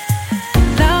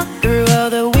 Longer all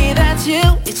the way that you,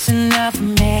 it's enough for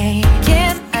me.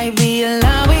 Can I be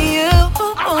alone with you?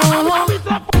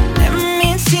 Let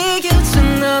me take you to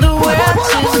another world.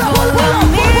 Just follow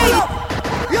me.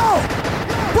 Yo,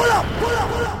 pull up.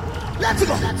 Let's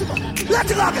go.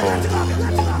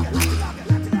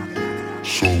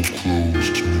 So close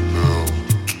to me now.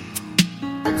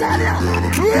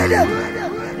 Rhythm,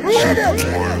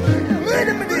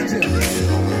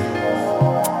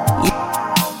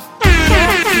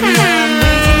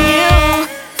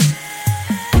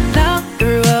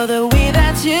 Longer all the way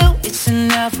that you, it's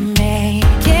enough for me.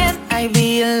 Can I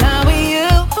be alone with you?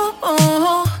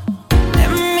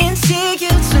 Let me take you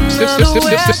to another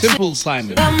world. Simple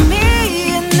Simon. Love me,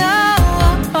 you know.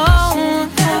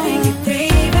 Loving you,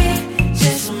 baby,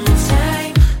 just one more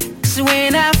time. 'Cause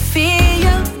when I feel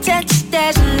you touch,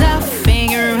 there's nothing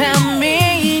around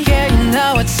me. Yeah, you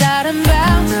know what I'm talking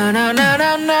about. No.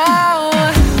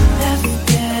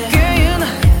 Girl, you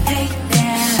know.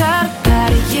 It's all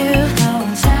about you.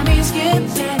 Time is good,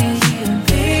 you,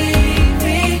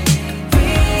 baby.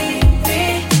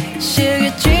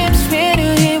 Sugar dreams when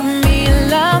you hear me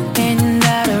alone and you're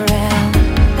not around.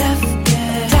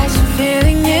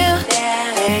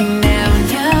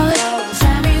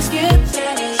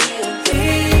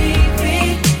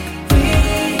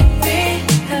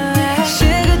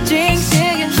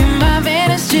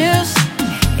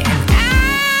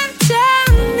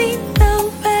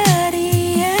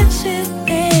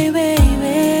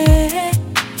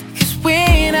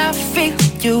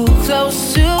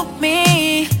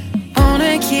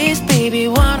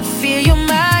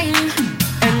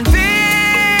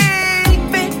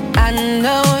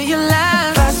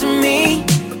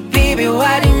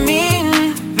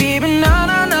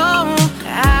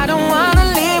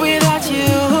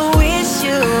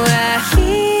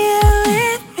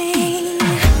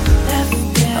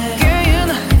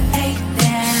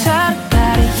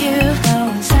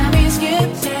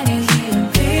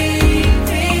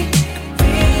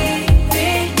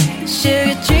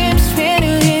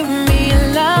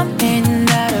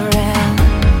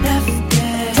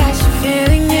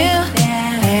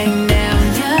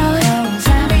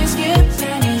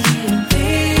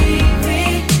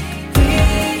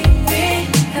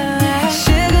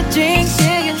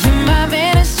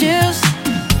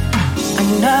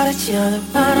 know that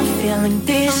what I'm feeling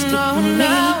this deep in me.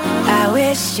 I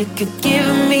wish you could give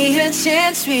me a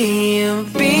chance with you,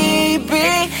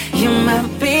 baby. You're my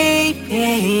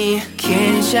baby.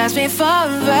 Can you trust me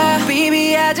forever,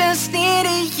 baby? I just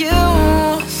needed you.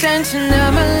 Sunshine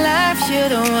of my life, you're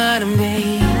the one I'm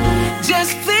baby.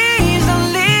 Just please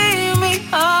don't leave me.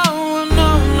 Oh no,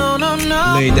 no, no, no.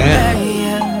 Lay down.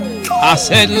 I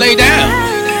said lay down.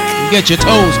 Get your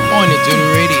toes pointed to the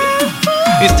radio.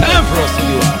 It's time for us to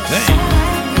do our thing,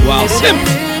 while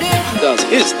Simple does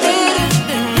his thing.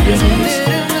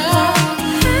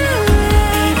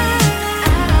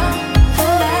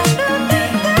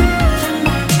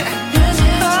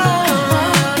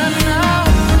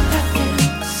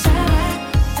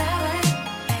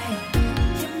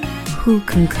 Who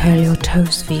can curl your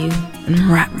toes for you and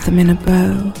wrap them in a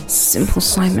bow? Simple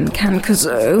Simon can, 'cause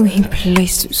oh, he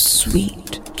plays so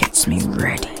sweet, gets me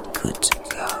ready, good to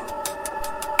go.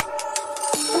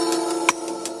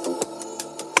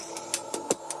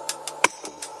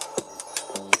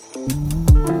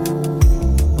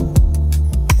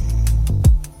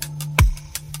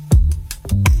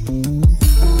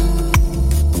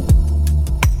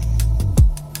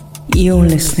 You're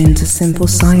listening to Simple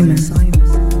Simon.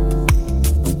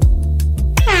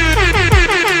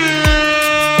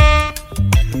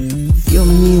 Your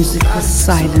musical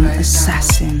silent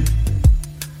assassin.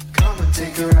 Come and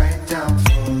take a ride down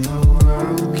for the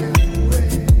world can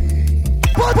wait.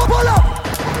 Pull up!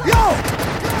 Yo!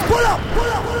 Pull up!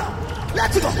 Pull up! Pull up!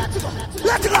 Let's go!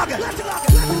 Let's go again!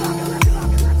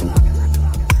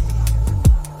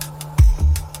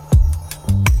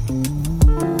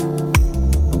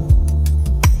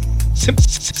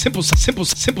 Simple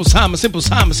Simon, Simple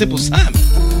Simon, Simple Simon.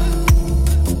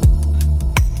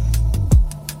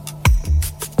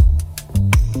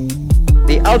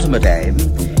 The ultimate aim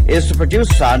is to produce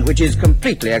sound which is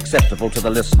completely acceptable to the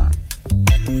listener.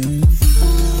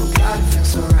 Oh God, it feels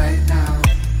so right now.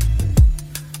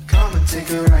 Come and take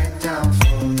a ride down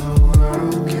for the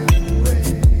world can wait.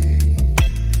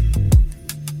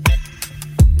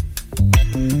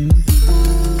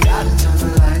 Gotta turn the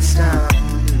lights down.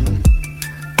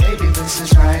 Baby, this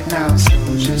is right now,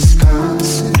 so just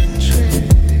concentrate.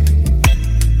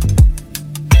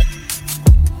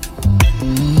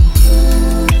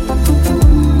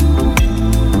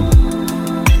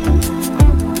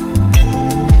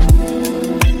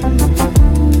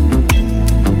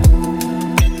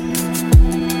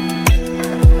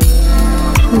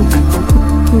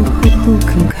 Who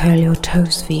can curl your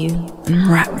toes for you and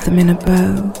wrap them in a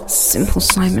bow? Simple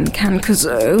Simon can, 'cause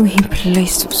oh, he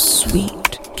plays so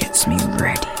sweet, gets me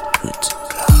ready, good to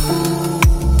go.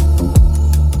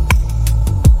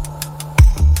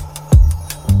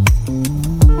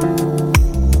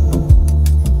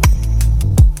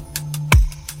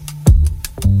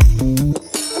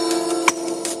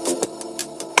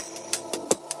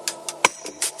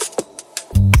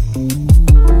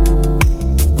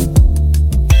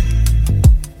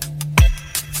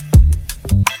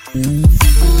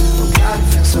 Oh God, it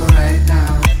feels so right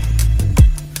now.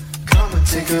 Come and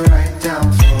take a ride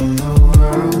down for the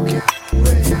world can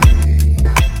wait.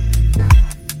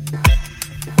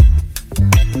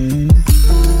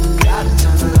 Gotta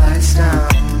turn the lights down.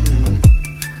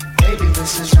 Baby,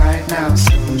 this is right now,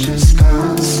 so just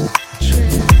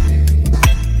concentrate.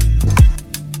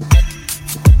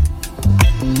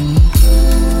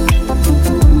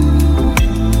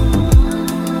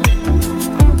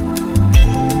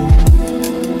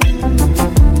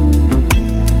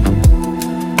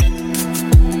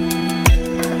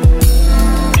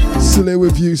 Still here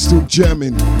with you, still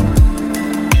jamming.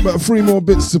 About 3 more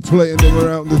bits to play and then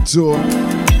we're out the door.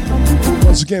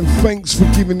 Once again, thanks for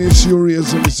giving us your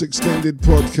ears on this extended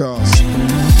podcast.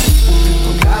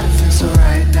 Oh God, it feels so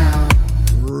right now.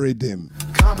 Rhythm.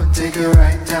 Come and take a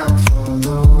ride down for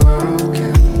the world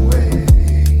can wait.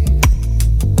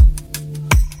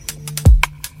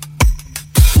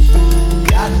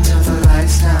 Gotta turn the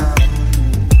lights down.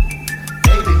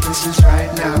 Baby, this is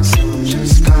right now, so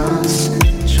just concentrate.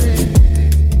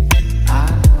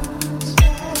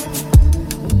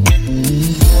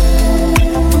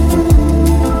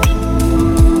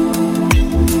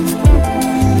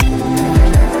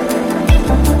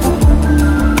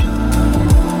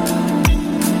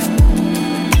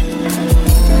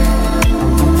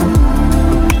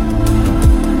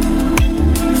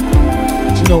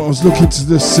 I was looking to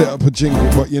just set up a jingle,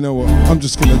 but you know what? I'm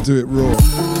just going to do it raw.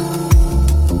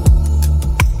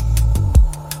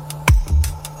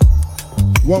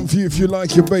 One for you if you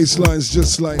like your bass lines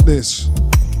just like this.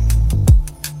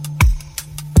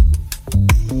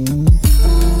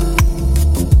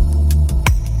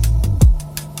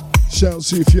 Shout,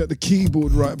 see if you're at the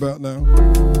keyboard right about now.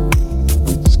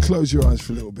 Just close your eyes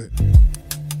for a little bit.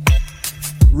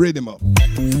 Read him up.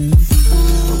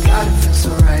 Oh God, it feels so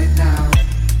right now.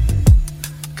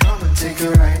 Come and take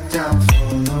it right down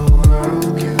for the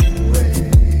world can wait.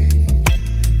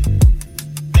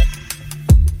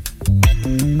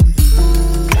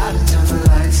 Gotta turn the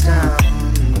lights down.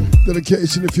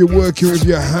 Dedication if you're working with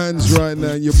your hands right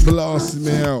now and you're blasting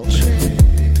me out.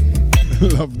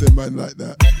 Love them man like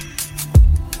that.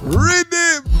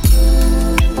 Rhythm!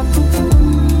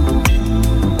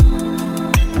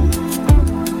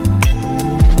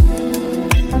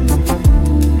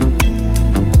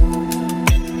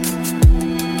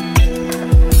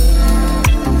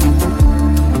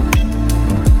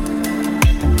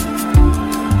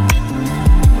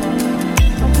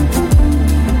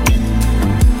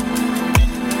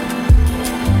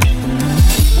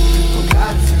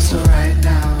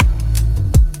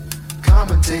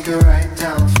 Take it right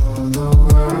down for the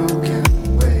world can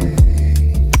wait.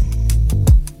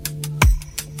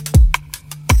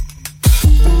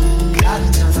 Gotta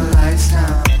turn the lights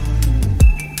down.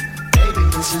 Baby,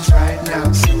 this is right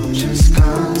now, so just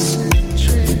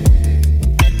concentrate.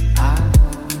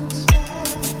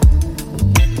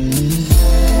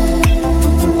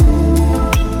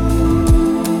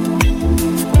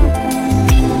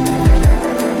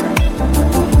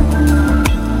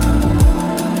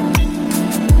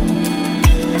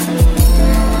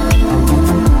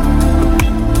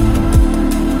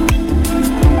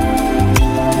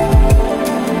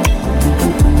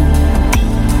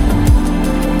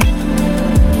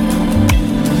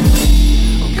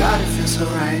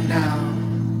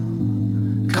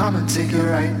 Take it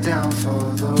right down for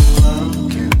the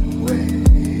world can wait.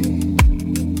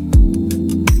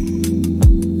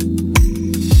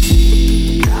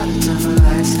 Gotta turn the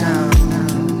lights down.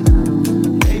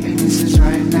 Baby, this is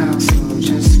right now, so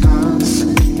just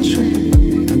concentrate.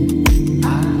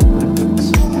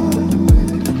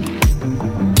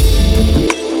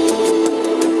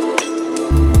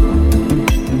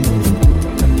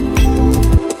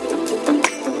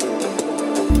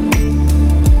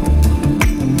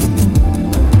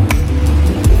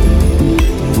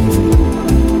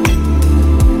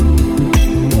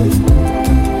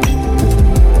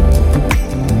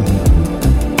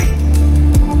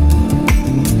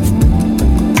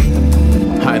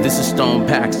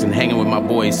 Hanging with my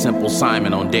boy Simple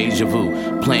Simon on Deja Vu,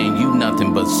 playing you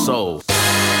nothing but soul.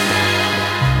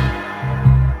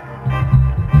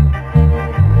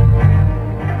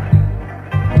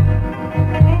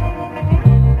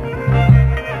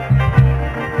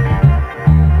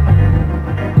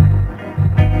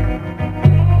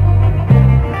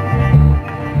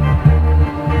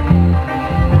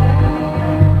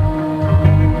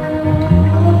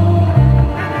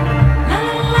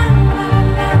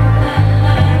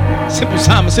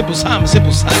 Simple Simon.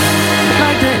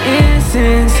 Like the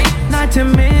incense, not to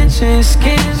mention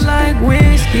skin's like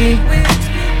whiskey.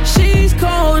 She's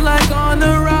cold like on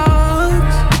the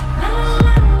rocks.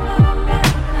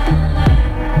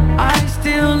 I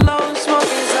still love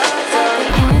smoking Zaza.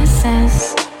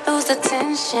 Incense, lose the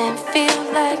tension, feel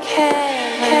like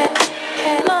heaven.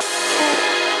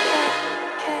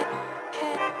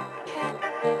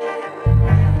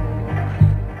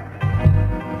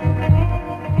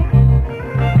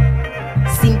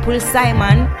 Simple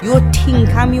Simon, you think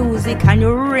a music and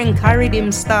you rank a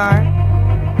rhythm star.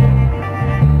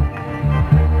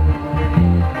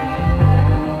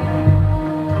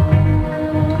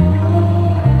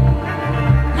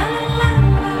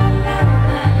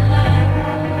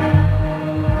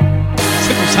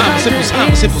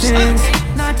 Simple Simon.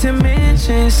 Not to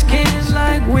mention skin's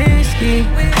like whiskey.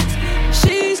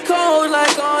 She's cold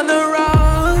like on the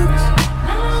rocks.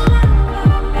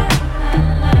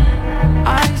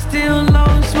 I still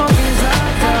love smoking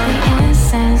Zaza.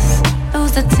 Incense,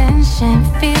 lose the tension,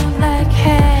 feel like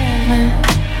heaven.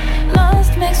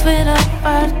 Lost mixed with a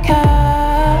vodka.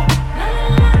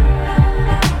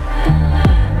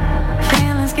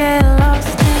 Feelings get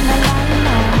lost in the light.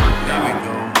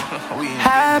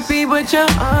 Happy but you're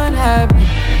unhappy.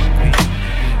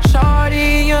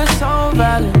 Shorty, you're so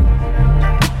valid.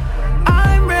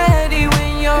 I'm ready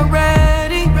when you're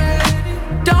ready.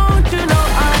 Don't you know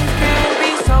I can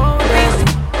be so ready?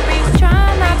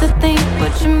 Try not to think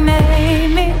what you made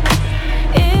me.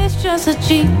 It's just a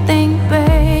cheap thing,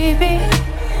 baby.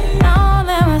 All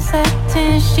that my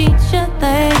satin sheets you're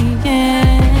laying.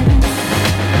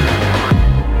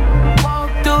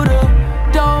 Walk through the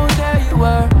door, there you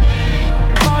were.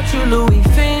 Bought you Louis,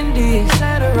 Fendi,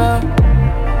 etc.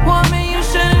 Woman, you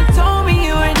should've told me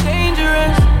you were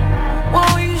dangerous.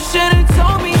 Well, you should've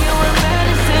told me you were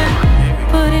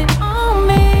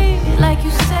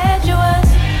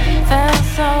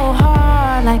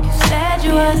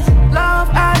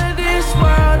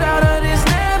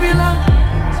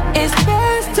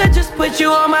you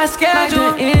on my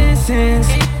schedule. Like the incense,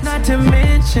 not to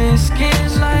mention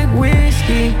skin like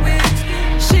whiskey.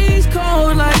 She's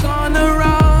cold like on the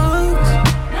rocks.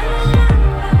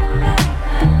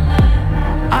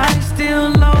 I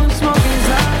still low smoking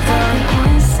Zaza.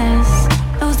 Incense,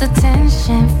 lose the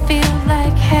tension, feel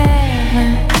like heaven.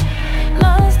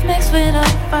 Lost mixed with a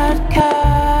vodka.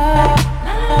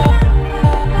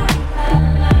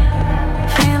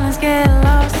 Feelings get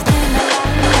lost in the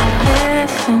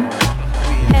listen.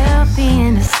 Healthy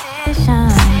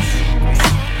indecisions.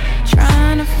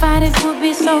 Trying to fight it would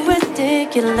be so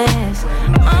ridiculous.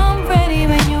 I'm ready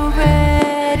when you're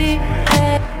ready.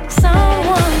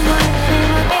 Someone might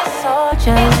feel me so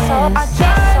jealous. I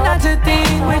try not to think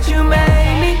what you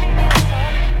made me.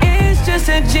 It's just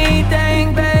a G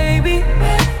thing, baby.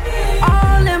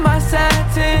 All in my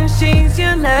satin sheets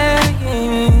you're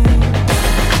laying.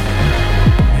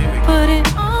 Put it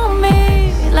on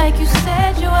me like you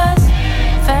said you was.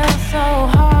 Felt so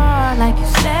hard like you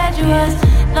said you was.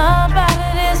 Love out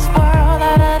of this world,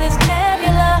 out of this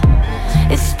nebula.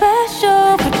 It's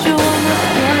special, but you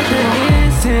almost the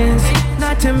incense,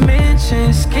 not to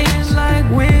mention skin like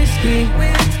whiskey.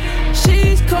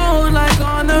 She's cold like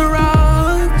on the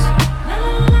rocks.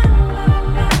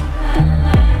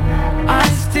 I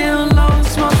still low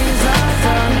smoking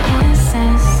Zaza.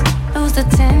 Incense, lose the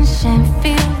tension,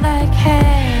 feel like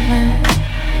heaven.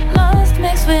 Lost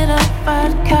mixed with a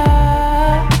vodka.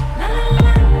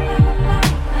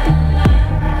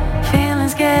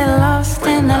 Feelings get lost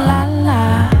in the la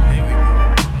la.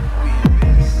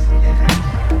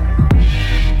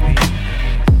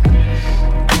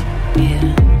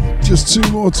 Just 2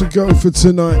 more to go for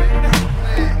tonight.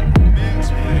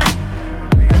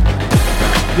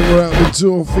 Then we're out the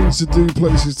door, things to do,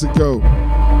 places to go.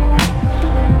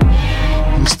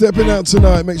 If you're stepping out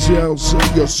tonight, make sure you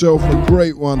have yourself a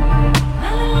great one.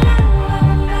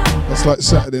 That's like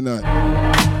Saturday night.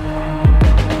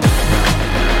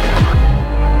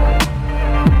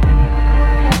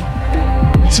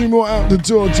 Two more out the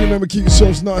door. Do remember, keep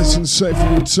yourselves nice and safe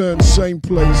and return same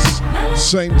place,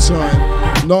 same time.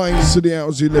 9 to the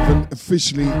hours 11,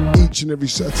 officially each and every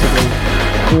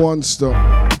Saturday. One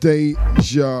stop,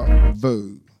 Deja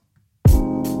Vu.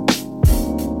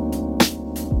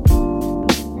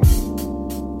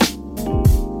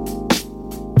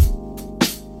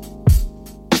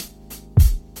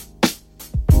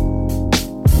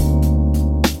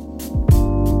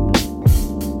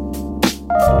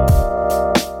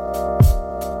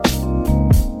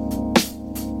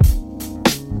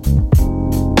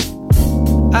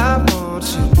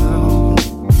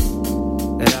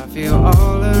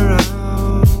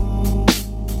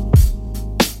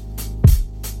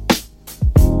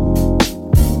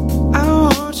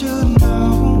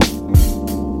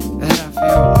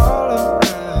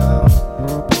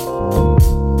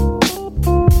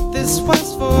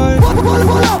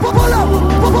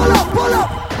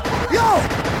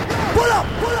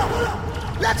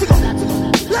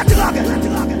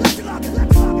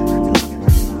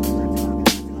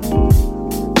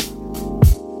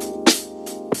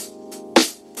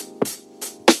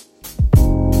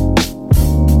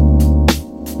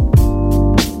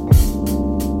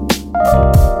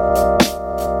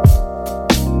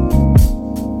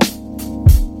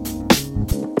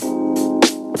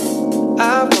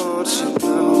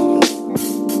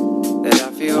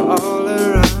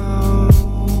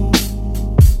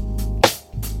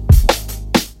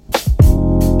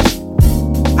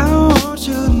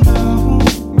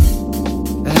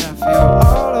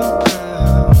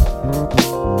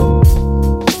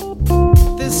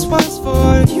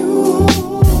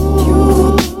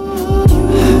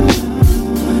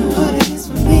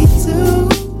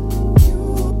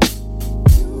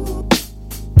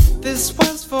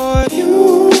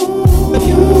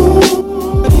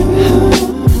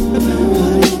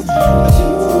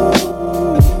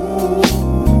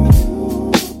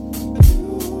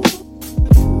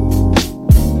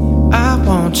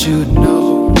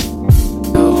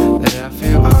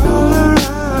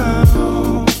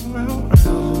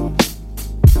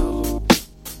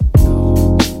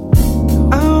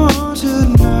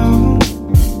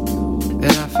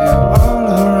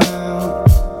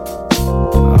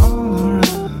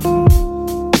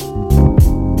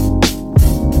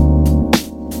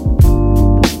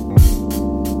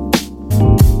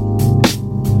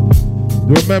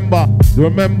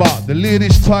 Remember, the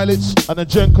ladies' toilets and the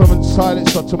gentlemen's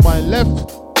toilets are to my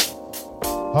left.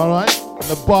 Alright? And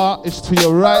the bar is to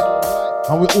your right.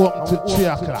 And we open to 3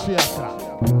 o'clock.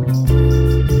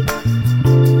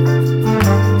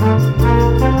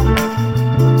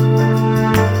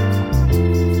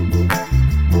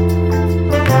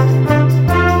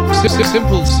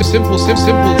 Simple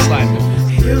Simon.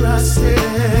 Here I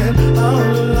sit all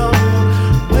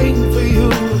alone, waiting for you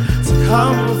to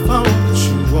call my phone, but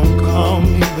you won't call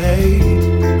me, babe.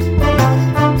 I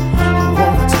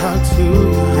wanna talk to you,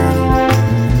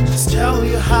 honey. Just tell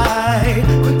you hi,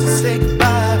 quick to say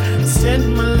goodbye, send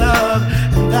my love,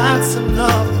 and that's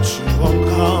enough, but you won't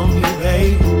call me,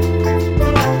 babe.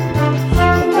 I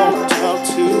wanna talk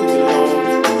to you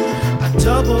long. I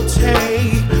double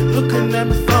take, looking at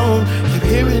my phone, keep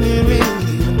hearing it ring.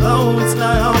 No, it's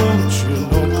not on, but you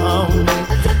won't call me.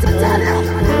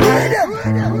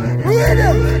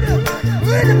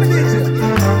 Rhythm,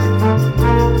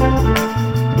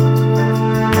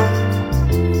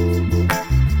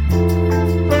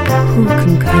 Who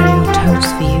can curl your toes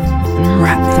for you and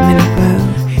wrap them in a bow?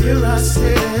 Here I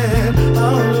sit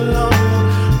all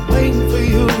alone, waiting for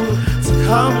you to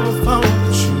call my phone,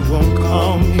 but you won't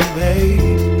call me,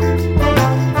 babe.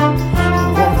 I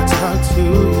wanna talk to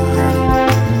you,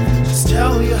 honey. Just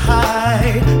tell you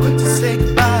hi, quick to say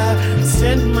goodbye,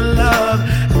 send my love,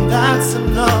 and that's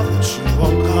enough, but you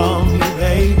won't call me,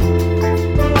 babe.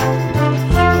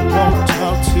 I wanna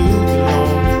talk to you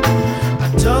long. I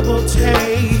double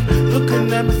take,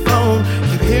 looking at my phone,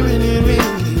 keep hearing it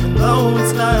ring, even though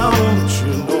it's not on, but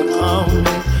you won't call me.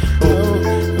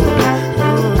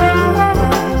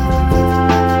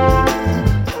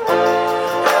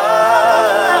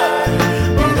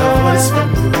 Need a voice from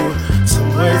you, some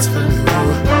words from you.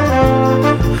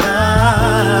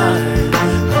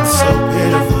 I'm so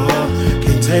pitiful,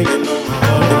 can't take it no more.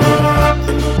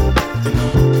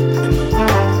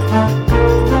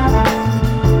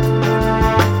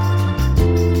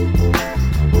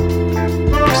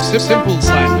 Simple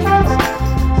Simon.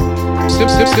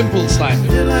 Simple Simon.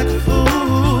 Feel like a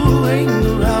fool waiting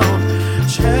around.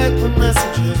 Check my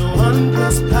messages,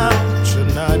 1+ pound, but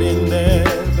you're not in there,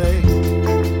 babe.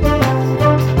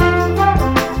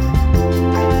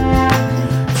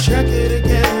 Check it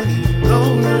again, even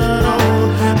though you're not on.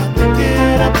 I pick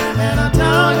it up and I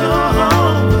dial your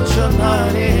home, but you're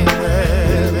not in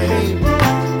there, babe.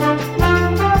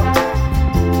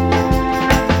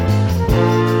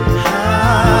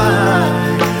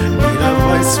 Need a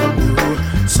voice from you,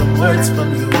 some words from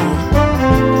you.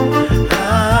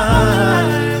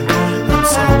 I'm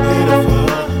so beautiful,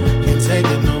 can't take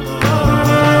it no more.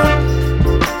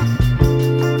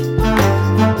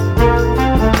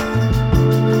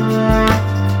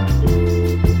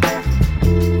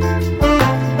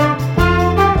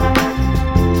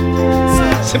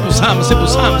 Simple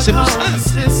Simon.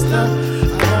 Sister,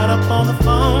 I got up on the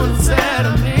phone and said I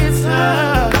miss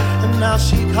her, and now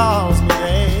she calls me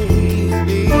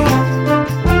baby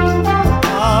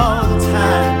all the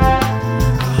time.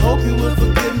 I hope you will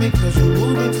forgive me, cause you're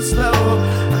moving too slow.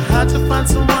 I had to find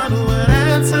someone who would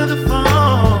answer the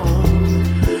phone,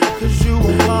 cause you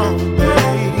were wrong,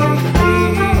 baby.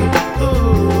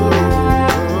 Ooh,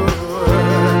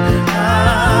 I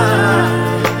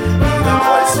need a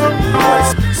voice from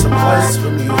you, some voice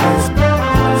from you.